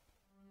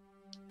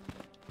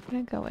 I'm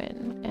gonna go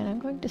in, and I'm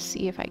going to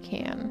see if I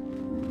can.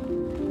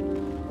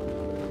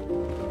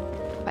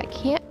 If I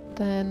can't,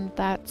 then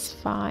that's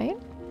fine.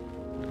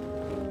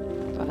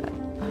 But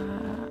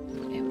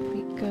it would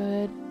be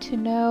good to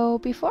know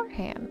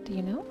beforehand,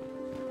 you know?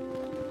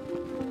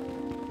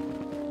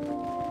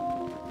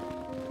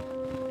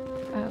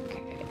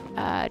 Okay,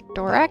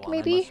 Dorak,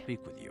 maybe? I must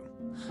speak with you.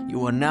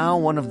 You are now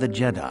one of the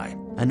Jedi,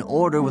 an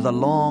order with a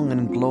long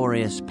and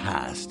glorious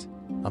past.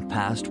 A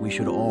past we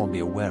should all be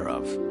aware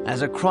of.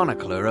 As a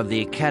chronicler of the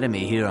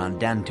Academy here on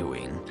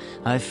Dantooine,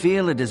 I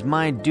feel it is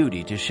my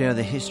duty to share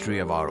the history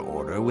of our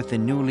order with the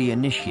newly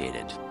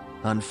initiated.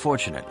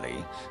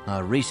 Unfortunately,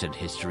 our recent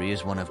history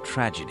is one of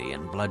tragedy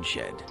and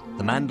bloodshed.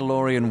 The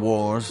Mandalorian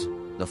Wars,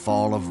 the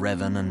fall of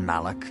Revan and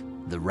Malak,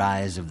 the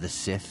rise of the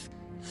Sith.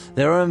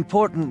 There are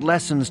important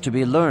lessons to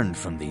be learned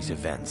from these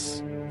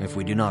events, if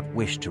we do not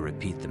wish to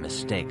repeat the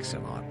mistakes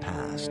of our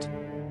past.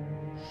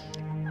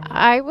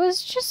 I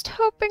was just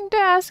hoping to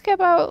ask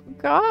about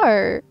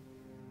Gar.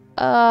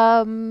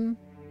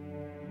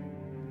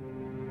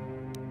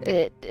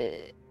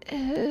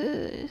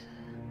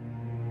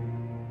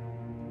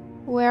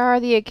 Where are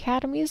the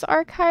Academy's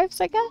archives,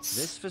 I guess?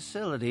 This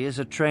facility is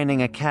a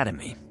training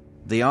academy.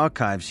 The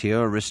archives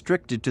here are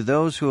restricted to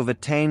those who have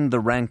attained the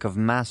rank of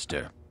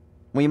Master.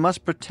 We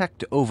must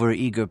protect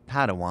overeager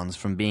Padawans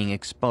from being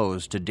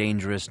exposed to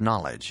dangerous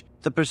knowledge.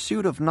 The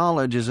pursuit of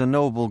knowledge is a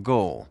noble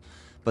goal,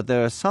 but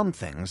there are some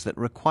things that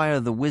require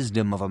the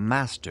wisdom of a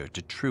master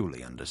to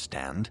truly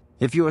understand.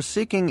 If you are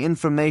seeking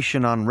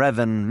information on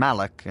Revan,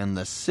 Malak, and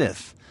the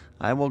Sith,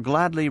 I will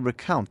gladly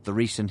recount the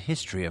recent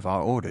history of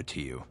our order to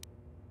you.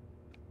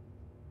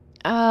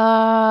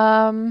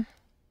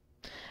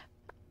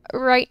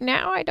 Right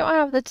now I don't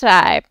have the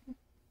time,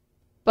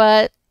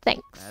 but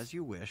thanks. As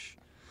you wish.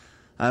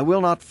 I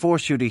will not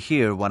force you to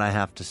hear what I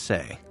have to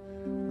say,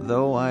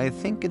 though I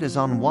think it is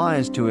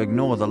unwise to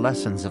ignore the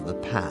lessons of the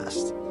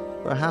past.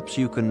 Perhaps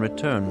you can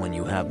return when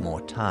you have more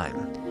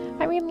time.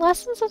 I mean,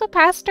 lessons of the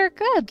past are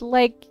good.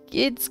 Like,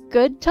 it's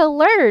good to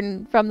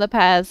learn from the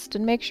past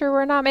and make sure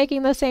we're not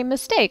making the same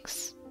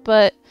mistakes.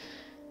 But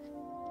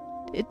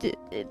Your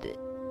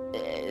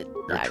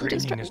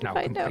training is now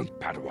complete,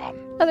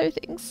 Padawan. Other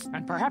things.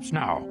 And perhaps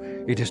now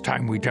it is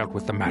time we dealt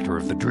with the matter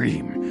of the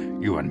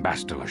dream you and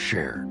Bastila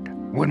shared.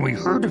 When we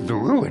heard of the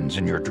ruins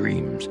in your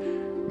dreams,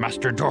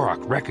 Master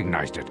Dorak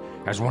recognized it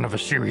as one of a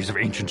series of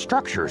ancient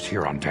structures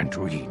here on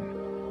Dantooine.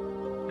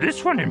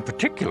 This one in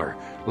particular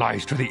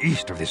lies to the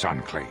east of this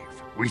enclave.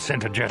 We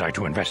sent a Jedi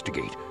to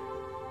investigate,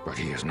 but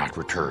he has not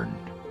returned.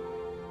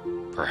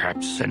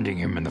 Perhaps sending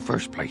him in the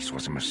first place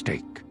was a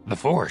mistake. The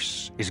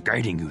Force is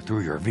guiding you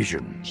through your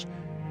visions.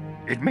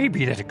 It may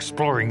be that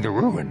exploring the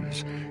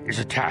ruins is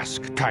a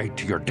task tied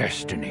to your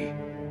destiny.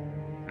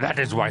 That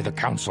is why the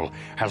Council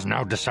has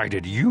now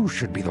decided you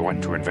should be the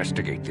one to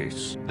investigate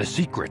this. The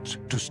secrets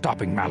to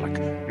stopping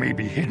Malak may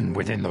be hidden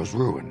within those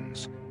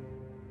ruins.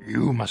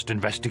 You must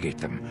investigate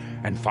them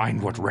and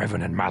find what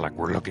Revan and Malak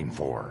were looking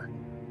for.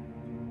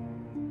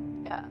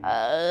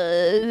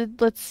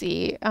 Let's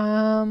see.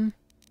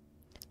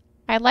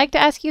 I'd like to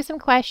ask you some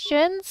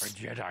questions. A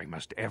Jedi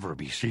must ever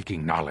be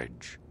seeking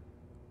knowledge.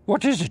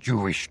 What is it you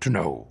wish to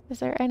know? Is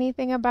there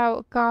anything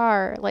about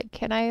Gar? Like,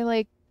 can I,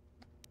 like...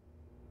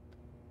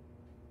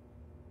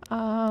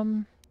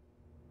 I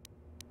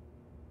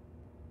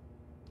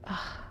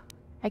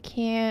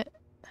can't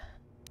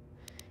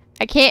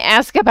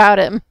ask about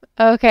him.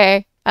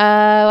 Okay.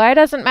 Why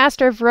doesn't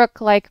Master Vrook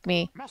like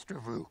me? Master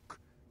Vrook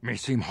may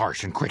seem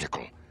harsh and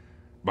critical,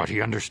 but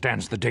he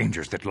understands the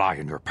dangers that lie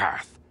in your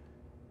path.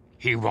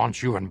 He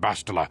wants you and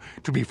Bastila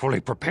to be fully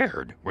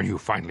prepared when you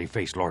finally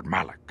face Lord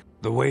Malak.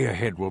 The way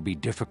ahead will be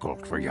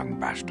difficult for young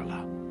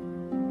Bastila,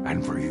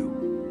 and for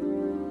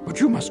you.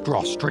 But you must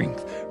draw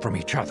strength from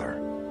each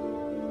other.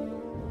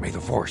 May the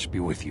Force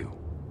be with you.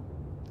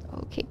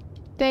 Okay.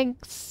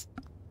 Thanks.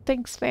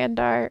 Thanks,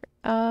 Vandar.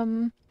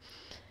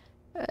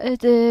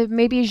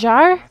 Maybe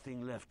Jar?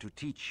 Nothing left to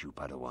teach you,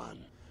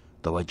 Padawan,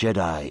 though a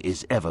Jedi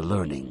is ever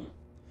learning.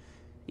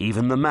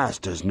 Even the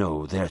Masters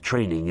know their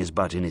training is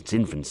but in its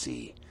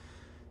infancy.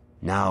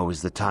 Now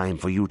is the time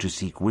for you to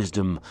seek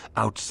wisdom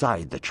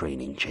outside the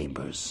training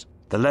chambers.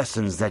 The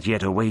lessons that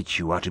yet await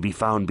you are to be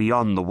found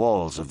beyond the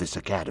walls of this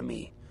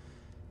academy.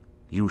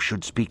 You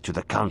should speak to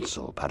the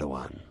Council,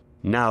 Padawan.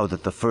 Now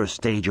that the first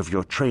stage of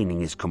your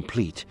training is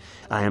complete,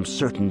 I am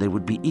certain they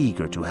would be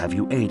eager to have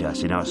you aid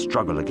us in our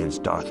struggle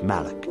against Darth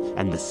Malak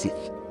and the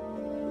Sith.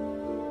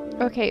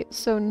 Okay,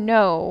 so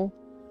no.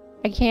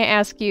 I can't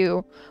ask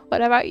you.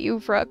 What about you,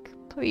 Vrook?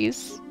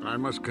 Please. I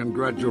must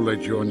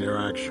congratulate you on your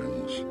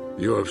actions.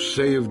 You have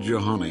saved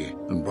Juhani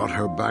and brought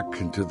her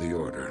back into the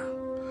Order,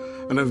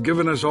 and have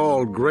given us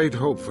all great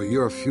hope for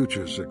your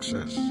future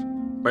success.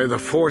 May the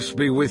Force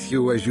be with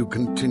you as you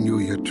continue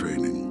your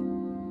training.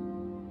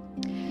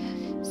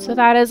 So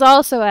that is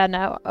also a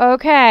no.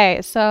 Okay,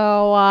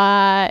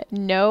 so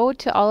no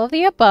to all of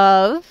the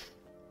above.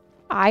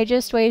 I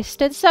just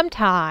wasted some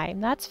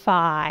time. That's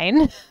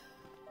fine.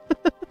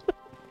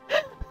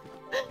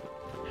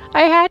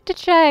 I had to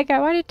check.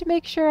 I wanted to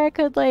make sure I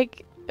could,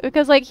 like,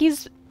 because, like,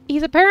 he's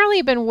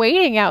apparently been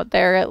waiting out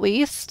there, at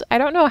least. I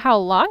don't know how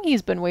long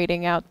he's been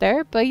waiting out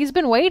there, but he's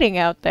been waiting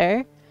out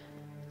there.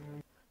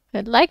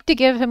 I'd like to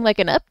give him, like,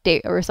 an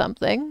update or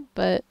something,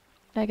 but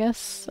I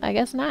guess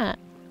not.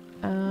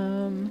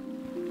 I'm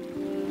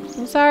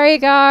sorry,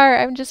 Gar.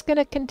 I'm just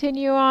gonna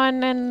continue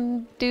on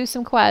and do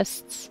some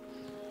quests.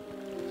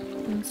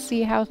 And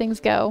see how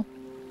things go.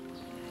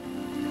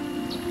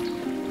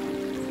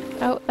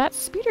 Oh, that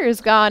speeder is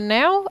gone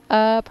now.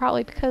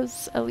 Probably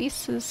because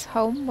Elise is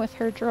home with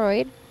her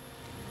droid.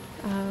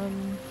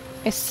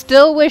 I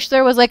still wish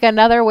there was, like,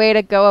 another way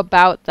to go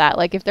about that.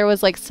 Like, if there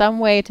was, like, some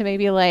way to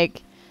maybe,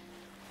 like,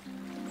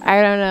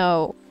 I don't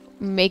know,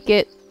 make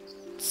it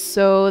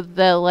so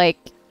that, like,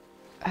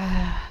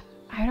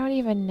 I don't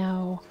even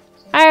know.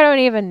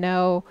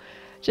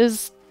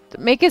 Just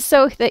make it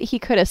so that he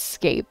could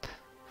escape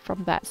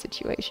from that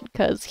situation,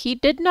 because he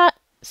did not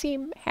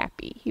seem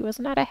happy. He was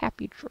not a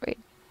happy droid.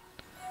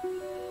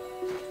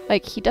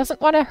 Like, he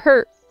doesn't want to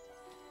hurt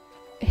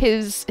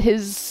his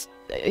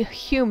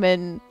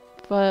human,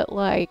 but,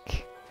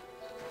 like,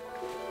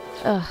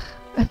 ugh.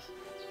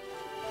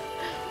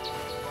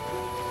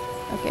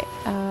 Okay,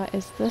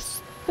 is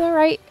this the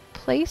right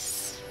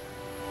place?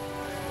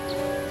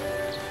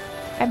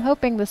 I'm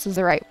hoping this is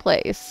the right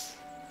place.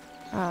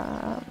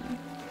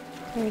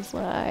 There's,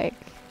 like,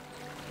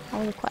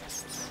 all the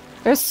quests.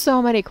 There's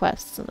so many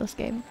quests in this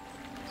game.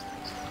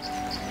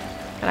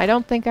 And I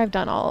don't think I've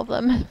done all of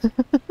them.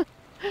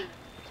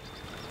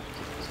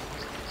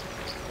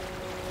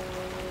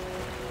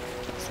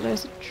 So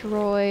there's a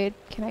droid.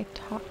 Can I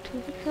talk to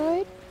the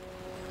droid?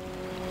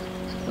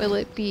 Will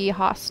it be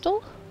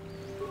hostile?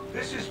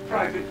 This is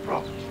private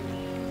property.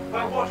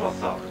 By what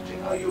authority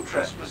are you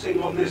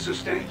trespassing on this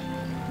estate?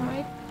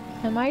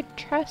 Am I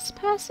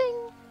trespassing?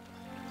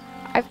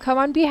 I've come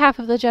on behalf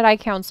of the Jedi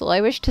Council.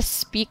 I wish to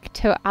speak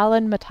to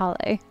Alan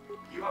Matale.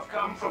 You have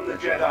come from the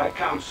Jedi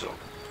Council.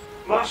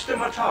 Master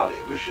Matale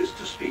wishes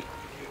to speak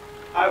with you.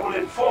 I will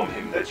inform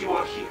him that you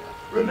are here.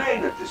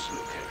 Remain at this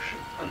location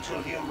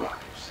until he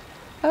arrives.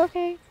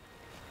 Okay.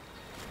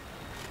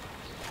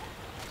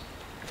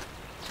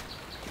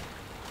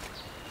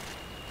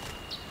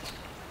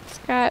 It's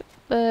got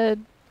the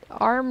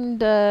armed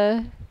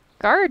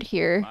guard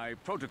here. My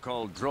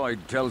protocol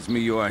droid tells me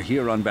you are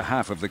here on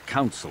behalf of the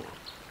Council.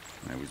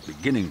 I was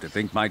beginning to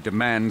think my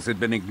demands had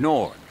been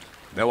ignored,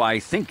 though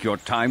I think your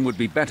time would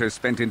be better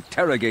spent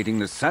interrogating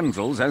the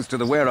Sandals as to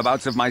the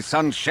whereabouts of my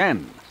son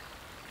Shen.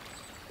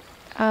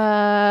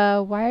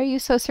 Why are you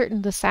so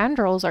certain the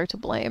Sandals are to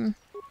blame?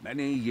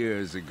 Many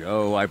years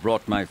ago, I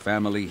brought my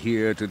family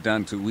here to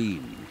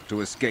Dantooine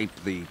to escape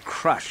the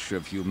crush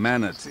of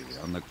humanity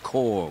on the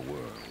core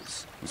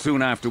worlds.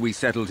 Soon after we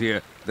settled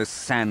here, the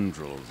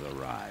Sandals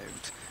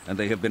arrived, and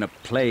they have been a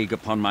plague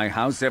upon my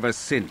house ever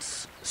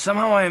since.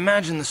 Somehow I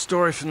imagine the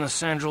story from the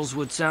Sandals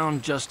would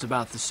sound just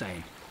about the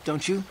same,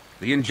 don't you?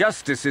 The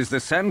injustices the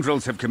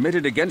Sandals have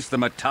committed against the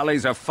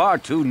Matales are far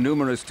too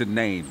numerous to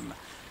name.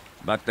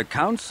 But the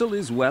Council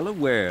is well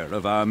aware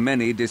of our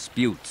many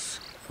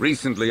disputes.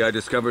 Recently, I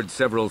discovered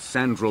several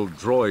Sandral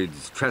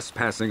droids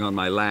trespassing on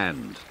my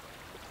land.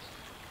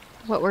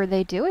 What were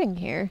they doing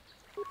here?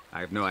 I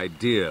have no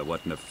idea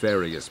what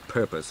nefarious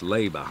purpose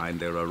lay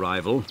behind their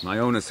arrival. My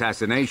own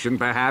assassination,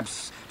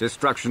 perhaps?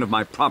 Destruction of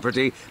my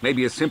property?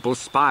 Maybe a simple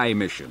spy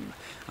mission?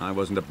 I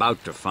wasn't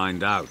about to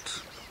find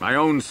out. My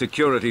own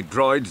security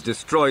droids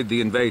destroyed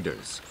the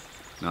invaders.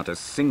 Not a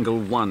single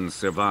one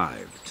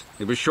survived.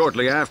 It was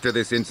shortly after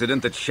this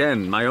incident that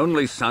Shen, my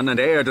only son and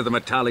heir to the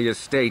Matali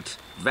estate,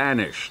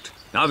 vanished.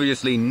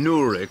 Obviously,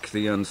 Nurik,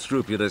 the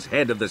unscrupulous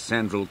head of the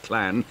Sandral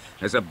clan,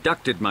 has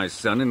abducted my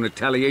son in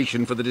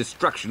retaliation for the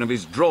destruction of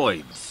his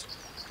droids.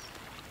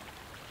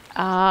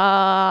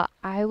 I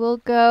will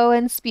go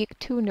and speak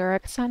to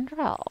Nurik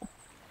Sandral.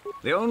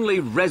 The only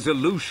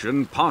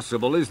resolution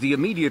possible is the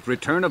immediate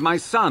return of my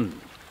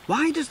son.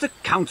 Why does the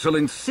Council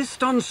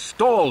insist on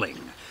stalling?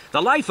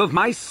 The life of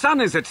my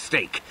son is at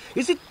stake.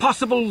 Is it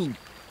possible?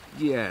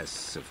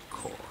 Yes, of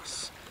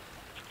course.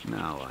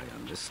 Now I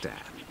understand.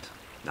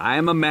 I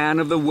am a man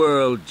of the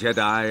world,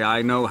 Jedi.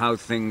 I know how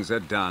things are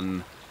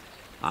done.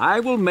 I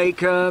will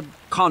make a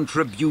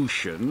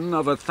contribution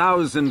of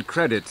 1,000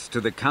 credits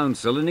to the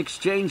Council in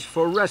exchange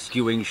for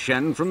rescuing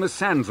Shen from the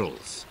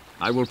Sandrals.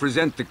 I will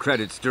present the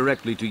credits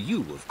directly to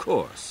you, of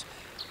course.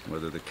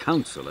 Whether the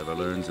Council ever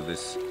learns of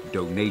this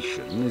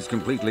donation is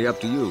completely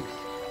up to you.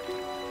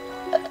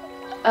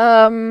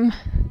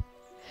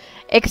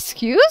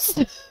 Excuse?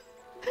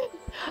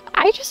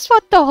 I just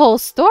want the whole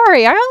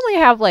story. I only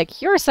have,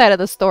 like, your side of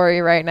the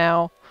story right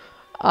now.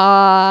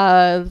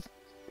 I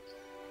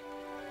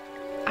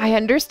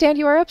understand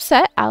you are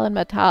upset, Alan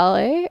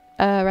Matale.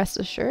 Rest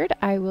assured,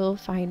 I will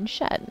find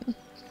Shen.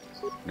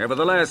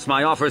 Nevertheless,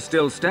 my offer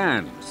still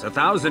stands.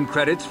 1,000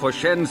 credits for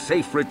Shen's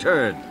safe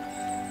return.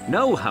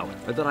 Know,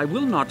 however, that I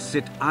will not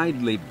sit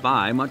idly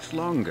by much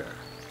longer.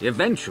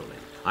 Eventually,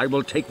 I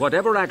will take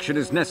whatever action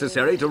is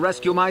necessary to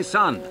rescue my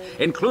son,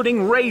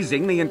 including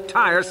raising the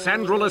entire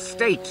Sandral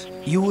estate.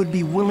 You would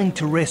be willing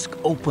to risk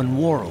open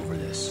war over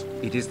this?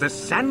 It is the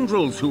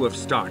Sandrals who have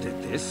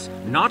started this,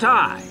 not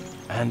I.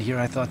 And here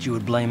I thought you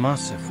would blame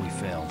us if we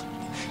failed.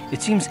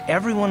 It seems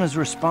everyone is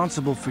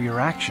responsible for your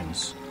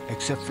actions,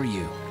 except for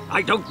you.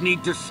 I don't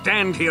need to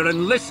stand here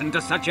and listen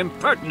to such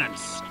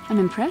impertinence. I'm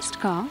impressed,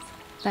 Garth.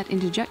 That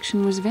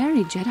interjection was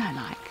very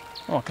Jedi-like.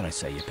 What can I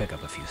say? You pick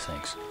up a few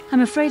things.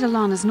 I'm afraid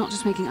Alana's not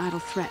just making idle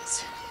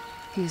threats.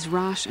 He is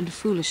rash and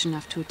foolish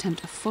enough to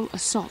attempt a full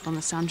assault on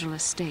the Sandral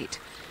estate.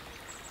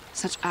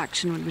 Such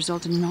action would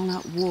result in an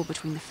all-out war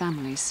between the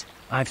families.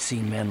 I've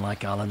seen men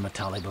like Alan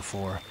Matale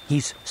before.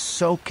 He's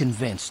so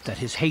convinced that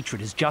his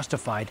hatred is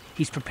justified,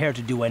 he's prepared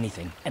to do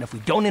anything. And if we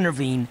don't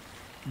intervene,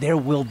 there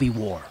will be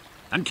war.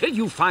 Until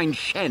you find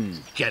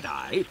Shen,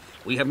 Jedi,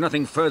 we have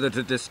nothing further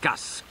to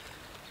discuss.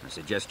 I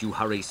suggest you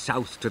hurry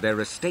south to their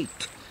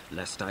estate,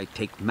 lest I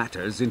take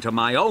matters into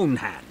my own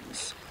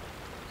hands.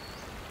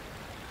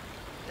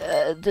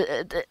 I'm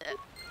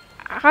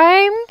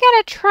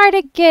gonna try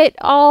to get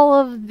all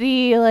of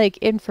the, like,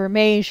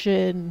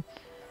 information.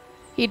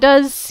 He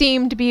does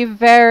seem to be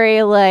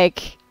very,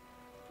 like,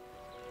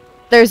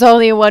 there's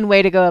only one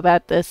way to go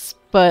about this,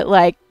 but,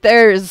 like,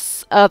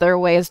 there's other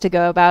ways to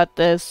go about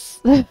this.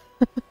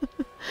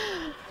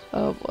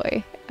 Oh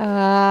boy.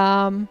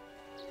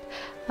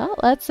 Well,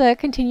 let's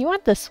continue on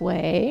this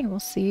way, and we'll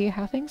see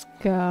how things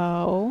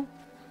go.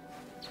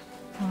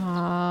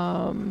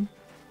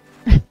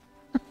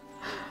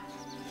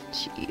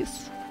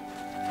 Jeez.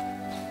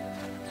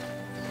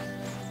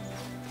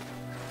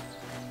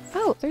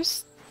 Oh,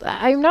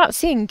 I'm not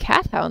seeing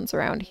cat hounds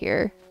around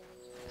here.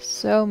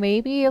 So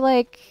maybe,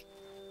 like,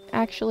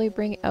 actually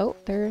bring... Oh,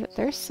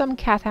 there's some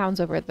cat hounds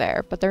over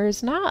there, but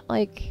there's not,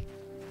 like,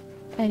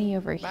 any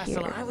over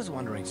here. I was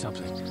wondering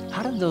something.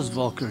 How did those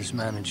Vulkars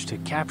manage to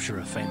capture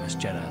a famous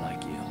Jedi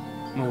like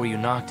you? Were you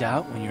knocked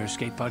out when your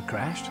escape pod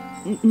crashed?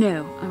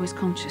 No, I was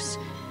conscious.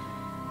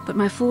 But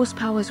my force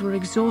powers were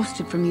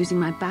exhausted from using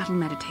my battle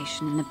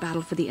meditation in the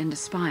battle for the Ender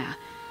Spire.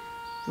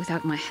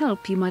 Without my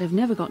help, you might have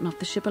never gotten off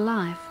the ship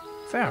alive.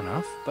 Fair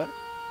enough, but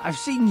I've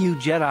seen you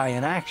Jedi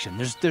in action.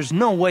 There's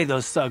no way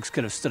those thugs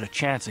could have stood a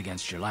chance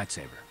against your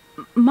lightsaber.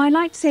 My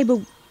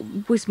lightsaber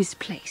was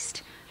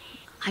misplaced.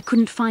 I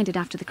couldn't find it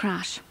after the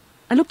crash.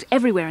 I looked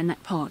everywhere in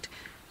that pod.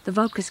 The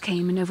Vulkars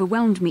came and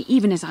overwhelmed me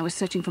even as I was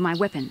searching for my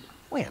weapon.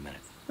 Wait a minute.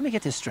 Let me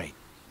get this straight.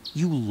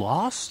 You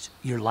lost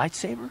your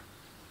lightsaber?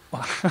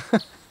 Well,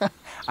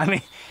 I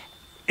mean,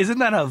 isn't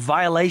that a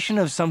violation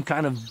of some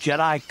kind of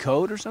Jedi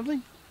code or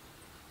something?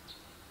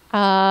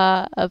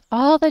 Of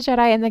all the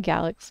Jedi in the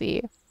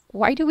galaxy,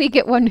 why do we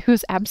get one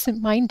who's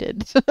absent-minded?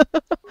 This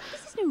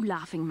is no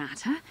laughing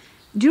matter.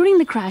 During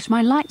the crash,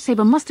 my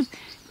lightsaber must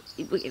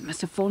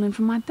have fallen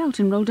from my belt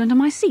and rolled under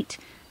my seat.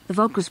 The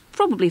Vulkars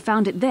probably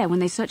found it there when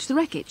they searched the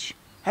wreckage.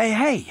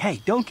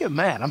 Hey, don't get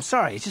mad. I'm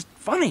sorry. It's just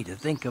funny to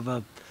think of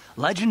a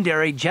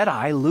legendary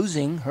Jedi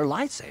losing her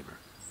lightsaber.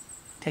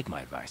 Take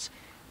my advice.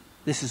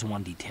 This is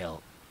one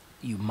detail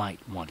you might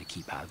want to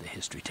keep out of the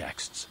history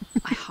texts.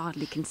 I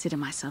hardly consider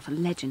myself a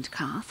legend,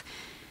 Carth.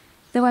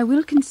 Though I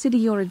will consider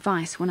your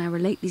advice when I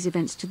relate these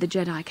events to the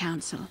Jedi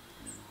Council.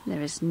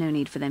 There is no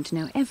need for them to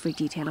know every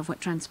detail of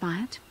what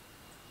transpired.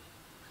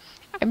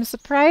 I'm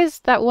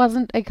surprised that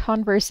wasn't a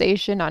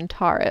conversation on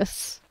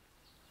Taurus.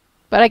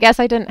 But I guess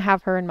I didn't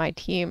have her in my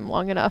team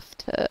long enough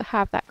to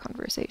have that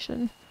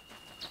conversation.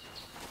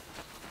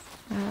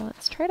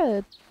 Let's try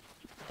to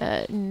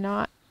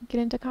not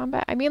get into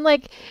combat. I mean,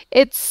 like,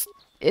 it's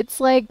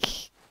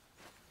like...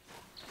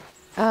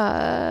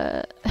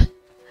 I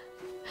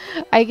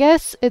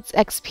guess it's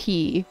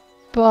XP,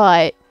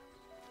 but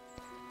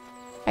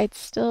I'd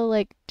still,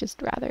 like,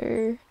 just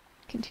rather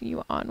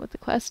continue on with the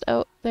quest.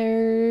 Oh,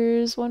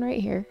 there's one right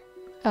here.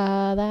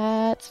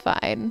 That's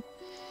fine.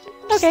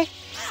 Okay.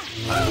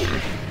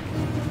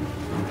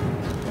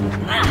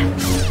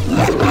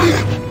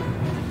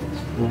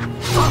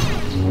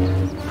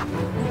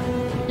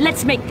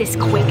 Let's make this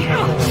quick.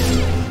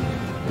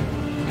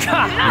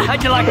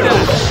 How'd you like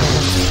that?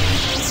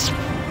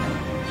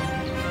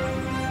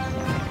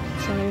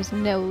 So there's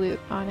no loot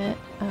on it.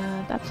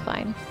 That's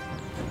fine.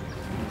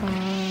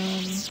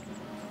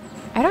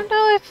 I don't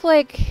know if,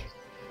 like...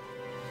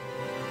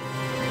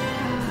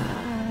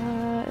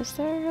 is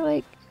there,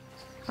 like...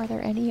 Are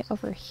there any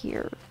over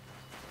here?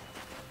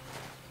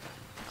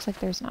 Looks like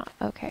there's not.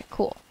 Okay,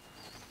 cool.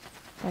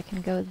 So I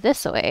can go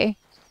this way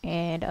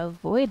and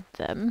avoid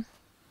them.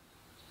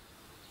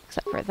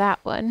 Except for that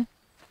one.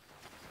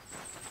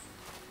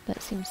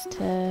 That seems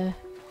to...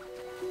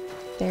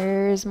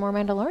 There's more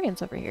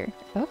Mandalorians over here.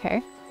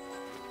 Okay.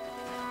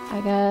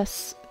 I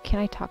guess... Can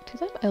I talk to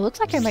them? It looks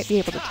like I might be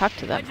able to talk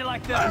to them. Oh my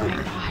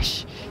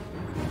gosh.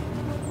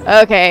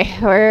 Okay,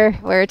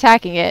 we're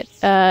attacking it.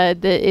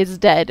 It's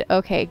dead.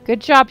 Okay,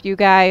 good job, you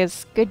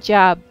guys. Good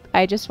job.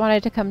 I just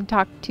wanted to come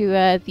talk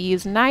to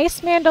these nice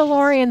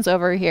Mandalorians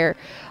over here.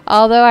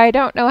 Although I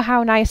don't know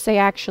how nice they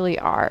actually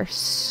are,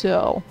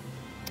 so...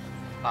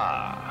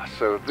 Ah,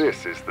 so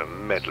this is the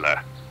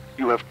meddler.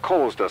 You have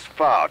caused us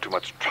far too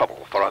much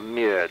trouble for a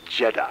mere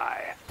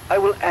Jedi. I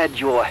will add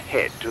your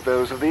head to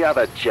those of the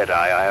other Jedi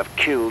I have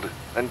killed,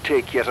 and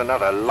take yet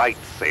another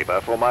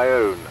lightsaber for my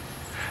own.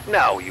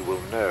 Now you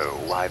will know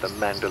why the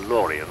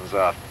Mandalorians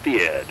are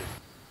feared.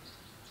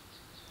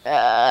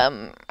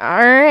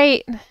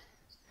 Alright.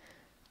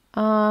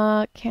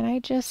 Can I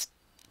just,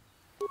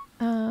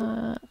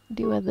 do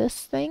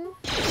this thing?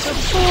 The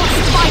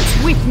Force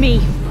fights with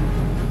me!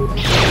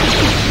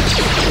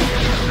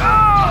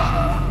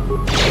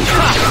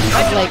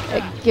 Like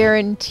a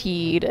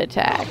guaranteed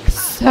attack,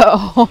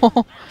 so...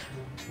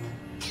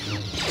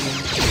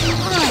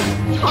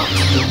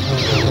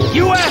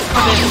 You asked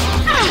for this!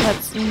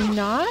 Let's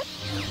not...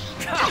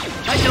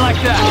 How'd you like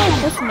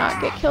that? Let's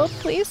not get killed,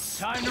 please.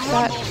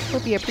 That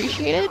would be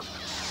appreciated.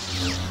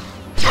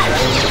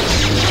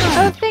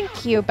 Oh,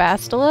 thank you,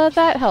 Bastila.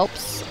 That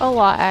helps a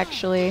lot,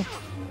 actually.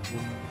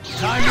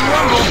 Time to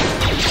rumble!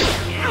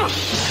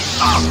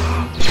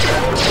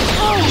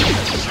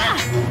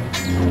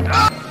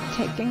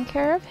 Taking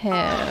care of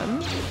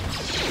him.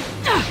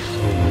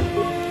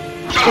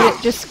 Did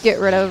it just get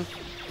rid of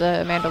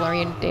the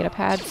Mandalorian data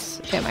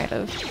pads? It might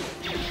have.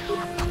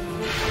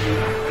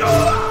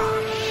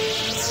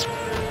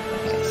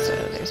 Okay, so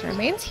there's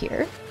remains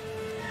here.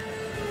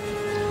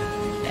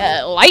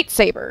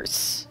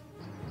 Lightsabers.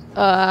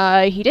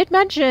 He did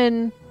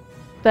mention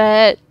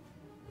that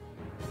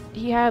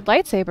he had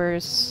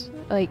lightsabers,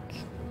 like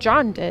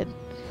John did.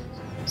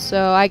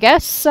 So I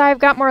guess I've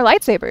got more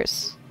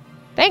lightsabers.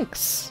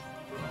 Thanks.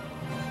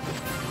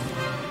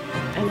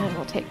 And then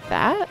we'll take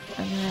that,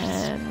 and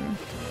then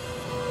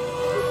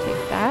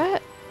take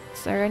that.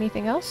 Is there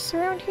anything else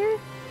around here?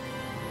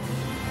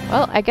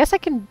 Well, I guess I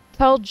can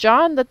tell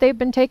John that they've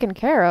been taken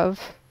care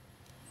of.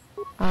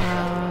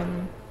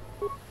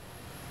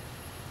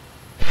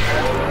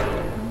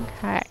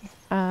 Okay.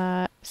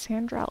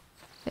 Sandra.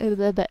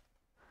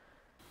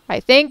 I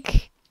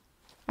think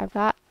I've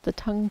got the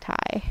tongue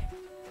tie.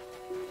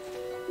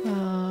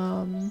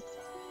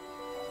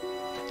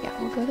 Yeah,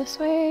 we'll go this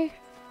way.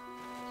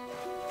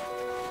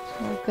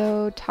 We'll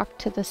go talk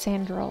to the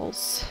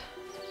Sandrals.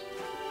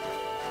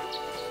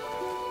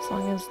 As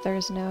long as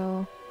there's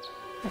no...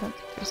 I don't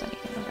think there's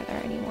anything over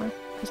there anymore,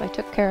 because I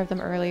took care of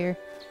them earlier.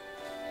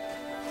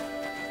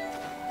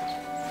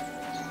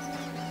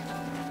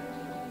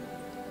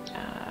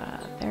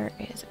 There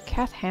is a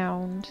Kath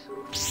Hound.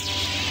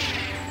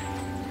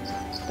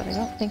 But I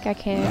don't think I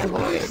can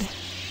avoid.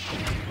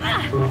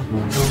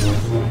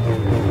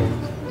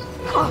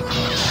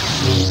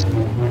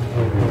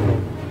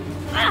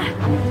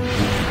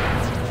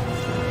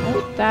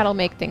 Oh, that'll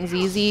make things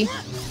easy.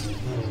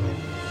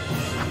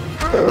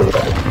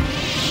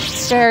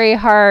 It's very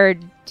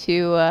hard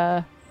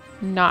to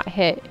not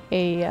hit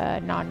a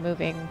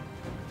non-moving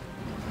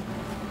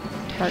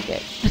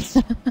target.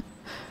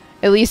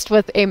 At least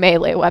with a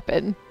melee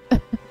weapon.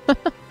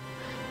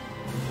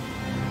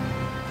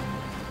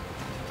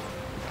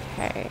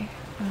 Okay.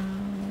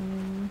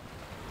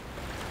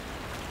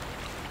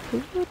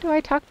 Who do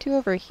I talk to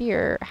over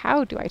here?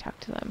 How do I talk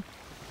to them?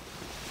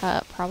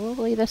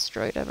 Probably this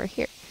droid over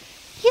here.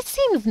 He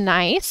seems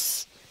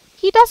nice.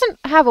 He doesn't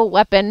have a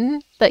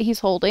weapon that he's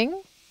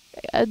holding.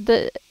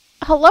 Hello,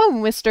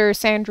 Mr.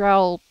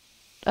 Sandral,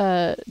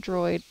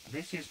 droid.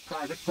 This is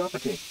private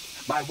property.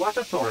 By what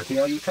authority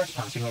are you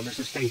trespassing on this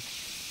estate?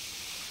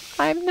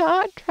 I'm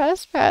not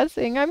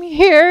trespassing. I'm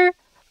here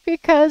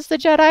because the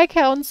Jedi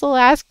Council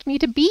asked me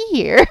to be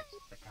here.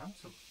 The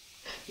Council?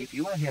 If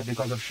you are here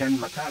because of Shen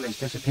Matale's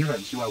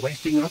disappearance, you are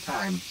wasting your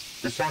time.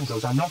 The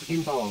Sandrals are not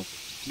involved.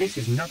 This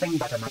is nothing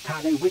but a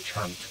Matale witch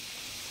hunt.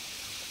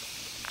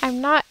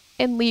 I'm not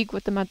in league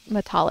with the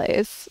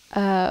Matales,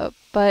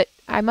 but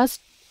I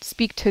must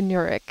speak to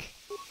Nurik.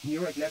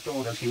 Nurik left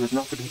orders he was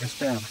not to be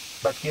disturbed,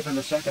 but given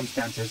the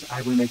circumstances,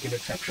 I will make an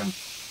exception.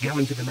 Go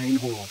into the main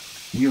hall.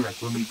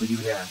 Nurik will meet with you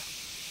there.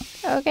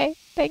 Okay,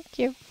 thank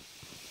you.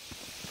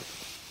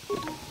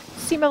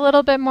 Seem a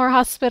little bit more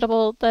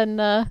hospitable than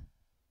the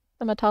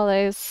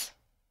Matales.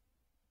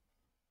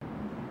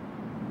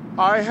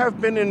 I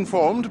have been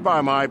informed by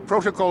my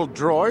protocol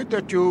droid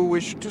that you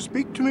wish to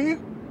speak to me.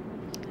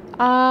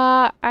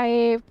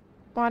 I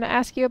want to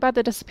ask you about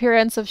the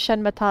disappearance of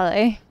Shen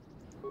Matale.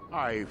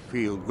 I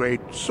feel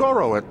great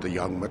sorrow at the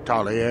young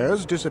Matale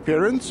heir's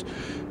disappearance,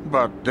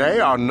 but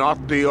they are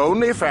not the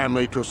only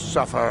family to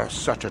suffer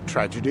such a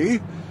tragedy.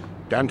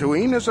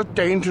 Dantooine is a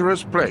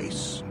dangerous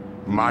place.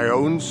 My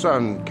own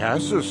son,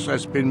 Cassius,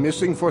 has been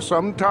missing for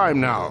some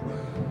time now,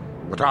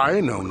 but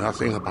I know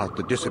nothing about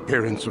the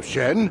disappearance of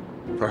Shen.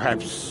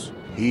 Perhaps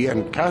he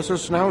and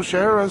Cassius now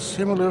share a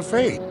similar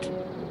fate.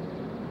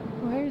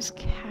 Where's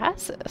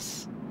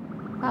Cassius?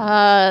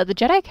 The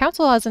Jedi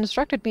Council has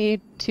instructed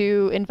me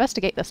to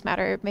investigate this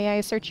matter. May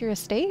I search your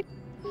estate?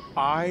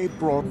 I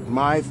brought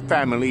my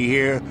family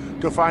here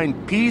to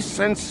find peace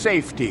and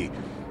safety,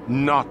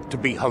 not to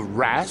be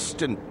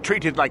harassed and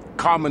treated like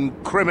common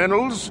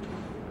criminals.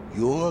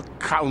 Your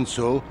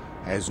council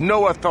has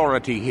no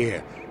authority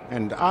here,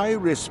 and I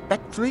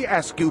respectfully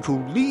ask you to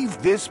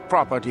leave this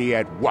property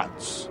at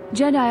once.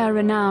 Jedi are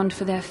renowned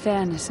for their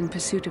fairness in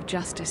pursuit of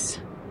justice.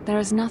 There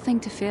is nothing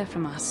to fear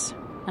from us,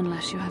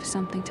 unless you have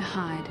something to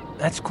hide.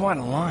 That's quite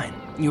a line.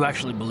 You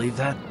actually believe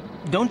that?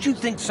 Don't you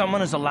think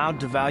someone is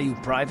allowed to value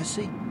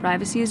privacy?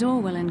 Privacy is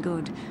all well and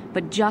good,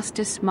 but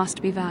justice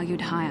must be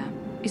valued higher.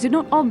 Is it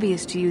not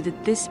obvious to you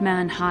that this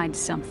man hides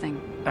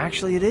something?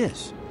 Actually, it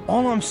is.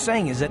 All I'm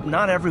saying is that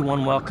not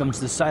everyone welcomes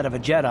the sight of a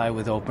Jedi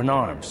with open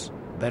arms.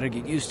 Better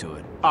get used to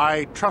it.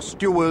 I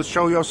trust you will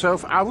show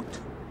yourself out.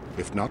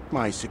 If not,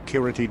 my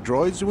security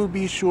droids will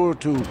be sure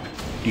to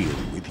deal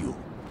with you.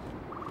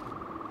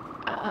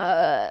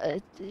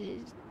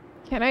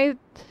 Can I...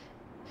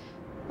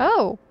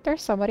 Oh,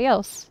 there's somebody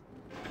else.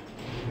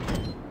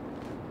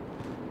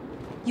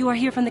 You are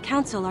here from the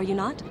council, are you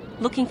not?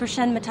 Looking for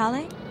Shen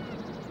Matale?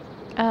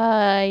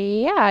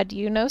 Yeah, do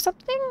you know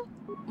something?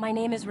 My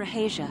name is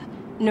Rahasia.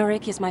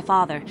 Nurik is my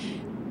father.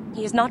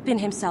 He has not been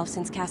himself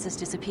since Cassis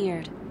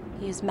disappeared.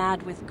 He is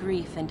mad with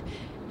grief, and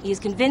he is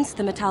convinced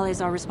the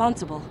Matales are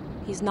responsible.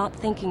 He's not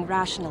thinking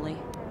rationally.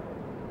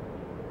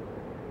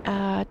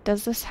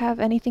 Does this have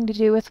anything to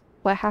do with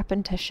what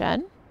happened to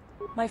Shen?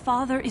 My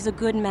father is a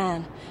good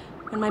man.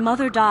 When my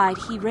mother died,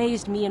 he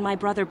raised me and my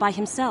brother by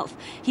himself.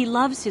 He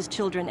loves his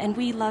children, and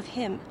we love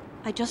him.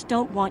 I just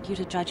don't want you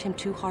to judge him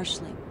too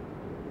harshly.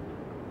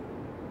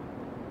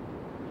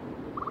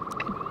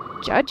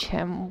 Judge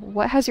him?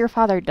 What has your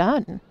father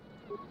done?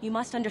 You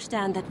must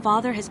understand that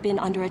father has been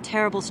under a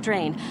terrible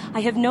strain.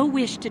 I have no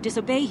wish to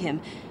disobey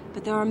him,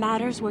 but there are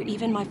matters where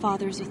even my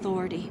father's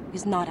authority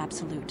is not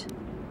absolute.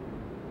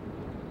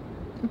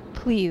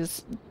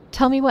 Please,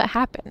 tell me what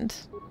happened.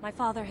 My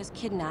father has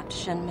kidnapped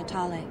Shen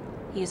Matale.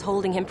 He is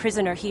holding him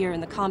prisoner here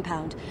in the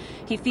compound.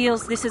 He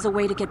feels this is a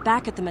way to get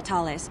back at the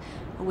Matales,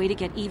 a way to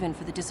get even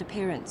for the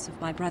disappearance of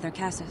my brother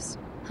Cassis.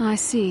 I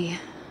see.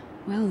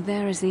 Well,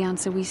 there is the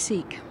answer we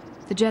seek.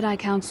 The Jedi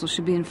Council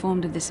should be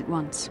informed of this at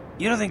once.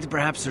 You don't think that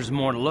perhaps there's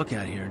more to look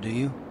at here, do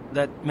you?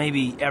 That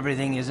maybe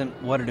everything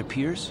isn't what it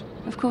appears?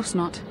 Of course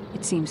not.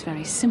 It seems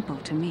very simple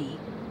to me.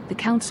 The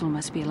Council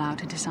must be allowed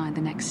to decide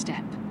the next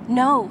step.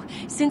 No.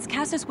 Since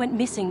Cassis went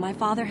missing, my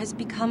father has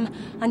become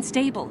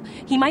unstable.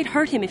 He might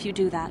hurt him if you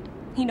do that.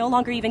 He no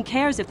longer even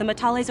cares if the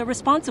Matales are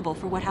responsible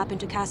for what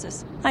happened to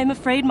Cassis. I am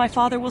afraid my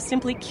father will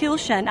simply kill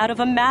Shen out of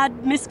a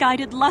mad,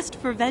 misguided lust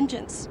for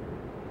vengeance.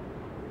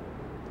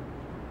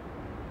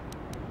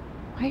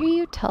 Why are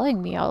you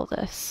telling me all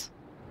this?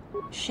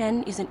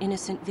 Shen is an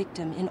innocent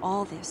victim in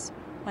all this.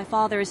 My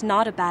father is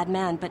not a bad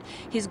man, but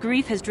his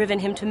grief has driven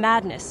him to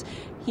madness.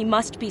 He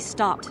must be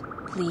stopped.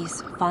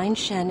 Please, find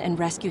Shen and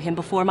rescue him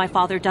before my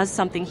father does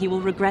something he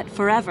will regret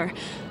forever.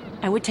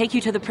 I would take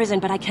you to the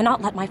prison, but I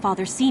cannot let my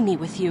father see me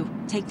with you.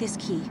 Take this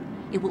key.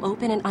 It will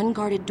open an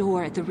unguarded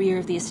door at the rear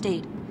of the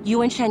estate.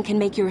 You and Shen can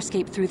make your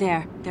escape through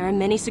there. There are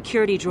many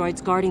security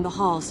droids guarding the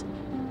halls.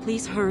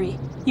 Please hurry.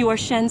 You are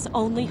Shen's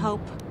only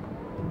hope.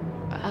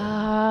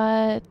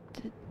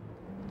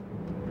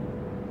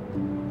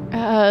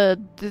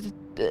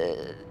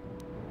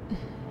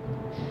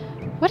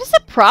 What is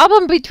the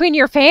problem between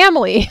your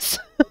families?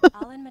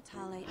 Alan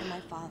Matale and my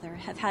father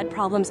have had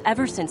problems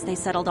ever since they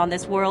settled on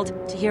this world.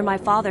 To hear my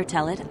father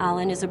tell it,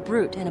 Alan is a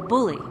brute and a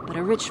bully, but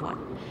a rich one.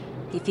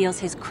 He feels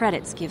his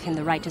credits give him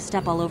the right to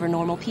step all over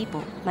normal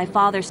people. My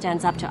father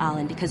stands up to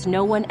Alan because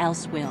no one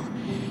else will.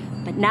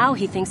 But now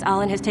he thinks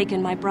Alan has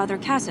taken my brother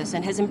Cassis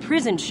and has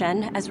imprisoned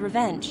Shen as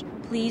revenge.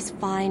 Please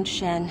find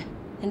Shen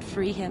and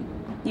free him.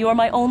 You are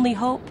my only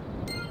hope.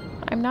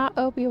 I'm not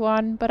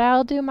Obi-Wan, but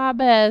I'll do my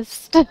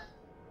best.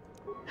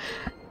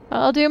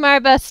 I'll do my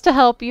best to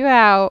help you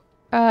out.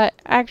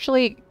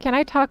 Actually, can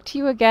I talk to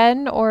you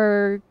again,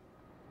 or...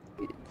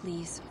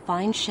 Please,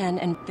 find Shen,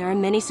 and there are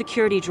many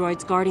security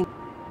droids guarding...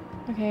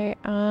 Okay,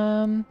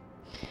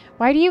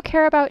 why do you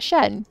care about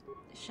Shen?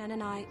 Shen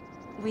and I,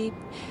 we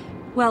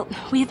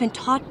have been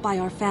taught by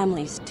our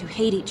families to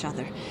hate each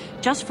other,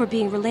 just for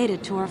being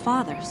related to our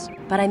fathers.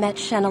 But I met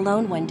Shen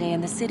alone one day in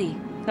the city,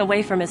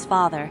 away from his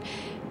father,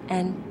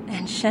 and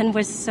Shen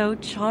was so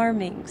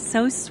charming,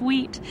 so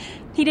sweet.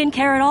 He didn't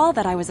care at all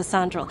that I was a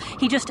Sandral.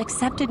 He just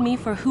accepted me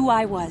for who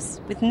I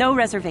was, with no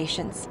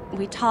reservations.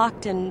 We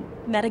talked and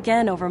met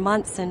again over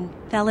months and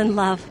fell in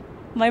love.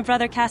 My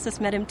brother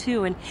Cassis met him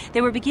too, and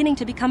they were beginning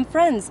to become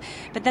friends.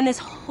 But then this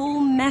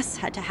whole mess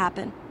had to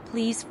happen.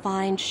 Please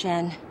find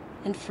Shen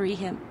and free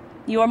him.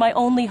 You are my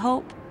only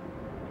hope.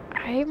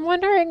 I'm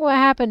wondering what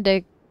happened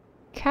to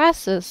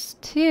Cassis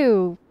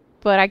too,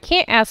 but I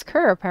can't ask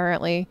her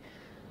apparently.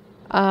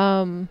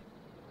 Alright,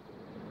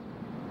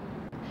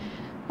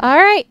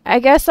 I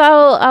guess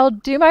I'll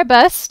do my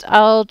best.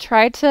 I'll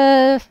try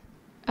to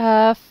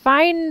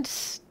find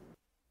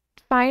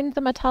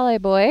the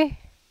Matale boy.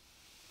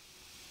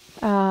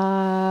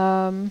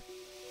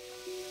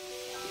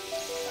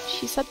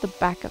 she said the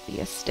back of the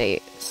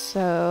estate,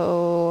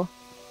 so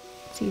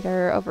it's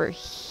either over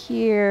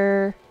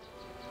here.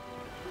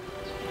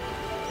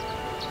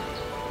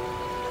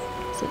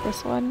 Is it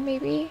this one,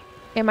 maybe?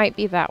 It might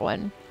be that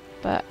one,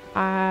 but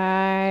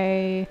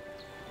I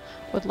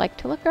would like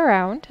to look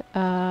around.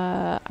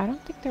 I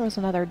don't think there was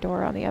another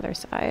door on the other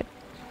side.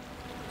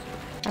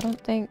 I don't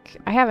think...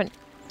 I haven't...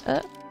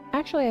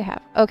 actually I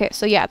have. Okay,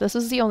 so yeah, this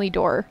is the only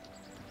door.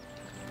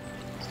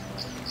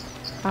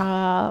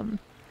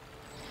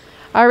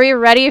 Are we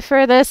ready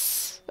for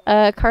this,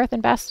 Karth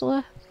and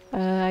Bastila?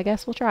 I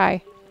guess we'll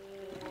try.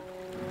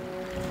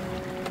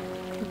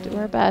 We'll do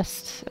our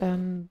best,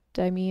 and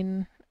I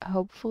mean,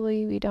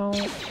 hopefully we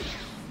don't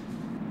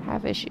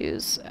have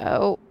issues.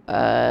 Oh,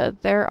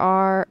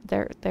 there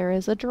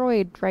is a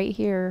droid right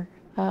here.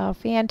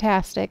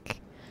 Fantastic.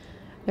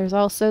 There's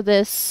also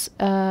this,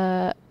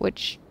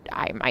 which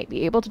I might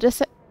be able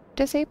to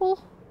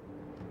disable?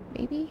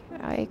 Maybe?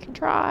 I can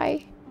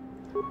try.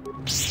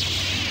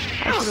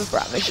 I should have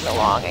brought Mission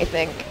along, I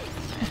think.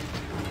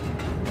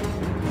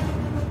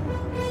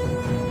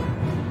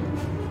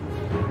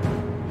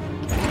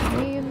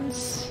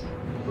 Names,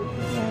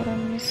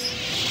 items,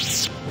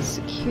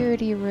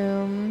 security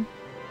room.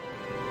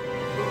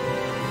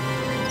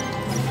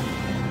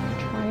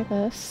 Try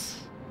this.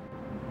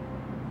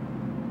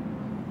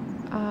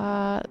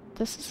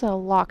 This is a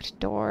locked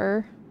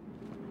door.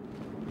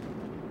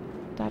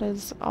 That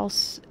is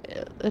also...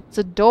 It's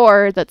a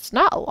door that's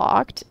not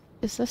locked.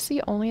 Is this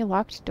the only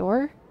locked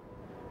door?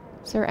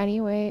 Is there any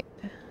way...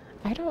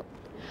 I don't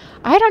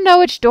know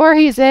which door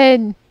he's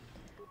in.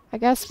 I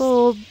guess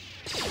we'll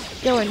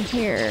go in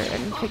here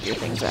and figure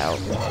things out.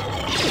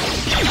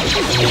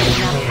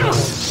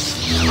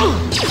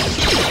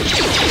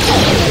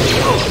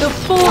 The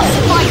Force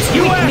fights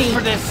You with asked me!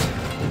 for this!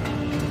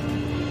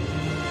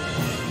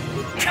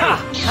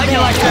 How do you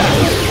like that?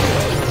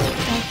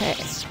 Okay,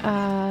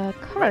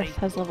 Karth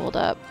has leveled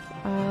up.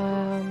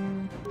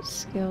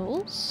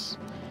 Skills.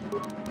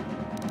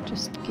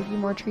 Just give you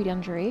more treat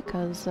injury,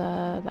 because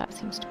that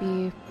seems to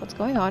be what's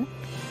going on.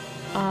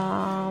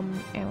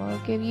 And we'll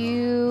give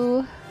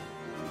you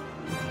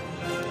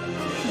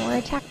more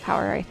attack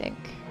power, I think.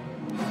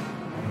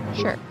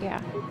 Sure,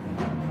 yeah.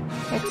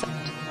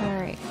 Accept.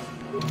 Alright.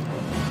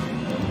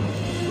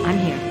 I'm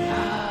here.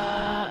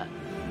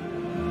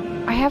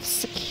 I have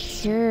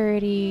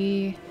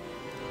security.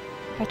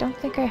 I don't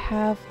think I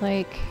have,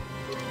 like...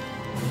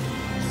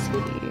 Let's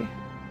see.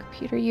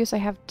 Computer use, I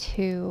have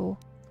 2.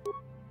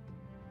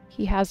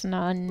 He has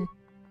none.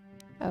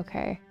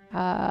 Okay.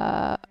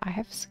 I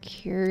have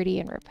security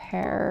and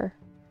repair.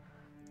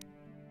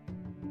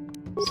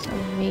 So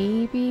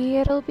maybe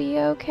it'll be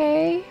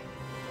okay?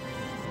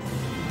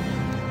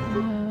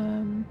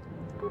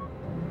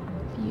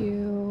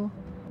 View.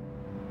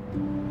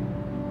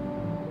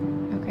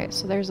 Okay,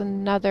 so there's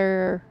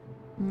another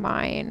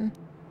mine.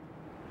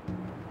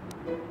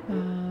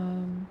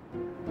 Turn.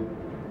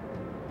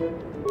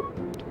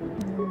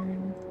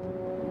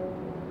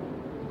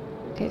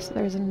 Okay, so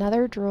there's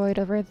another droid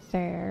over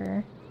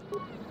there.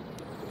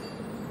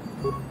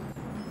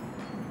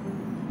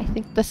 I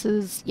think this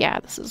is, yeah,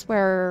 this is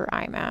where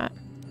I'm at.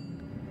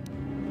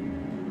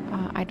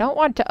 I don't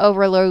want to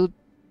overload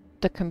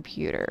the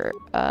computer.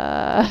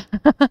 That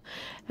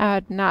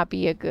would not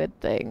be a good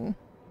thing.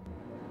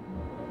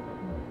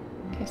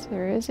 Okay, so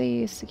there is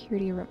a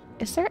security room.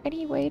 Is there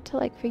any way to,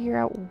 like, figure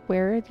out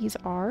where these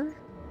are?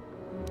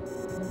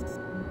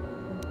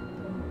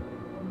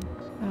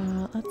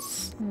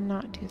 Let's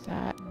not do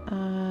that.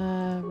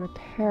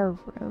 Repair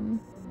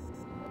room.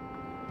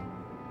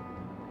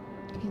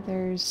 Okay,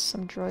 there's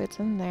some droids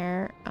in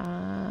there.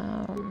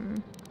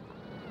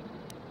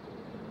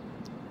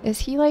 Is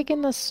he, like,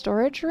 in the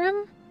storage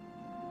room?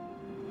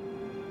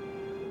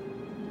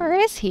 Where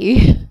is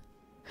he?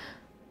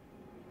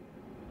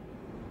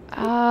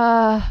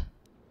 I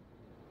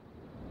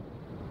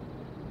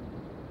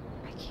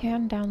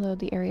can download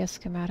the area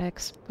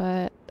schematics,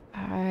 but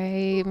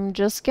I'm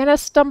just gonna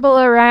stumble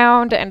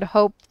around and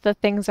hope that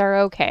things are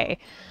okay.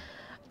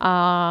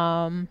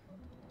 Because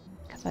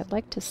I'd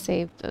like to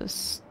save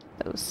those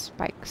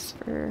spikes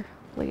for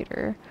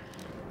later.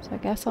 So I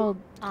guess I'll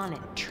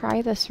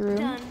try this room.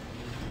 Done.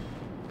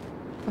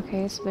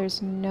 Okay, so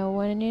there's no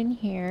one in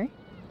here,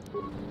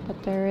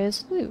 but there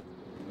is loot.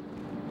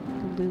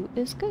 Loot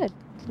is good.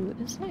 Loot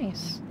is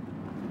nice.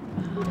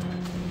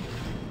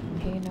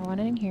 Okay, no one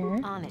in here.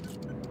 On it.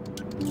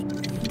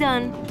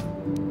 Done.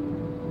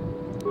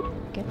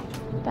 Get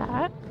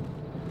that.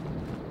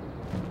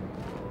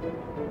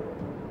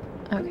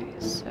 Okay,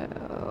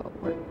 so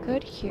we're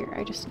good here.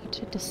 I just need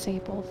to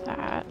disable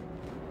that.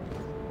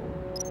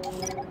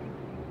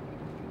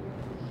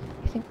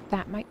 I think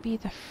that might be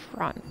the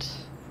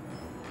front.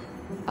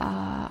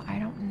 I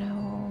don't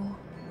know.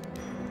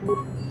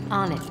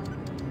 On it.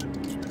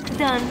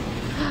 Done.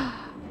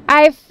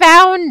 I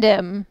found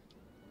him!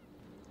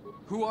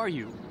 Who are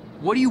you?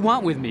 What do you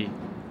want with me?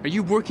 Are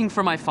you working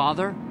for my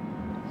father?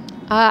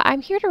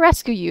 I'm here to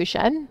rescue you,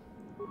 Shen.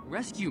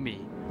 Rescue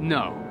me?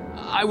 No.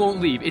 I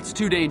won't leave. It's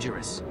too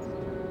dangerous.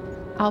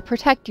 I'll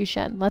protect you,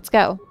 Shen. Let's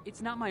go.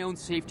 It's not my own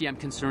safety I'm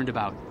concerned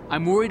about.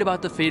 I'm worried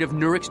about the fate of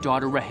Nurik's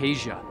daughter,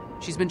 Rahasia.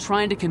 She's been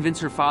trying to convince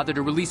her father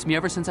to release me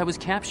ever since I was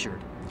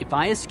captured. If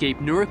I escape,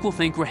 Nurik will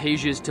think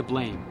Rahasia is to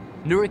blame.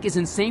 Nurik is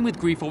insane with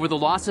grief over the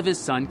loss of his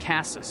son,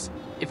 Casus.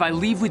 If I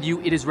leave with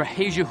you, it is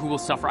Rahasia who will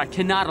suffer. I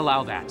cannot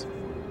allow that.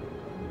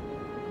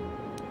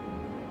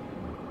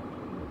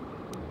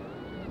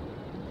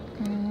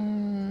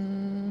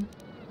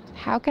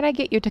 How can I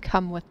get you to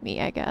come with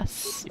me, I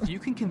guess? If you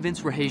can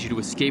convince Rahasia to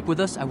escape with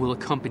us, I will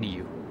accompany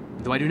you.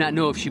 Though I do not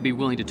know if she'd be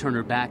willing to turn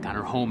her back on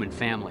her home and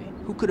family.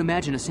 Who could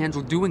imagine a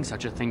Sandral doing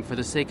such a thing for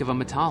the sake of a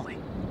Matali?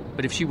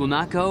 But if she will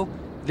not go,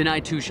 then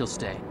I too shall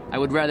stay. I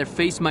would rather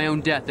face my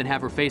own death than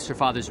have her face her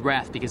father's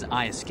wrath because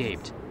I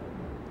escaped.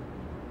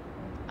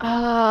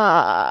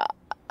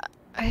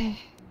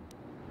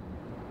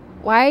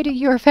 Why do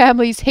your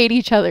families hate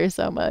each other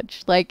so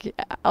much? Like,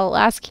 I'll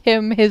ask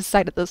him his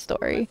side of the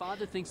story. My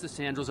father thinks the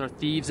Sandrals are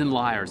thieves and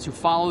liars who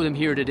followed him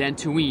here to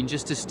Dantooine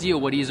just to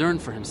steal what he has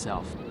earned for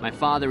himself. My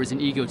father is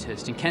an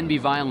egotist and can be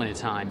violent at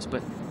times,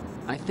 but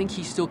I think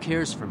he still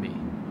cares for me.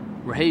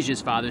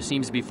 Rahasia's father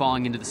seems to be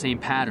falling into the same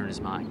pattern as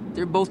mine.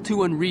 They're both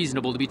too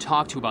unreasonable to be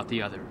talked to about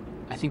the other.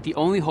 I think the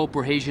only hope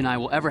Rahasia and I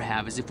will ever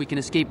have is if we can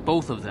escape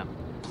both of them.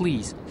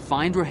 Please,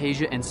 find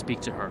Rahasia and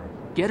speak to her.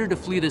 Get her to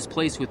flee this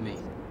place with me.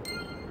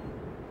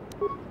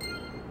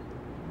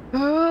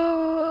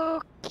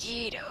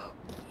 Okie dokie.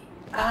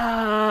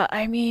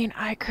 I mean,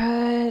 I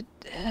could...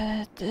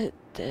 I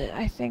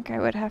think I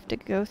would have to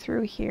go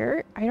through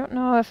here. I don't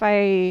know if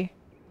I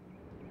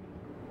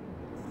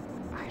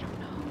don't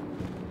know.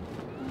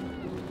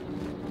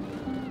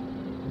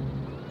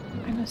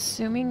 I'm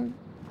assuming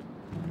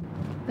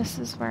this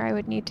is where I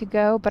would need to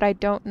go, but I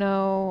don't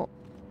know...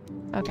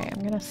 Okay,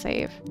 I'm gonna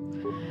save.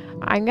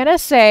 I'm gonna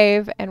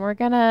save, and we're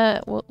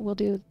gonna... We'll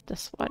do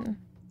this one.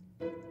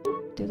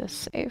 Do this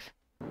save.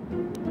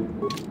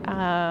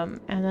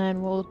 And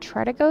then we'll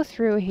try to go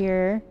through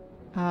here.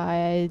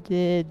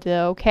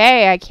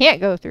 Okay, I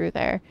can't go through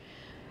there.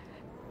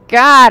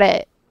 Got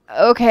it.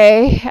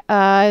 Okay,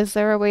 is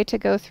there a way to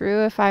go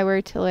through if I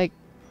were to, like,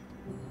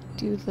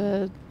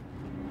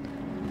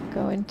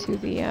 go into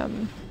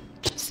the,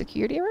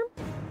 security room?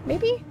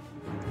 Maybe?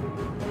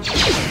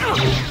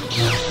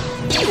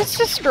 It's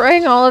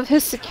destroying all of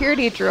his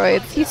security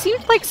droids. He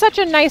seemed like such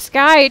a nice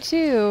guy,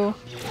 too.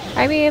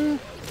 I mean...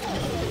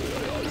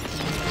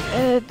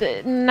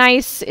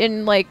 nice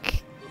in,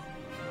 like,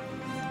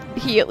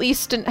 he at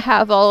least didn't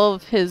have all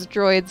of his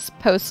droids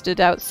posted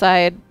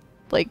outside,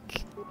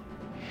 like,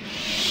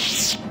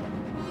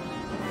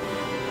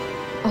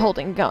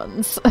 holding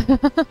guns.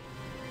 Okay.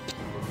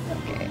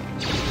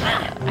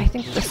 I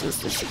think this is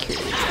the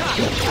security.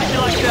 I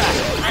like that.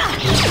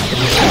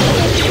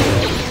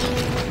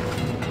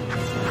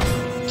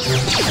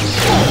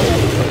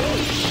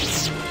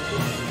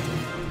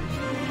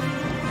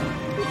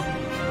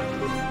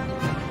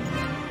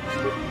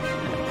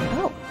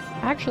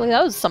 Actually,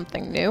 that was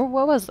something new.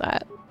 What was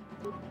that?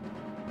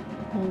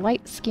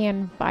 Light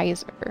scan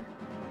visor,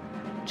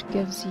 which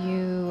gives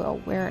you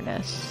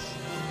awareness.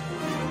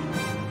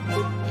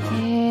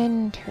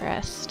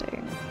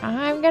 Interesting.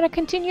 I'm gonna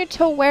continue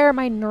to wear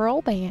my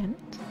neural band,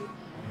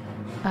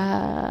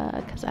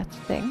 because that's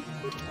the thing.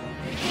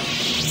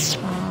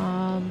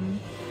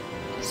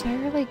 Is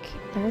there, like,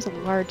 there's a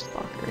large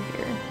locker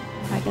here.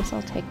 I guess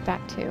I'll take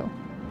that too.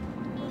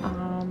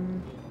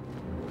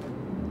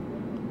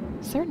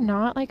 Is there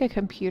not, like, a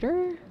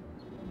computer?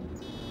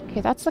 Okay,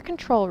 that's the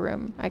control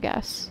room, I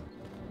guess.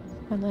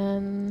 And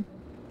then...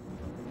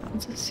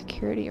 that's a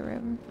security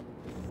room.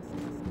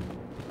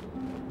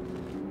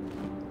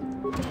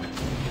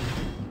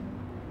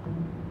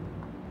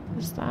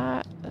 Is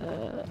that...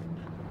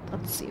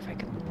 let's see if I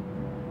can...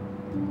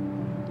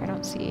 I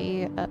don't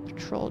see a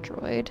patrol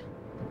droid.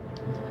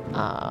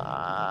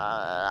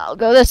 I'll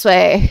go this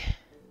way.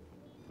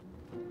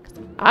 'Cause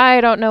I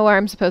don't know where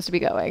I'm supposed to be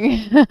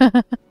going.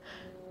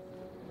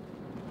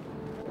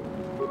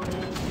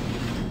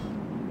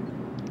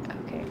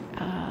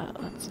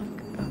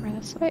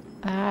 Wait,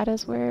 that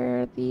is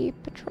where the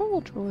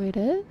patrol droid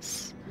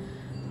is.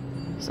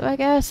 So I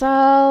guess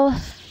I'll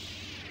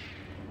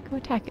go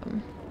attack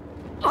him.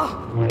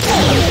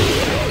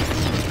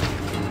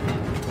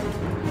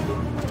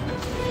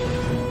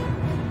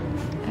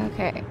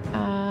 Okay,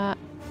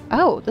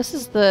 oh, this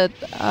is the...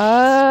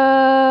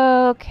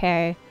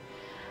 okay.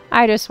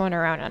 I just went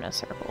around in a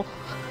circle.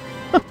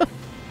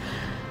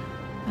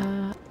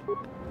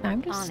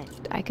 I'm just,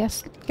 I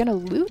guess, gonna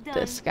loot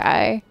this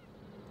guy.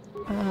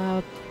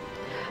 I'll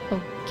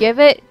give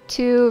it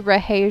to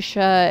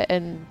Rahasia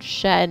and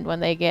Shen when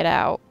they get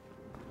out.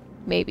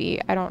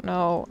 Maybe. I don't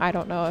know. I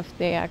don't know if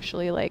they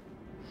actually, like,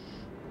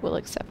 will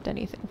accept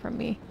anything from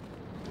me.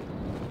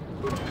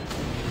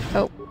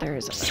 Oh,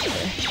 there's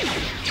another.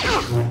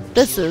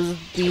 This is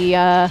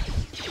the,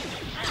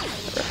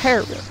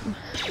 repair room.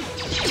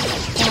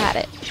 Got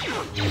it.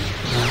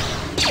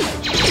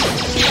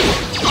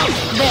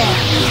 There.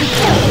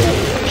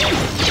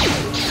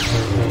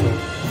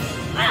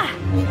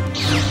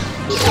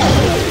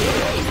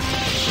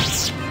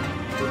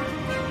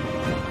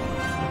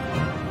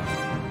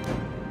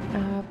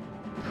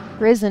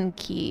 prison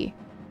key.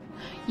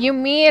 You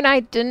mean I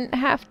didn't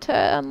have to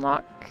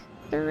unlock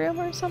the room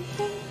or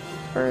something?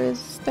 Or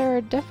is there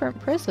a different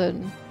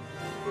prison?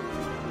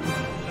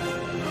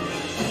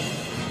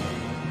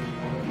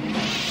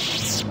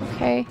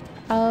 Okay,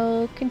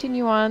 I'll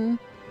continue on.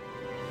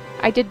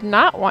 I did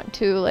not want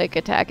to, like,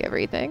 attack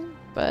everything,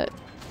 but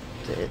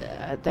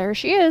there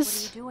she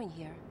is. What are you doing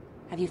here?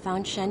 Have you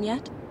found Shen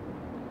yet?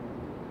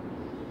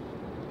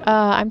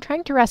 I'm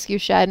trying to rescue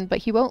Shen, but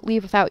he won't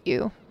leave without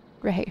you,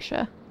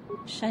 Raheisha.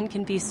 Shen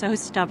can be so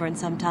stubborn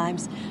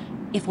sometimes.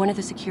 If one of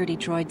the security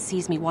droids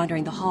sees me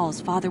wandering the halls,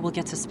 Father will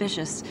get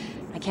suspicious.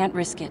 I can't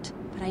risk it,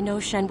 but I know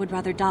Shen would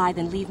rather die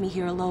than leave me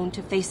here alone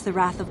to face the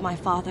wrath of my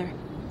father.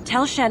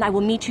 Tell Shen I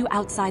will meet you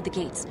outside the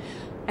gates.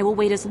 I will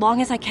wait as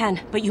long as I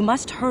can, but you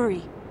must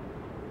hurry.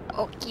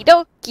 Okie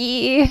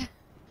dokie.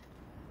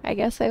 I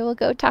guess I will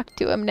go talk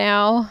to him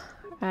now.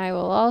 I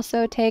will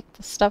also take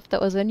the stuff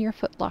that was in your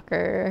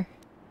footlocker.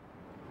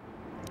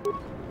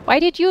 Why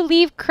did you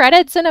leave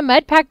credits and a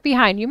med pack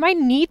behind? You might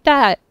need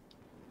that.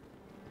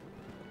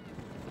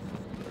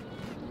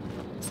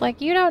 It's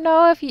like, you don't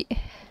know if you...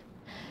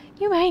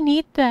 You might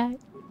need that.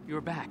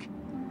 You're back.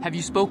 Have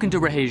you spoken to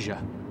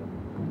Raheisha?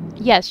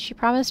 Yes, she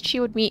promised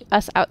she would meet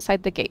us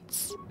outside the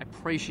gates. I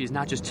pray she is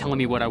not just telling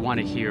me what I want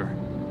to hear,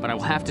 but I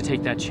will have to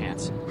take that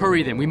chance.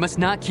 Hurry then, we must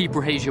not keep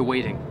Raheisha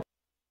waiting.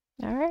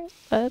 Alright,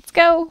 let's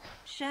go.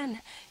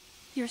 Shen,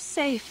 you're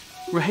safe.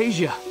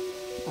 Raheisha!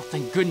 Oh,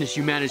 thank goodness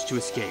you managed to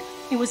escape.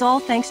 It was all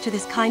thanks to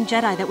this kind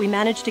Jedi that we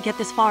managed to get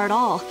this far at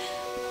all.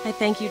 I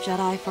thank you,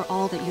 Jedi, for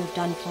all that you have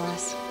done for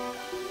us.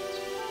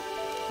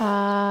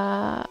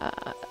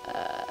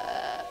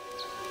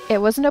 It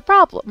wasn't a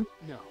problem.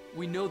 No,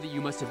 we know that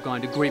you must have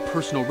gone to great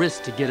personal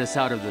risk to get us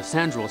out of the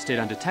Sandral estate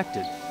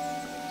undetected.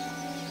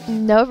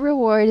 No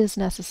reward is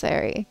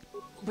necessary.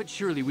 But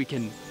surely we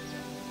can...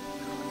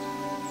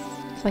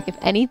 It's like, if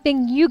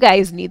anything, you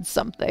guys need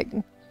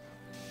something.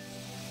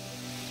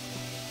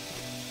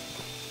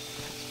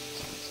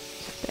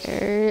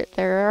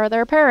 There are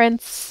their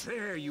parents.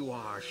 There you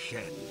are,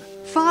 Shen.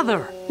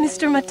 Father!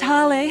 Mr.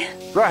 Matale.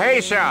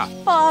 Raheisha!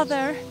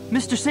 Father!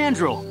 Mr.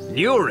 Sandral!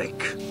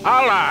 Nurik!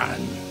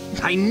 Alan!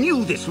 I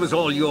knew this was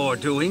all your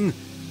doing.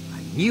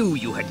 I knew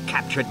you had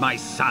captured my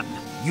son.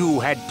 You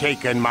had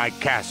taken my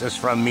Casus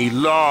from me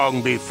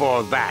long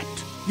before that.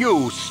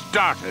 You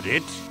started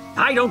it.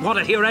 I don't want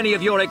to hear any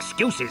of your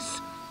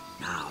excuses.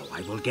 Now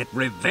I will get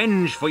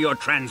revenge for your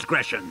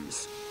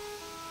transgressions.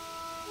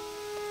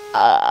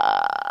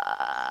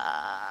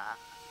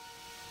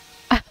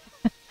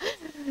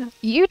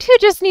 You two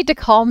just need to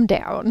calm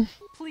down.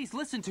 Please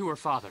listen to her,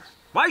 Father.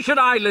 Why should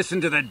I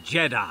listen to the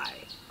Jedi?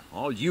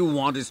 All you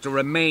want is to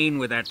remain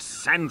with that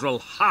Sandral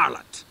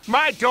harlot.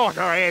 My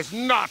daughter is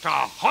not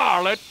a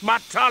harlot,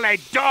 Matale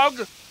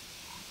dog!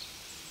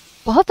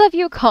 Both of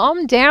you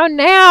calm down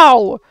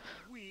now!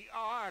 We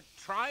are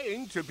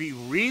trying to be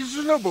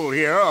reasonable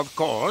here, of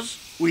course.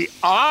 We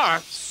are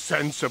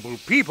sensible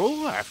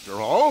people, after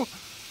all.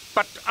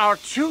 But our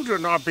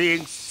children are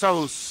being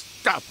so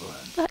stubborn.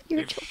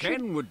 If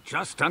Shen would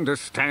just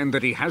understand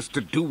that he has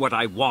to do what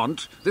I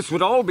want, this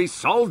would all be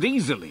solved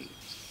easily.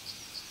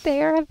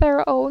 They're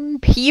their own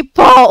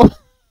people.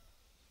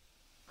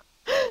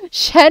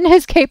 Shen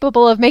is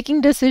capable of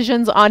making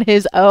decisions on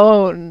his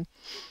own.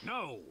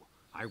 No,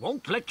 I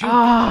won't let you do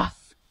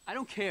this. I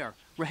don't care.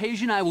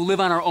 Raheisha and I will live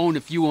on our own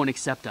if you won't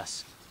accept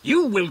us.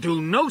 You will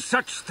do no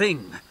such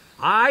thing.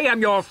 I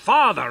am your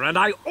father, and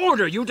I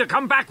order you to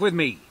come back with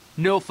me.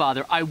 No,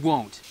 Father, I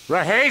won't.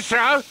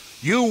 Raheisha,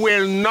 you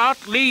will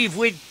not leave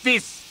with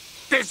this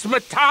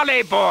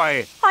Matale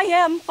boy. I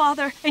am,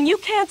 Father, and you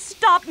can't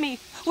stop me.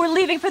 We're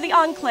leaving for the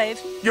Enclave.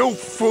 You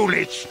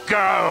foolish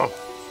girl.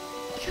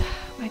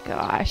 Oh my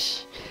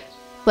gosh.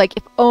 Like,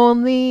 if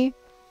only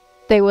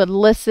they would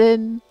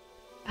listen.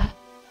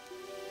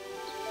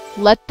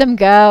 Let them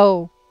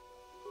go.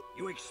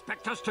 You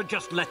expect us to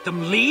just let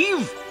them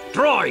leave?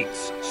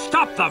 Droids,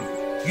 stop them!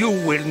 You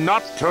will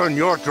not turn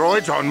your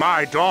droids on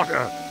my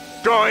daughter.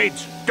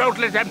 Droids, don't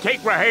let them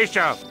take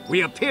Raheisha.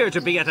 We appear to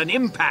be at an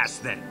impasse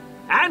then.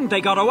 And they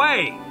got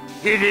away.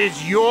 It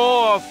is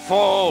your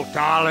fault,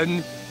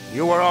 Alan.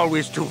 You were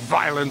always too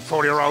violent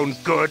for your own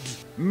good.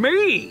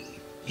 Me?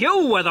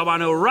 You were the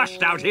one who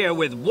rushed out here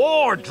with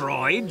war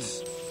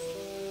droids.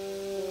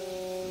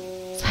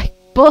 It's like,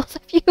 both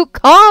of you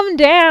calm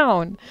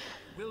down.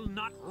 Will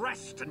not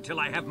rest until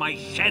I have my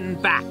Shen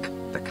back.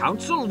 The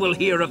Council will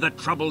hear of the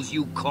troubles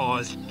you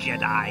caused,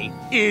 Jedi.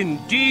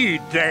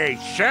 Indeed they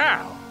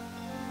shall.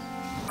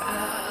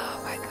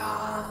 Oh my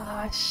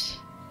gosh.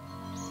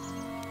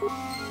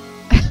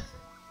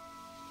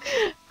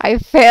 I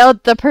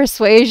failed the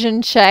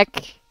persuasion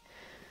check.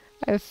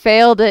 I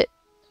failed it.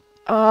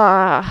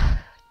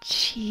 Ah,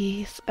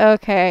 jeez.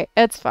 Okay,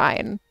 it's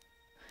fine.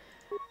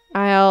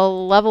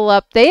 I'll level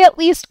up. They at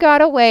least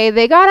got away.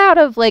 They got out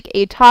of, like,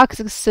 a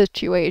toxic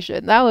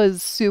situation. That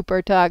was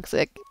super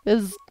toxic. It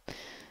was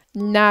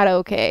not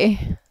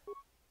okay.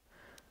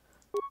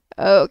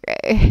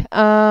 Okay.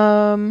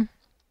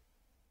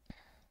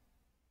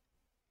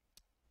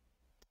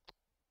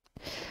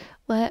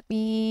 Let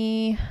me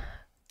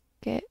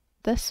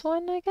this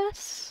one, I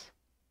guess?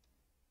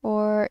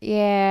 Or,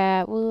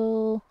 yeah,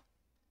 we'll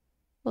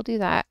do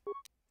that.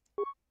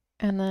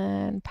 And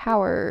then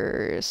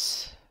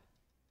powers.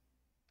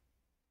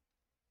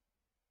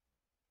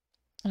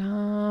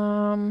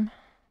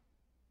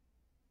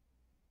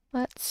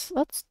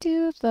 Let's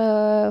do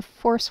the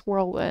Force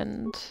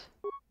Whirlwind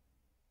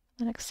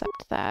and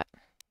accept that.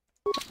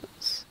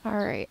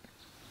 Alright.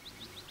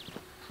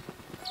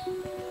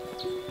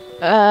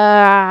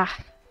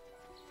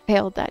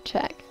 Failed that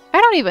check.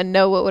 I don't even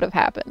know what would have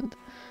happened.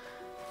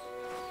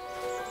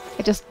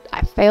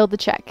 I failed the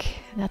check.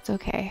 That's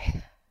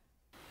okay.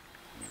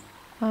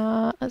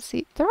 Let's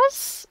see. There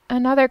was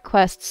another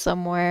quest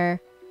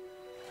somewhere.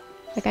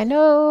 Like, I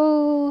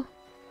know...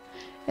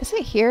 Is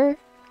it here?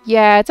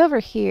 Yeah, it's over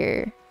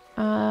here.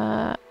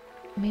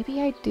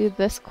 Maybe I do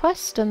this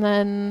quest and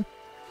then...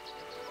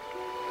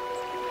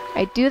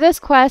 I do this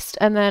quest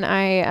and then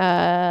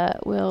I,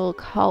 will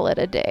call it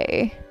a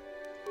day.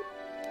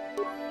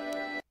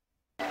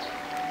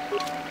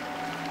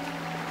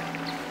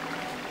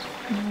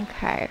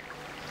 Okay.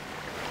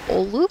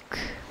 Luke?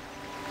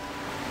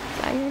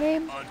 Is that your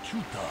name?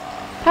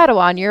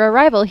 Padawan, your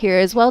arrival here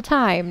is well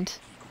timed.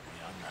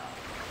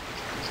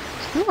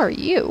 Who are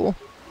you?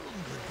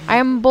 I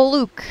am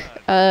Boluk,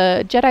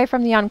 a Jedi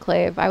from the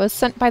Enclave. I was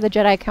sent by the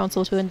Jedi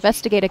Council to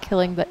investigate a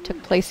killing that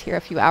took place here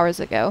a few hours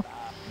ago.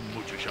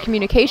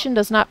 Communication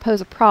does not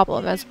pose a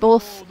problem, as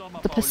both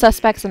the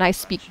suspects and I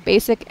speak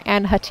Basic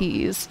and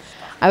Huttese.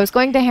 I was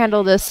going to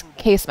handle this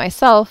case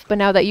myself, but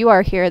now that you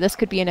are here, this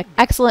could be an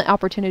excellent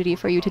opportunity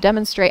for you to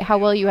demonstrate how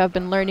well you have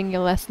been learning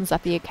your lessons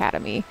at the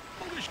Academy.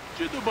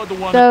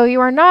 Though you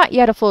are not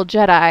yet a full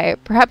Jedi,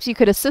 perhaps you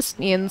could assist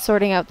me in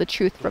sorting out the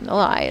truth from the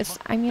lies.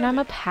 I mean, I'm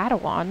a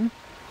Padawan.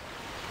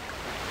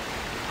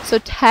 So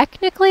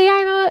technically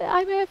I'm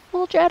a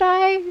full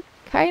Jedi,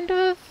 kind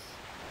of.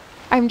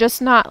 I'm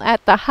just not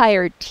at the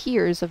higher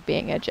tiers of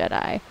being a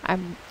Jedi.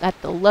 I'm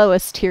at the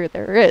lowest tier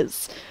there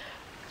is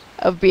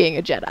of being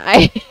a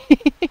Jedi.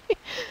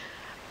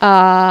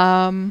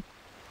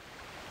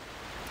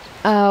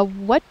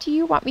 What do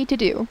you want me to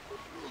do?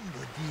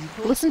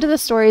 Listen to the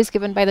stories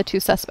given by the two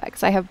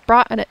suspects. I have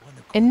brought an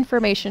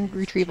information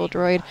retrieval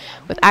droid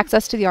with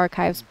access to the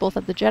archives both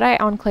at the Jedi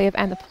Enclave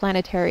and the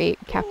planetary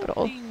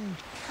capital.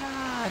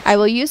 I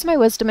will use my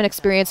wisdom and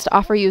experience to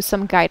offer you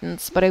some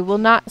guidance, but I will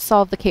not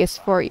solve the case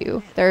for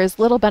you. There is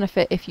little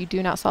benefit if you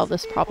do not solve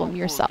this problem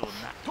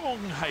yourself.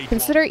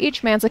 Consider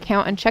each man's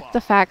account and check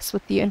the facts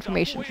with the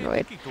information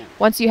droid.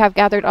 Once you have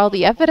gathered all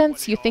the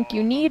evidence you think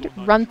you need,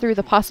 run through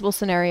the possible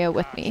scenario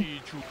with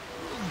me.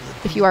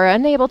 If you are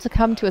unable to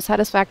come to a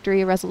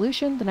satisfactory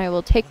resolution, then I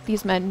will take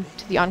these men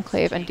to the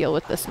Enclave and deal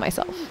with this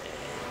myself.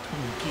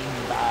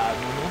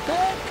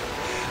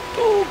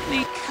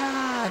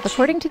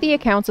 According to the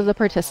accounts of the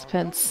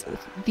participants,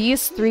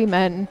 these three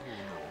men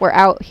were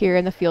out here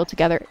in the field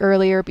together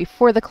earlier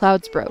before the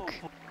clouds broke.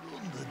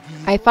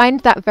 I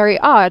find that very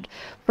odd,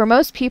 for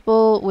most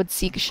people would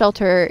seek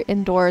shelter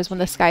indoors when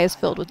the sky is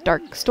filled with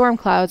dark storm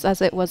clouds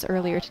as it was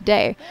earlier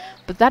today,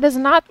 but that is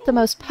not the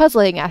most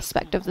puzzling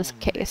aspect of this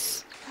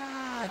case.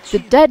 The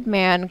dead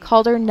man,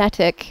 Calder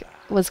Netic,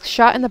 was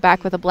shot in the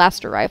back with a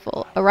blaster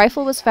rifle. A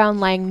rifle was found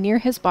lying near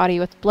his body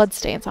with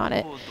bloodstains on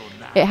it.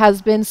 It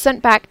has been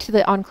sent back to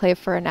the Enclave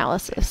for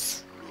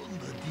analysis.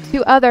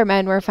 2 other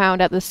men were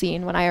found at the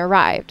scene when I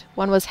arrived.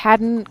 One was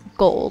Haddon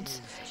Gold.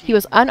 He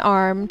was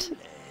unarmed.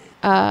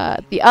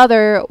 The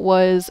other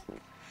was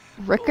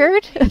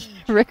Rickard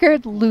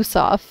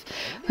Lusoff,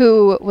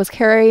 who was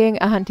carrying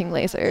a hunting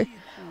laser.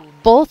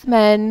 Both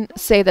men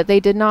say that they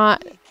did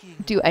not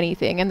do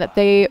anything and that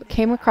they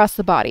came across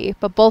the body,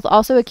 but both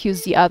also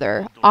accuse the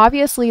other.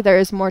 Obviously, there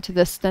is more to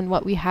this than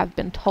what we have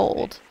been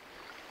told.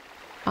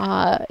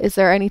 Is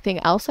there anything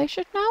else I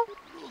should know?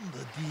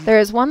 There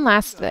is one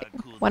last thing.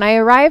 When I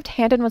arrived,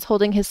 Handon was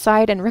holding his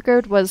side and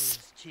Rickard was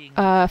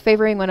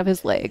favoring one of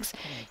his legs.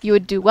 You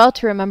would do well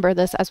to remember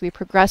this as we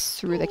progress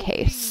through the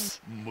case.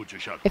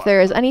 If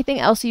there is anything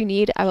else you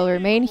need, I will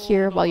remain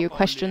here while you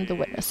question the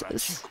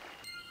witnesses.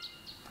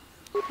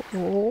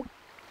 Okay.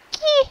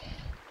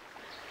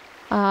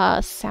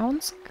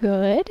 Sounds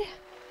good.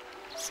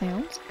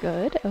 Sounds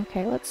good.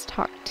 Okay, let's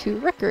talk to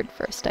Rickard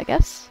first, I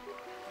guess.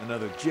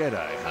 Another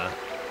Jedi, huh?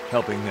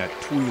 Helping that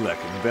Twi'lek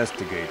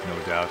investigate, no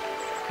doubt.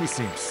 He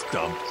seems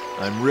stumped.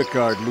 I'm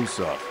Rickard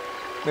Lusoff.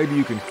 Maybe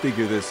you can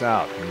figure this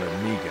out and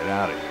let me get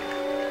out of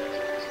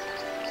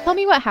here. Tell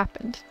me what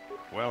happened.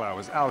 Well, I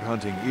was out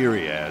hunting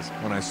Iriaz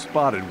when I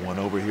spotted one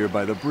over here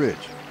by the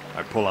bridge.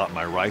 I pull out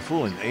my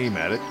rifle and aim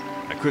at it.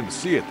 I couldn't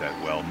see it that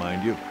well,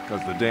 mind you,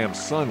 because the damn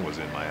sun was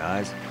in my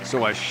eyes.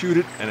 So I shoot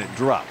it and it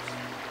drops.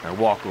 I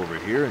walk over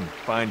here and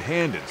find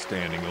Handon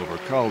standing over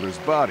Calder's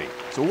body.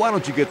 So why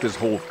don't you get this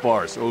whole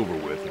farce over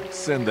with and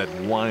send that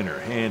whiner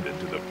Handon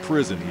to the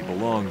prison he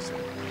belongs in?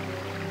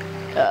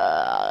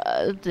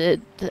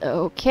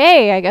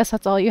 Okay, I guess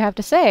that's all you have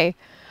to say.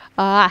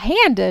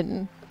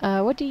 Handon,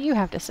 what do you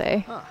have to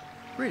say?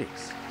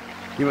 Greetings.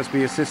 You must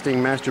be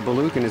assisting Master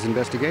Boluk in his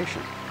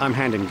investigation. I'm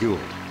Handon Gould.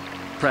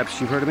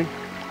 Perhaps you've heard of me?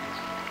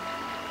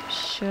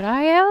 Should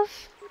I have?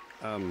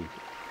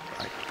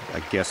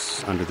 I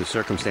guess under the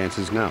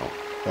circumstances, no.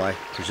 Well, I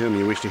presume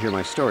you wish to hear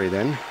my story,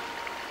 then.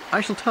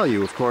 I shall tell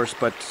you, of course,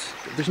 but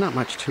there's not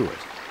much to it.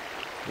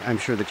 I'm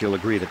sure that you'll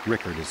agree that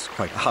Rickard is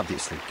quite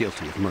obviously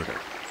guilty of murder.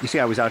 You see,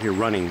 I was out here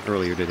running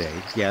earlier today.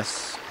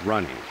 Yes,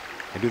 running.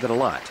 I do that a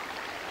lot.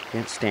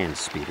 Can't stand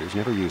speeders,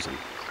 never use them.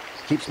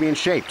 Keeps me in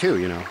shape, too,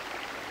 you know.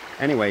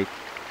 Anyway,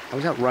 I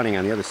was out running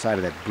on the other side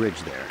of that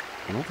bridge there,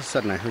 and all of a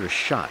sudden I heard a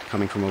shot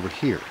coming from over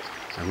here.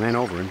 I ran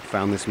over and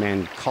found this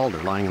man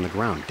Calder lying on the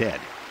ground, dead.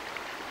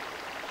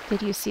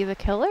 Did you see the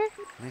killer?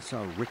 I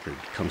saw Rickard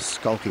come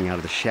skulking out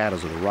of the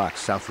shadows of the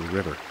rocks south of the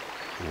river,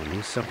 and I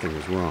knew something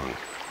was wrong.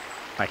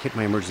 I hit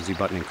my emergency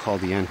button and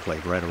called the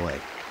Enclave right away.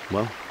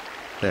 Well,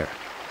 there.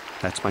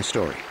 That's my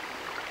story.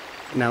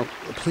 Now,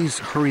 please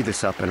hurry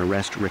this up and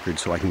arrest Rickard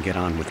so I can get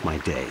on with my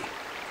day.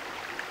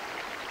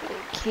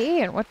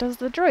 Okay, and what does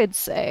the droid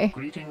say?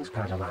 Greetings,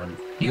 Padawan.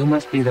 You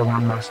must be the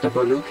one Master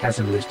Baluk has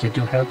enlisted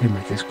to help him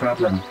with this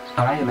problem.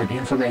 I am an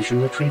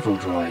information retrieval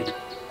droid.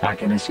 I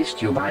can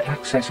assist you by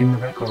accessing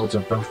the records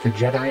of both the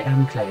Jedi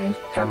Enclave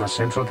and the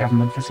central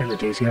government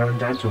facilities here on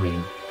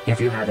Dantooine. If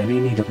you have any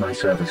need of my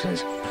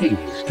services,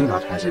 please do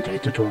not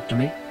hesitate to talk to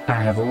me. I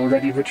have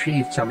already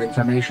retrieved some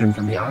information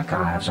from the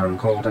archives on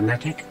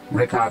Kordanetic,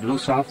 Ricard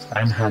Lusov,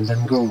 and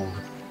Handan Gold.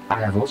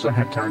 I have also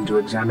had time to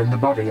examine the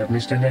body of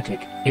Mr.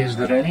 Netic. Is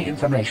there any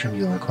information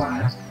you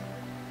require?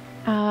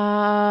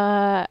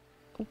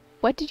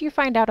 What did you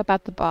find out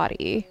about the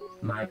body?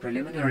 My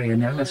preliminary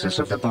analysis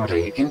of the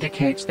body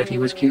indicates that he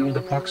was killed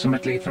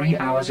approximately 3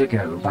 hours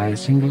ago by a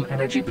single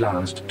energy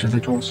blast to the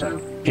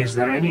torso. Is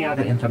there any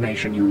other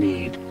information you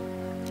need?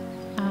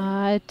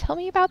 Tell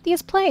me about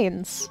these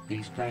plains.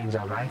 These plains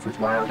are rife with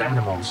wild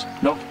animals,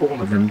 not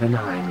all of them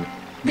benign.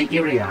 The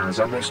Irias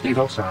are mostly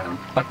docile,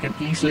 but can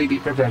easily be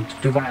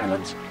provoked to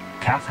violence.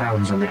 Calf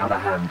hounds, on the other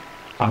hand,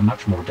 are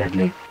much more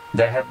deadly.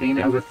 There have been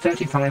over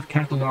 35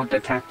 catalogued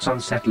attacks on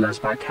settlers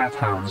by calf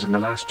hounds in the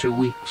last 2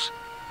 weeks.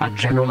 A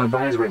general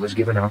advisory was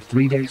given out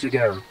 3 days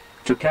ago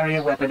to carry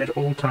a weapon at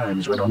all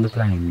times when on the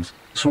plains.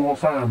 Small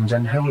farms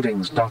and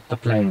holdings dot the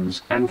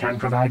plains and can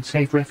provide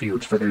safe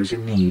refuge for those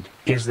in need.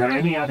 Is there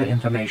any other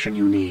information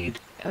you need?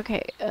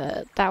 Okay,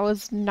 that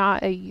was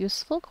not a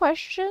useful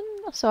question,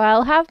 so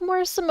I'll have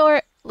some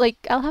more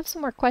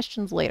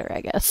questions later, I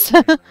guess.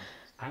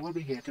 I will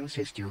be here to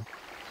assist you.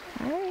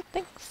 Alright,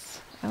 thanks.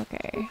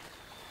 Okay.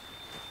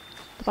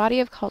 The body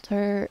of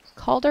Calder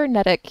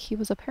Netic. He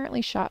was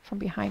apparently shot from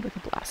behind with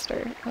a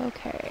blaster.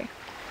 Okay.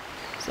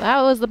 So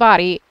that was the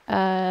body. I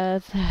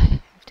have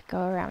to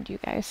go around you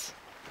guys.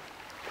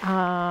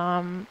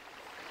 I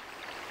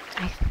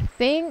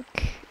think...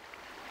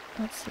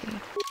 Let's see. I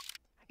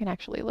can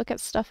actually look at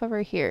stuff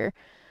over here.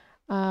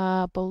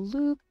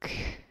 Baluk.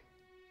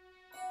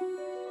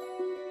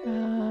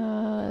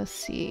 Let's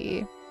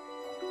see.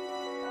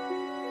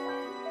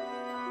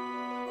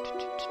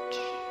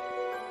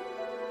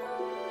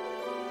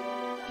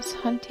 Just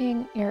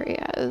hunting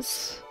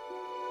areas.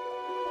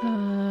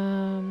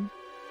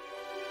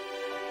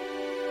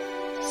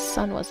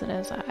 Sun was in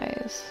his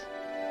eyes.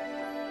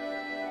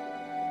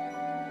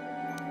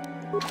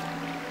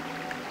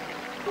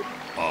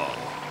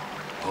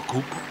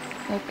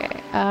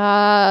 Okay.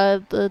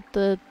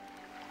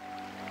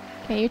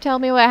 Can you tell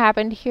me what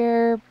happened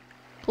here,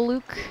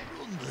 Baluk?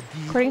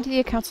 According to the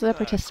accounts of the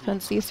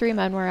participants, these 3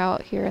 men were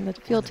out here in the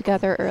field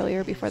together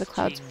earlier before the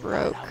clouds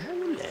broke.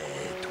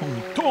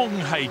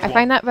 I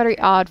find that very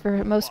odd,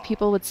 for most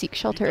people would seek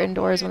shelter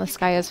indoors when the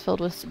sky is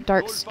filled with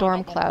dark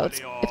storm clouds.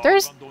 If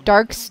there's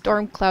dark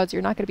storm clouds,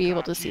 you're not going to be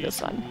able to see the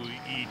sun.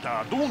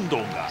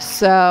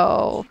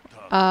 So,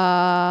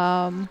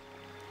 I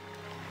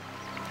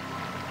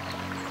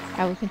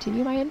will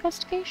continue my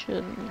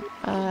investigation.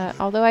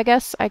 Although I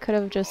guess I could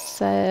have just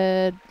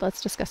said,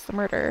 let's discuss the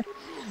murder.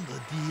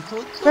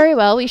 Very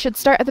well, we should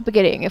start at the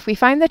beginning. If we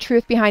find the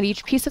truth behind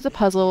each piece of the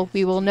puzzle,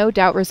 we will no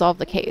doubt resolve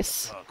the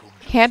case.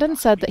 Handan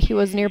said that he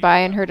was nearby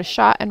and heard a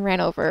shot and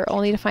ran over,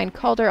 only to find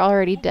Calder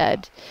already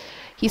dead.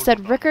 He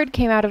said Rickard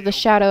came out of the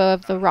shadow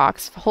of the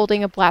rocks,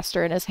 holding a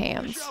blaster in his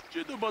hands.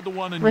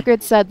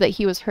 Rickard said that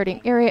he was hunting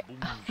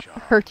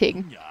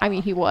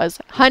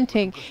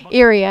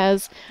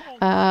areas,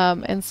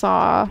 and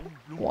saw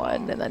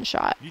one and then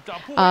shot.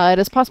 It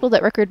is possible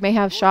that Rickard may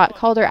have shot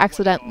Calder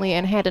accidentally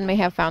and Handan may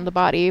have found the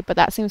body, but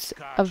that seems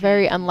a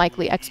very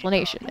unlikely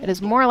explanation. It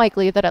is more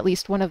likely that at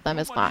least one of them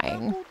is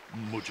lying.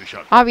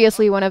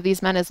 Obviously, one of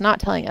these men is not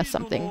telling us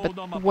something,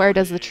 but where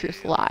does the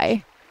truth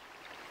lie?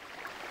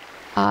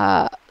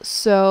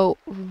 So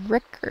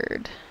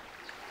Rickard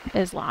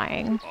is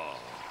lying.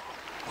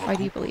 Why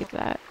do you believe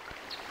that?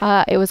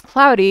 It was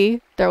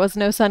cloudy. There was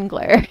no sun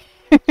glare.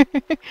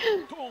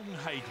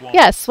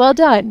 Yes, well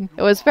done.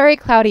 It was very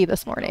cloudy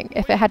this morning.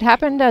 If it had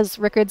happened as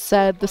Rickard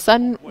said, the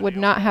sun would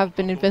not have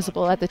been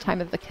invisible at the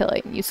time of the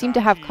killing. You seem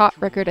to have caught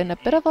Rickard in a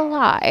bit of a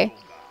lie.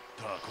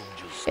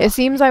 It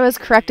seems I was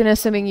correct in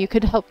assuming you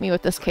could help me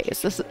with this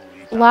case. This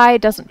lie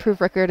doesn't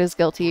prove Rickard is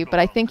guilty, but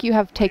I think you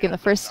have taken the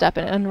first step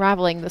in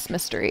unraveling this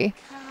mystery.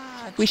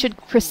 We should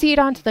proceed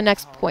on to the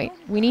next point.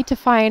 We need to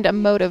find a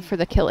motive for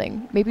the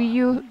killing. Maybe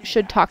you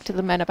should talk to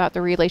the men about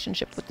the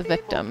relationship with the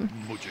victim.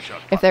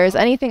 If there is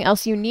anything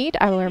else you need,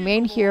 I will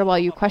remain here while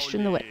you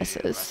question the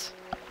witnesses.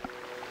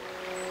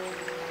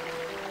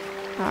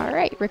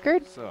 Alright,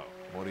 Rickard. So,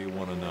 what do you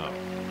want to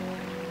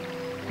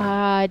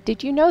know?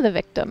 Did you know the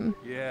victim?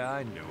 Yeah,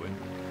 I knew him.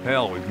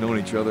 Hell, we've known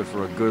each other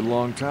for a good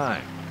long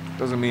time.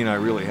 Doesn't mean I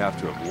really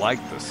have to have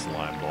liked the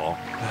slime ball.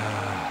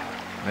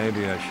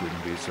 Maybe I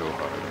shouldn't be so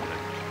hard on him.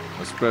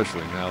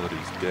 Especially now that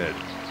he's dead.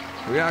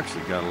 We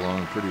actually got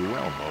along pretty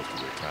well most of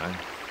the time.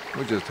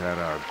 We just had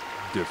our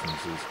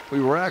differences.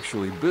 We were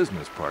actually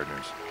business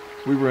partners.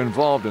 We were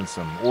involved in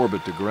some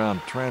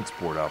orbit-to-ground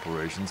transport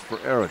operations for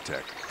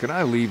Aerotech. Can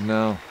I leave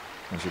now?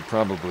 I should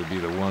probably be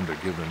the one to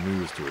give the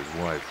news to his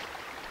wife.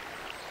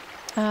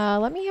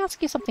 Let me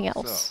ask you something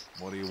else.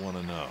 So, what do you want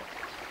to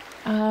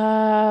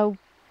know?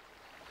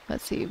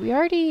 Let's see. We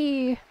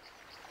already...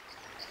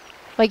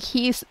 Like,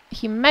 he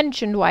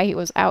mentioned why he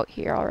was out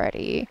here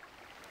already.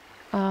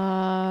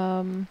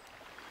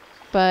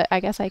 But I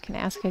guess I can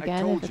ask again.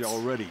 I told you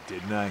already,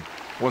 didn't I?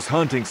 Was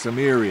hunting some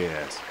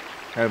areas.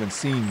 Haven't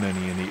seen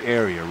many in the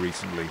area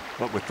recently,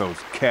 what with those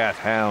cat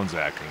hounds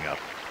acting up.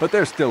 But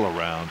they're still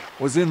around.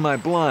 Was in my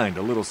blind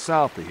a little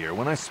south of here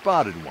when I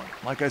spotted one,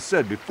 like I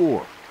said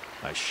before.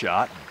 I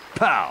shot and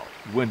pow,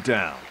 went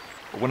down.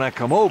 But when I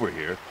come over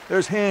here,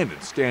 there's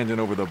Handon standing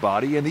over the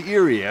body and the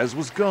Iriaz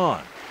was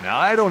gone. Now,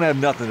 I don't have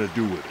nothing to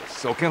do with this,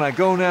 so can I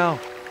go now?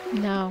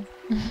 No.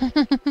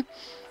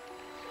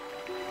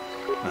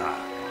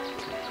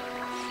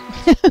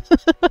 So,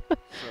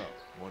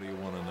 what do you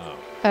want to know?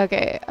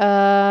 Okay,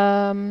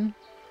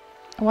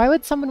 why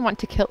would someone want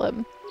to kill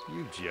him?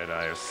 You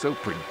Jedi are so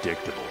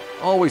predictable,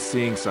 always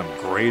seeing some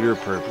greater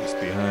purpose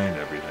behind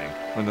everything,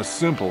 when the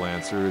simple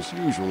answer is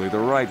usually the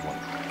right one.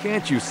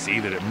 Can't you see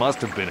that it must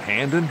have been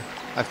Handon?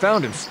 I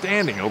found him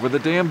standing over the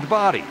damned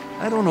body.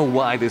 I don't know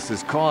why this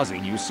is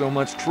causing you so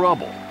much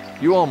trouble.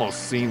 You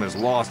almost seem as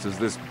lost as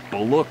this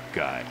Baluk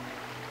guy.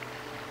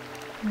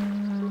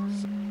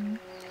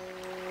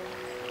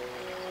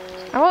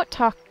 I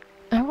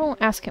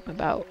won't ask him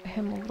about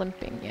him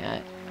limping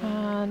yet.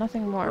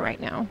 Nothing more right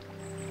now.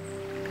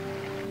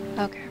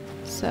 Okay,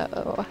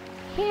 so...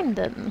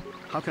 Handon.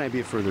 How can I be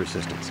of further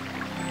assistance?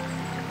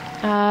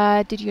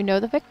 Did you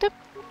know the victim?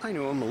 I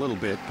knew him a little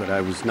bit, but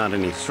I was not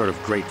any sort of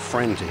great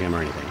friend to him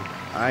or anything.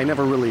 I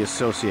never really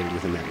associated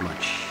with him that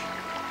much.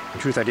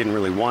 In truth, I didn't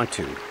really want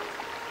to.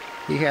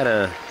 He had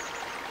a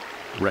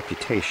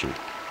reputation.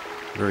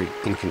 Very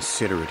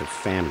inconsiderate of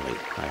family,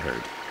 I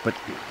heard. But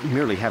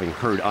merely having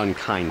heard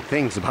unkind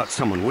things about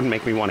someone wouldn't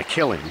make me want to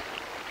kill him.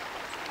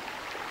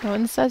 No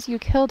one says you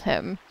killed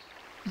him.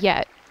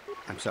 Yet.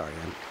 I'm sorry,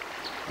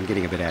 I'm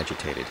getting a bit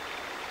agitated.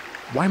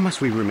 Why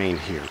must we remain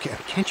here?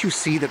 Can't you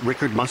see that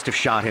Rickard must have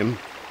shot him?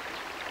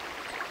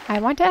 I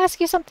want to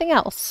ask you something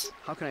else.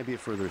 How can I be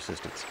of further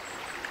assistance?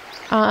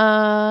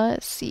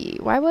 Let's see.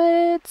 Why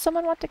would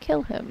someone want to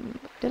kill him?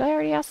 Did I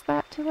already ask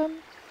that to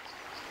him?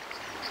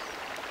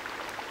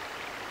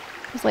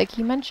 Because, like,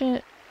 he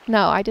mentioned...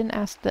 No, I didn't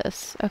ask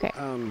this. Okay.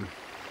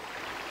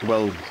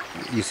 Well,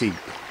 you see,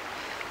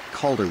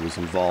 Calder was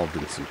involved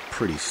in some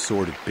pretty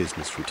sordid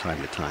business from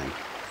time to time.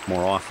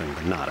 More often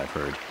than not, I've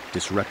heard.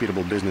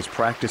 Disreputable business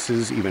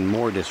practices, even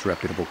more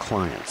disreputable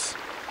clients.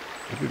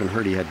 I've even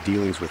heard he had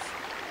dealings with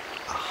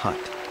a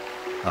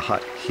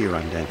hut here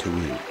on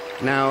Dantooine.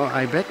 Now,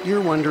 I bet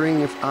you're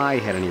wondering if I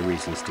had any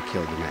reasons to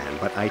kill the man,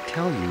 but I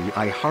tell you,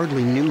 I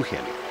hardly knew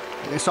him.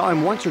 I saw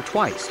him once or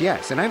twice,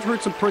 yes, and I've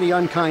heard some pretty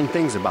unkind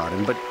things about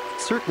him, but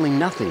certainly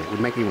nothing that would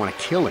make me want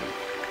to kill him.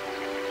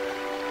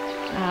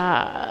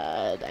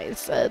 I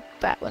said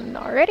that one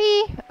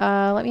already.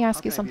 Let me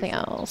ask you something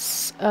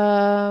else.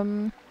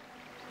 Why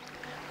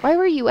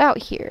were you out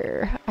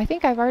here? I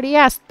think I've already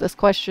asked this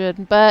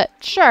question, but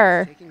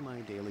sure. Taking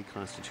my daily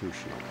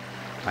constitutional.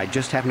 I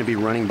just happened to be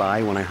running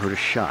by when I heard a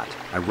shot.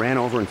 I ran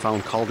over and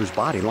found Calder's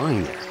body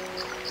lying there.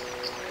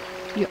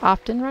 You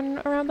often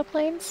run around the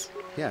plains?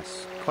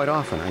 Yes, quite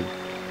often. I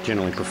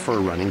generally prefer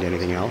running to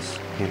anything else.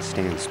 Can't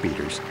stand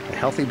speeders. A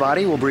healthy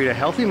body will breed a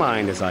healthy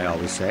mind, as I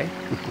always say.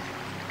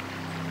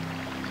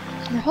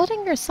 You're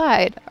holding your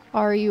side.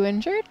 Are you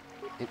injured?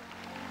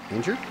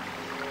 Injured?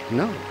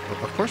 No,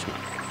 of course not.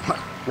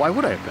 Why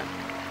would I have been?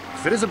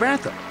 Fit as a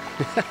bantha.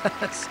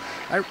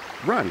 I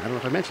run. I don't know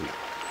if I mentioned that.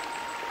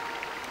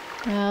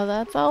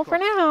 That's all for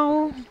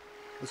now.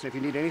 Listen, if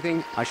you need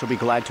anything, I shall be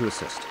glad to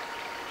assist.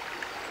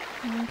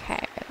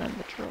 Okay, then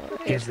the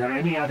droid. Is there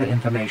any other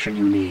information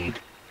you need?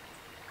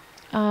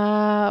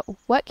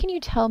 What can you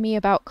tell me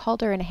about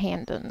Calder and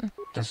Handon?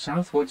 The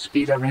Southwood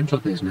Speeder rental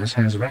business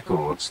has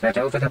records that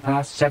over the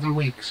past 7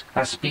 weeks,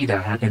 a speeder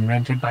had been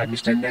rented by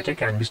Mr.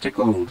 Nettic and Mr.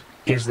 Gould.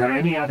 Is there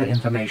any other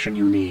information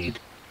you need?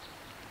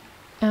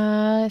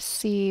 Let's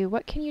see.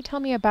 What can you tell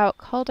me about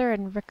Calder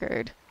and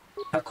Rickard?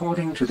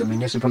 According to the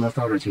municipal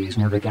authorities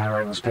near the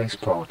Garrow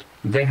spaceport,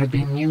 there had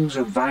been news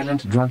of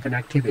violent drunken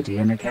activity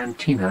in a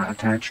cantina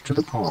attached to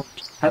the port.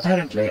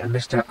 Apparently, a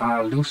Mr.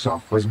 R.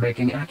 Lusoff was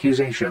making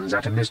accusations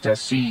at a Mr.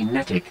 C.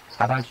 Netic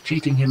about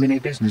cheating him in a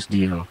business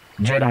deal.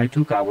 Jedi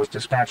Tuka was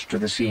dispatched to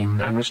the scene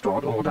and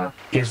restored order.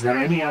 Is there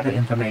any other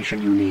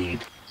information you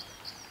need?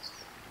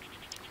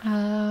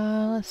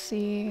 Let's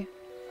see.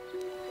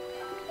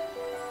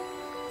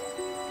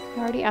 I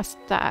already asked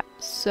that,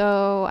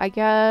 so I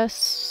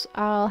guess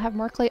I'll have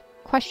more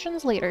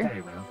questions later.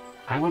 Very well.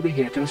 I will be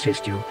here to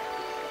assist you.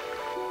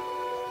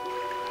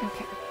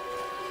 Okay.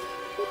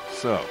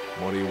 So,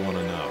 what do you want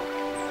to know?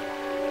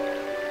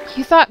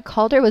 You thought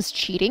Calder was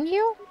cheating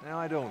you? Now,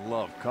 I don't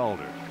love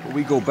Calder, but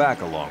we go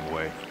back a long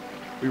way.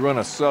 We run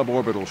a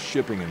suborbital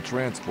shipping and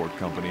transport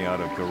company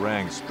out of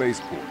Garang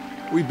Spaceport.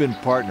 We've been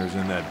partners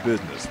in that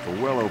business for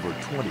well over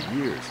 20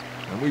 years,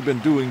 and we've been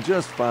doing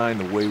just fine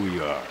the way we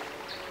are.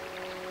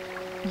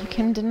 You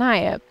can deny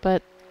it,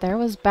 but there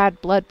was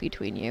bad blood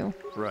between you.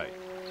 Right.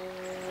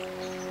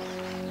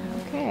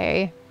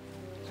 Okay.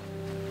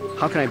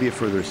 How can I be of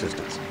further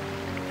assistance?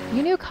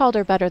 You knew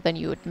Calder better than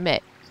you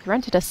admit. You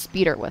rented a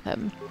speeder with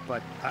him.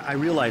 But I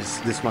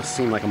realize this must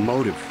seem like a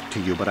motive to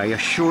you, but I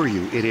assure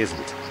you it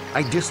isn't.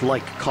 I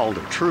dislike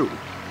Calder, true.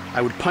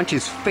 I would punch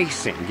his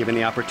face in, given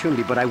the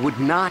opportunity, but I would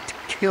not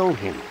kill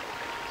him.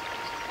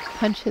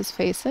 Punch his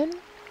face in?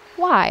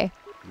 Why?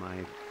 My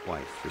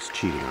wife was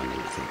cheating on me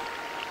with him.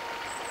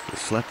 I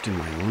slept in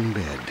my own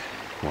bed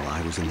while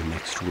I was in the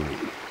next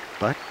room.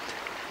 But,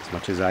 as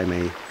much as I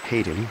may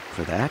hate him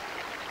for that,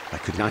 I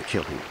could not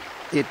kill him.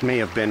 It may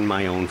have been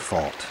my own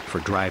fault for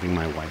driving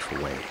my wife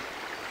away.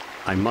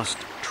 I must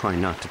try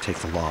not to take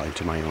the law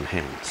into my own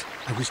hands.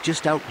 I was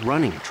just out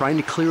running, trying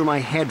to clear my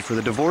head for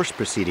the divorce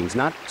proceedings,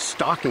 not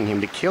stalking him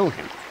to kill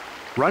him.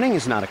 Running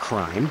is not a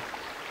crime.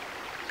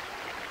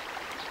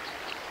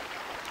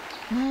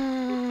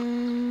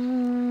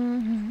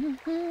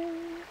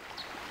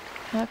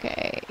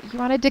 Okay, you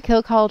wanted to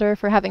kill Calder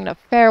for having an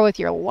affair with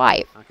your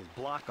wife. Knock his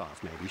block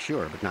off, maybe,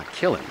 sure, but not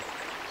kill him.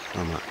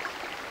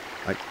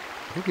 I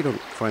hope you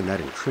don't find that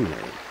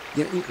incriminating.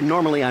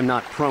 Normally I'm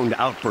not prone to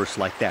outbursts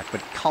like that,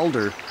 but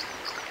Calder,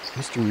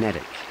 Mr.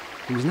 Netic,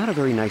 he was not a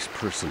very nice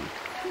person.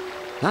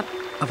 Not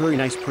a very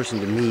nice person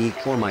to me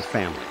or my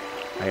family.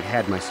 I had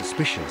had my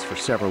suspicions for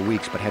several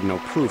weeks, but had no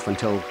proof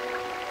until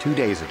 2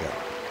 days ago.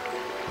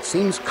 It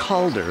seems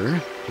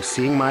Calder was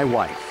seeing my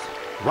wife.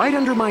 Right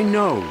under my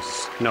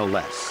nose, no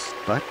less.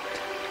 But,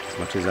 as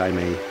much as I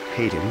may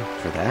hate him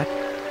for that,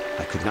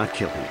 I could not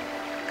kill him.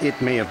 It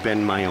may have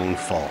been my own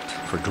fault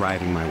for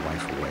driving my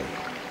wife away.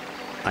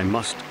 I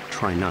must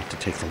try not to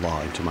take the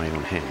law into my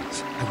own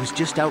hands. I was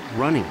just out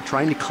running,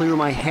 trying to clear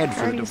my head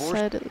for the divorce.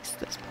 Said at least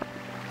this part.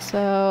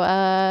 So,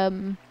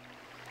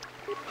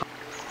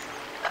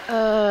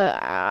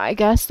 I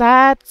guess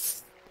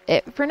that's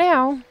it for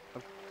now.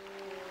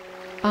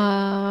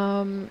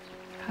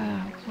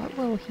 What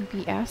will he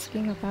be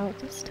asking about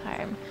this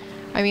time?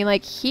 I mean,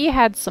 like, he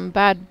had some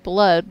bad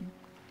blood.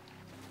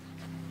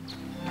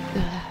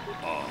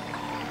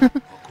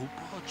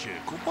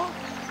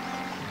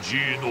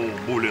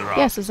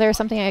 Yes, is there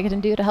something I can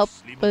do to help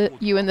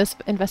you in this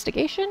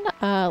investigation?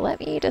 Let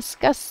me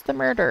discuss the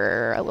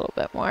murder a little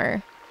bit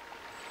more.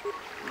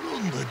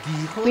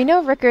 We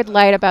know Rickard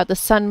lied about the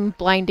sun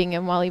blinding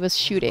him while he was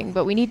shooting,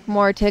 but we need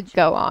more to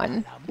go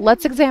on.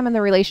 Let's examine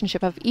the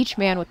relationship of each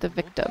man with the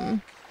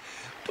victim.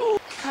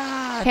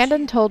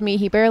 Handon told me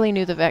he barely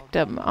knew the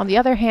victim. On the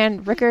other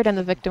hand, Rickard and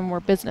the victim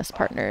were business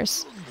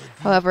partners.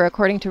 However,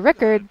 according to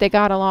Rickard, they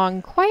got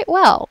along quite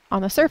well.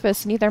 On the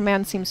surface, neither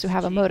man seems to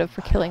have a motive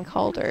for killing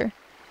Calder.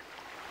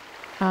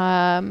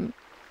 I'm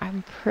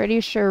pretty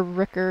sure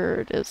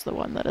Rickard is the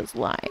one that is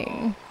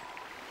lying.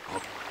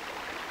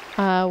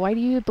 Why do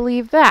you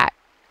believe that?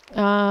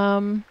 They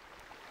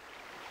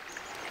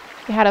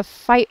had a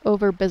fight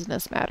over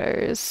business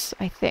matters,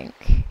 I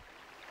think.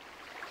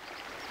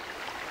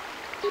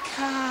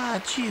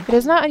 It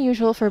is not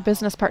unusual for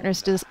business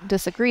partners to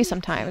disagree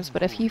sometimes,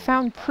 but if he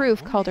found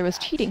proof Calder was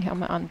cheating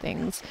him on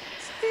things,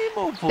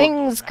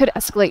 things could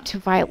escalate to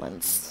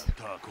violence.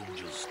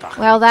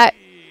 While that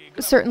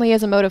certainly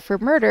is a motive for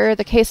murder,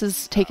 the case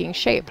is taking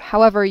shape.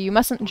 However, you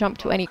mustn't jump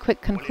to any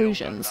quick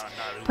conclusions.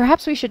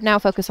 Perhaps we should now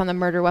focus on the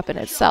murder weapon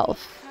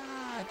itself.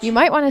 You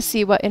might want to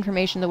see what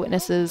information the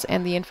witnesses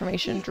and the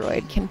information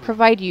droid can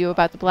provide you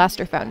about the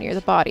blaster found near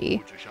the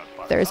body.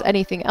 If there is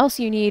anything else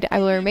you need, I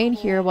will remain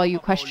here while you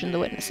question the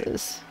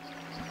witnesses.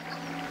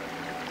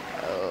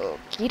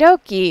 Okie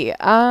dokie.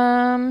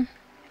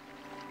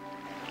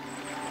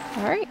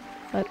 Alright,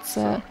 let's,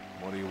 So,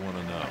 what do you want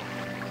to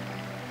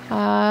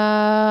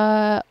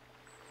know?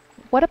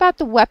 What about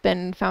the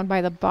weapon found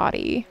by the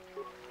body?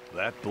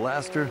 That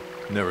blaster?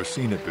 Never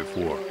seen it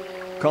before.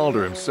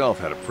 Calder himself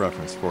had a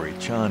preference for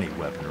Ichani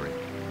weaponry.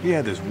 He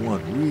had this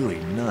one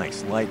really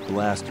nice light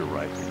blaster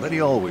rifle that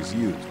he always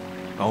used.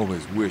 I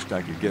always wished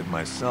I could get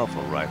myself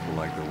a rifle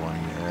like the one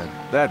he had.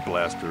 That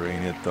blaster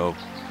ain't it, though.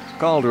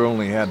 Calder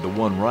only had the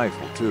one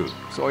rifle, too,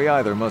 so he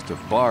either must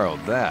have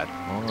borrowed that,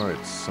 or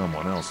it's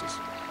someone else's.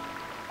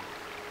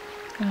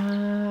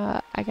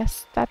 I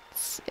guess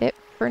that's it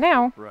for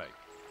now. Right.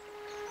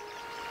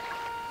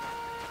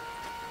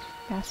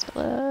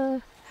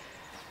 Bastila.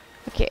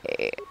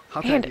 Okay.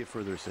 How can I be of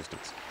further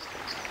assistance?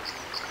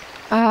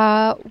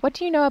 What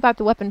do you know about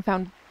the weapon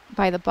found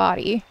by the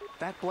body?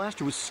 That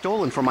blaster was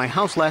stolen from my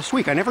house last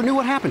week. I never knew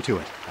what happened to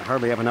it. I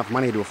hardly have enough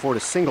money to afford a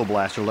single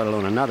blaster, let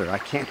alone another. I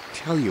can't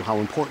tell you how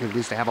important it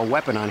is to have a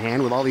weapon on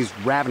hand with all these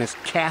ravenous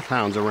cath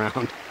hounds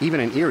around. Even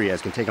an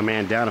Irias can take a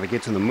man down if it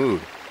gets in the mood.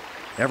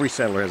 Every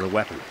settler has a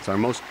weapon. It's our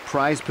most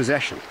prized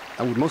possession.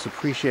 I would most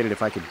appreciate it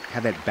if I could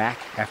have that back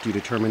after you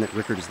determine that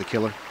Rickard is the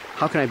killer.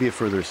 How can I be of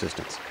further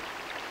assistance?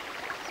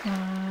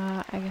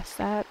 I guess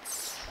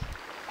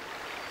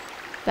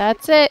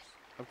that's it.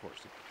 Of course.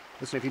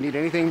 Listen, if you need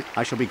anything,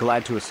 I shall be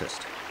glad to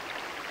assist.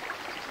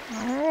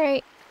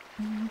 Alright.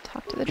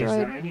 Talk to the droid. Is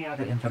there any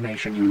other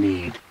information you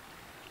need?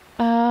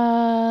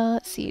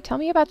 Let's see. Tell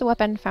me about the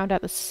weapon found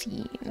at the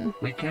scene.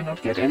 We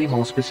cannot get any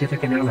more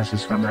specific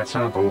analysis from that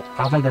sample,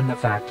 other than the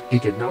fact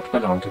it did not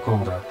belong to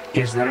Kondo.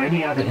 Is there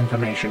any other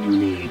information you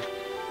need?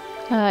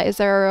 Is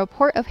there a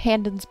report of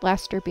Handon's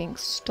blaster being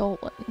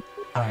stolen?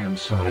 I am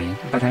sorry,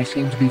 but I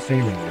seem to be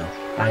failing you.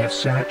 I have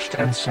searched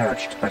and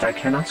searched, but I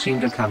cannot seem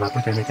to come up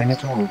with anything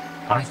at all.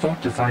 I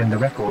thought to find the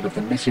record of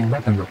the missing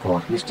weapon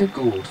report Mr.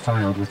 Gould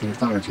filed with the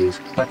authorities,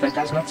 but there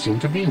does not seem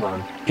to be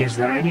one. Is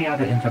there any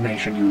other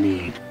information you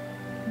need?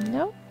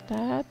 Nope,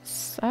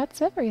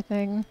 that's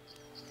everything.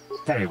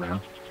 Very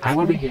well. I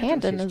will be here to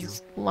Handon assist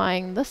is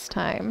lying this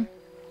time.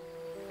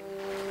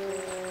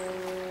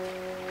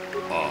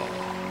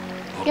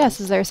 Yes,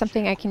 is there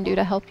something I can do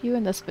to help you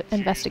in this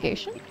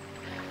investigation?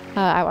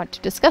 I want to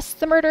discuss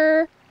the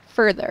murder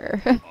further.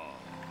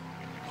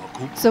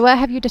 So what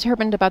have you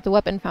determined about the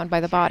weapon found by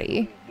the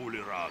body?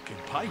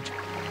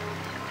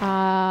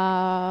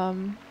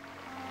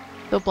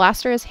 The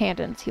blaster is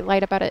Handon's. He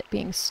lied about it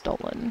being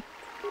stolen.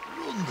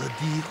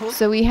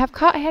 So we have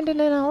caught Handon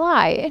in a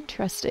lie.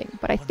 Interesting.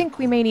 But I think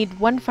we may need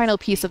one final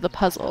piece of the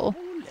puzzle.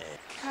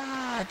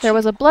 There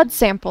was a blood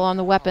sample on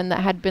the weapon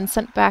that had been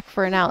sent back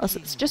for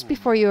analysis just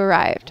before you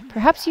arrived.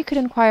 Perhaps you could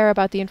inquire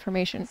about the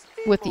information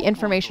with the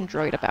information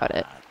droid about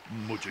it.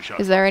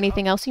 Is there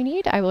anything else you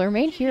need? I will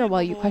remain here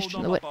while you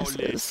question the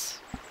witnesses.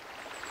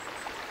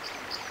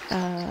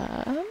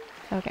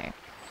 Okay.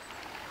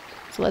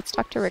 So let's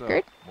talk to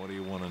Rickard. What do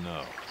you want to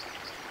know?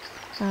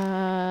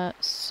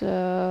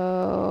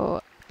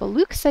 So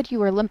Baluk said you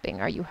were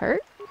limping. Are you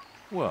hurt?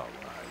 Well,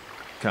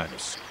 I kind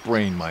of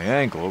sprained my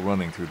ankle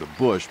running through the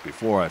bush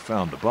before I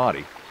found the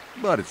body,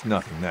 but it's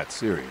nothing that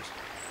serious.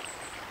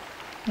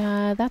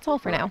 That's all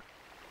for now.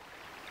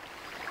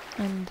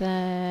 And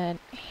then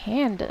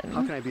Handon.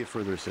 How can I be of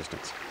further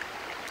assistance?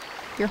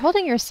 You're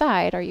holding your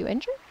side. Are you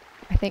injured?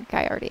 I think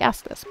I already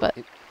asked this, but...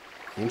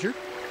 Injured?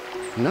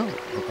 No,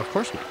 of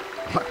course not.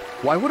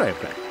 Why would I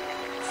have been?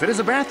 Fit as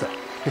a bathtub.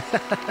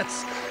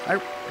 I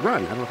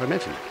run. I don't know if I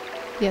mentioned it.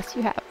 Yes,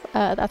 you have.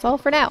 That's all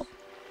for now.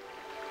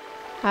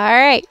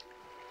 Alright.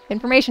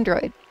 Information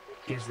droid.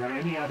 Is there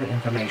any other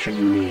information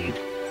you need?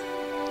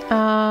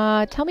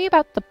 Tell me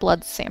about the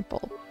blood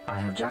sample. I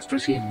have just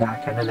received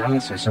back an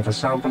analysis of a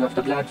sample of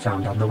the blood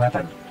found on the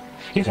weapon.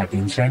 It had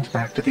been sent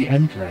back to the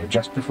Enclave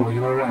just before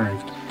you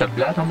arrived. The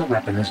blood on the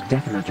weapon is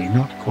definitely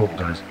not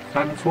Kolder's.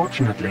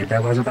 Unfortunately,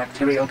 there was a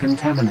bacterial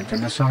contaminant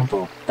in the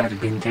sample that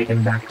had been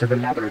taken back to the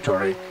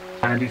laboratory,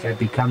 and it had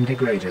become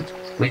degraded.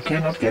 We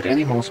cannot get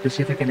any more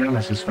specific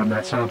analysis from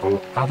that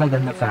sample, other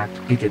than the fact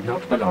it did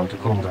not belong to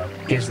Kolder.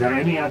 Is there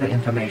any other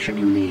information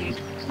you need?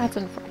 That's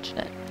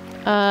unfortunate.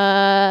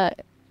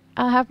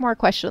 I'll have more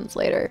questions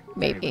later,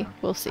 maybe.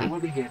 We'll see. I will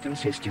be here to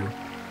assist you.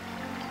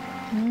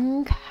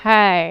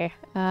 Okay.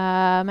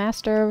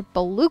 Master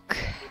Baluk.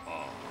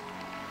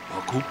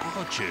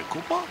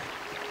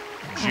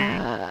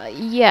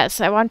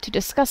 Yes, I want to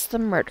discuss the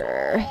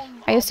murder.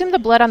 I assume the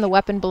blood on the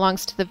weapon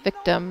belongs to the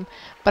victim,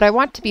 but I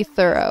want to be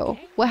thorough.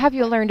 What have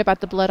you learned about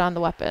the blood on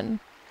the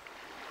weapon?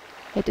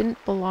 It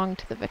didn't belong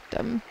to the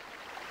victim.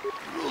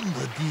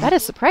 That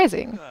is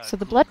surprising. So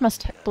the blood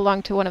must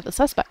belong to one of the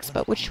suspects,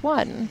 but which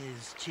one?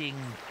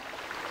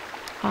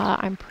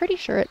 I'm pretty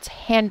sure it's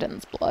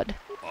Handon's blood.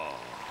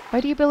 Why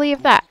do you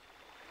believe that?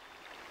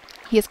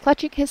 He is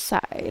clutching his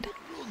side.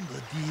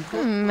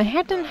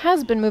 Handon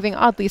has been moving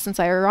oddly since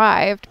I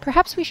arrived.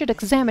 Perhaps we should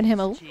examine him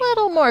a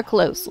little more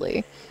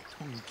closely.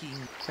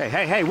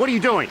 Hey, what are you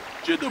doing?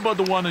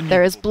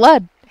 There is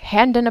blood.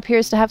 Handon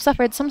appears to have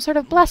suffered some sort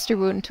of blaster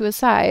wound to his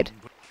side.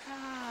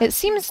 It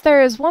seems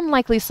there is one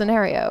likely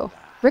scenario.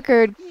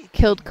 Rickard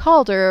killed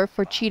Calder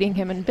for cheating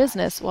him in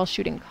business while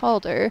shooting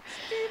Calder.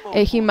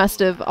 He must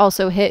have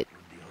also hit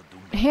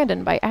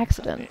Handon by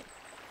accident.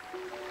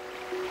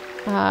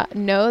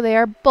 No, they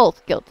are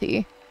both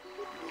guilty.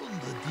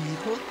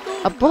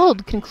 A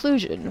bold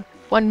conclusion,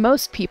 one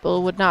most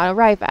people would not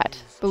arrive at,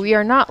 but we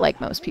are not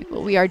like most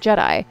people. We are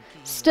Jedi.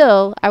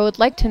 Still, I would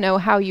like to know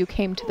how you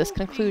came to this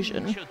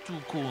conclusion.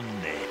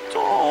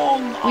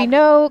 We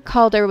know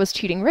Calder was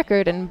cheating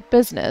Rickard in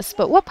business,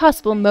 but what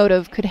possible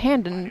motive could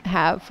Handon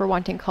have for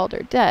wanting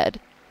Calder dead?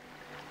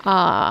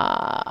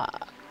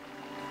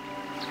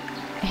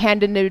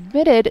 Handon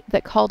admitted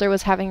that Calder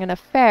was having an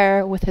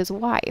affair with his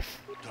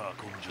wife.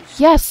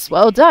 Yes,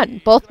 well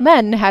done. Both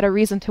men had a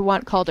reason to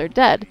want Calder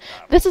dead.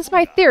 This is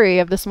my theory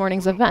of this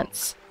morning's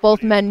events.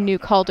 Both men knew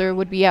Calder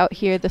would be out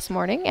here this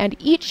morning, and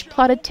each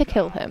plotted to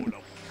kill him.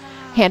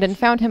 Handon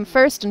found him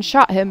first and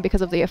shot him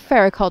because of the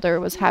affair Calder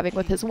was having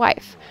with his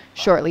wife.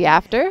 Shortly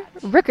after,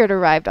 Rickard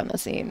arrived on the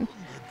scene.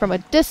 From a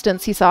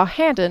distance, he saw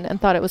Handon and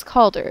thought it was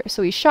Calder,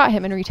 so he shot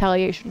him in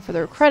retaliation for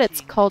the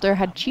credits Calder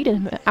had cheated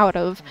him out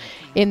of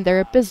in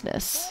their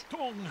business.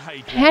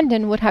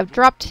 Handon would have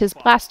dropped his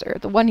blaster,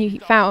 the one he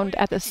found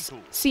at the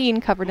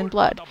scene covered in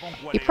blood.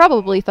 He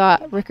probably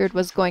thought Rickard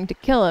was going to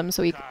kill him,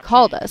 so he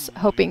called us,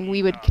 hoping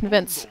he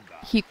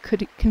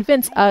could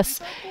convince us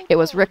it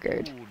was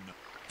Rickard.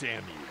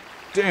 Damn you.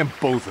 Damn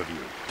both of you.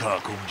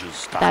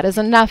 That is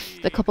enough.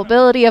 The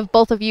culpability of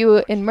both of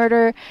you in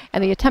murder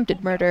and the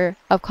attempted murder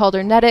of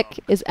Calder Nedic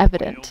is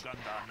evident.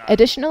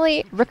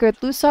 Additionally,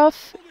 Rickard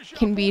Lusoff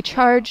can be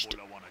charged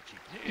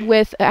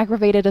with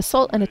aggravated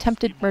assault and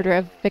attempted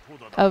murder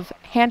of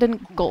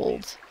Handon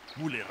Gold.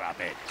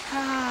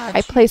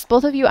 I place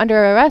both of you under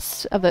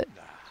arrest I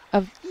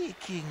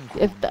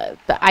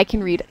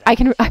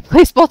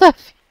place both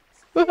of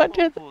you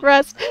under the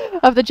arrest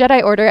of the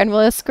Jedi Order and will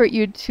escort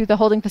you to the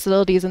holding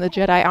facilities in the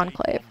Jedi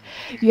Enclave.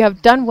 You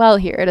have done well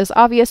here. It is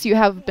obvious you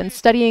have been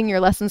studying your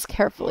lessons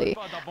carefully.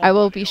 I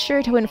will be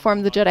sure to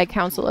inform the Jedi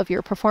Council of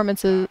your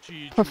performance in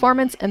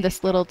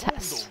this little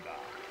test.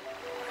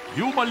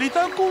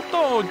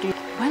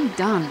 Well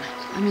done.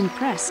 I'm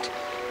impressed.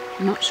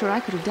 I'm not sure I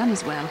could have done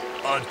as well.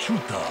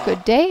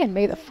 Good day, and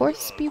may the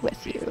Force be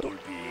with you.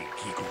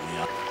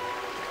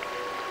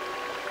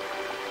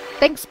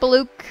 Thanks,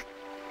 Baluk.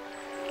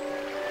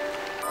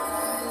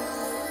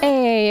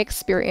 Hey,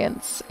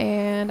 experience.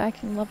 And I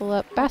can level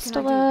up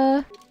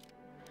Bastila.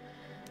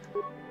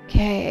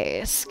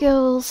 Okay,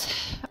 skills.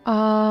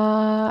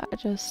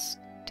 Just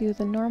do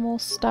the normal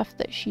stuff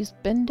that she's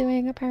been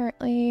doing,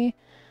 apparently.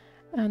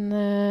 And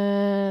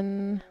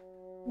then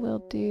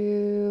we'll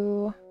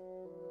do...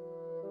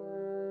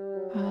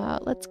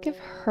 let's give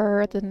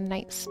her the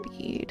night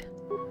speed.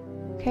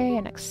 Okay,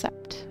 and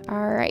accept.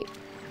 Alright.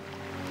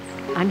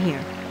 I'm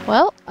here.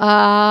 Well,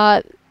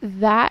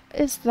 that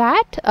is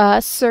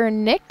that. Sir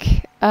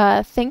Nick,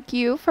 thank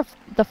you for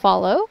the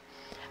follow.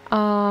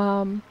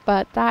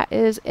 But that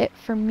is it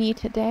for me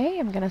today.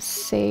 I'm gonna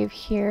save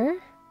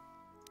here.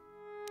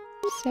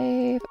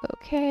 Save.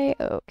 Okay,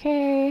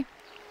 okay.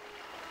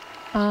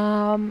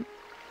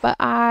 But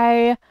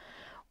I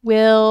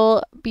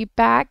will be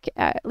back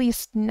at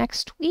least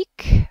next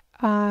week,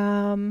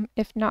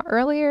 if not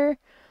earlier.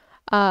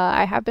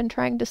 I have been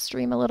trying to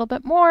stream a little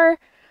bit more,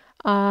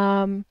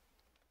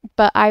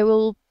 but I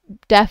will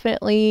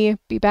definitely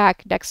be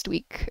back next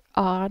week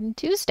on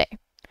Tuesday.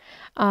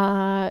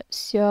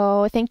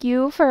 So thank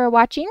you for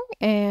watching,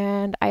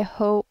 and I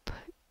hope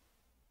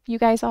you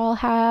guys all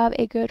have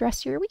a good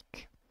rest of your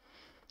week.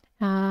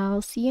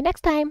 I'll see you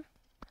next time.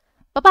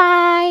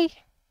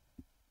 Bye-bye!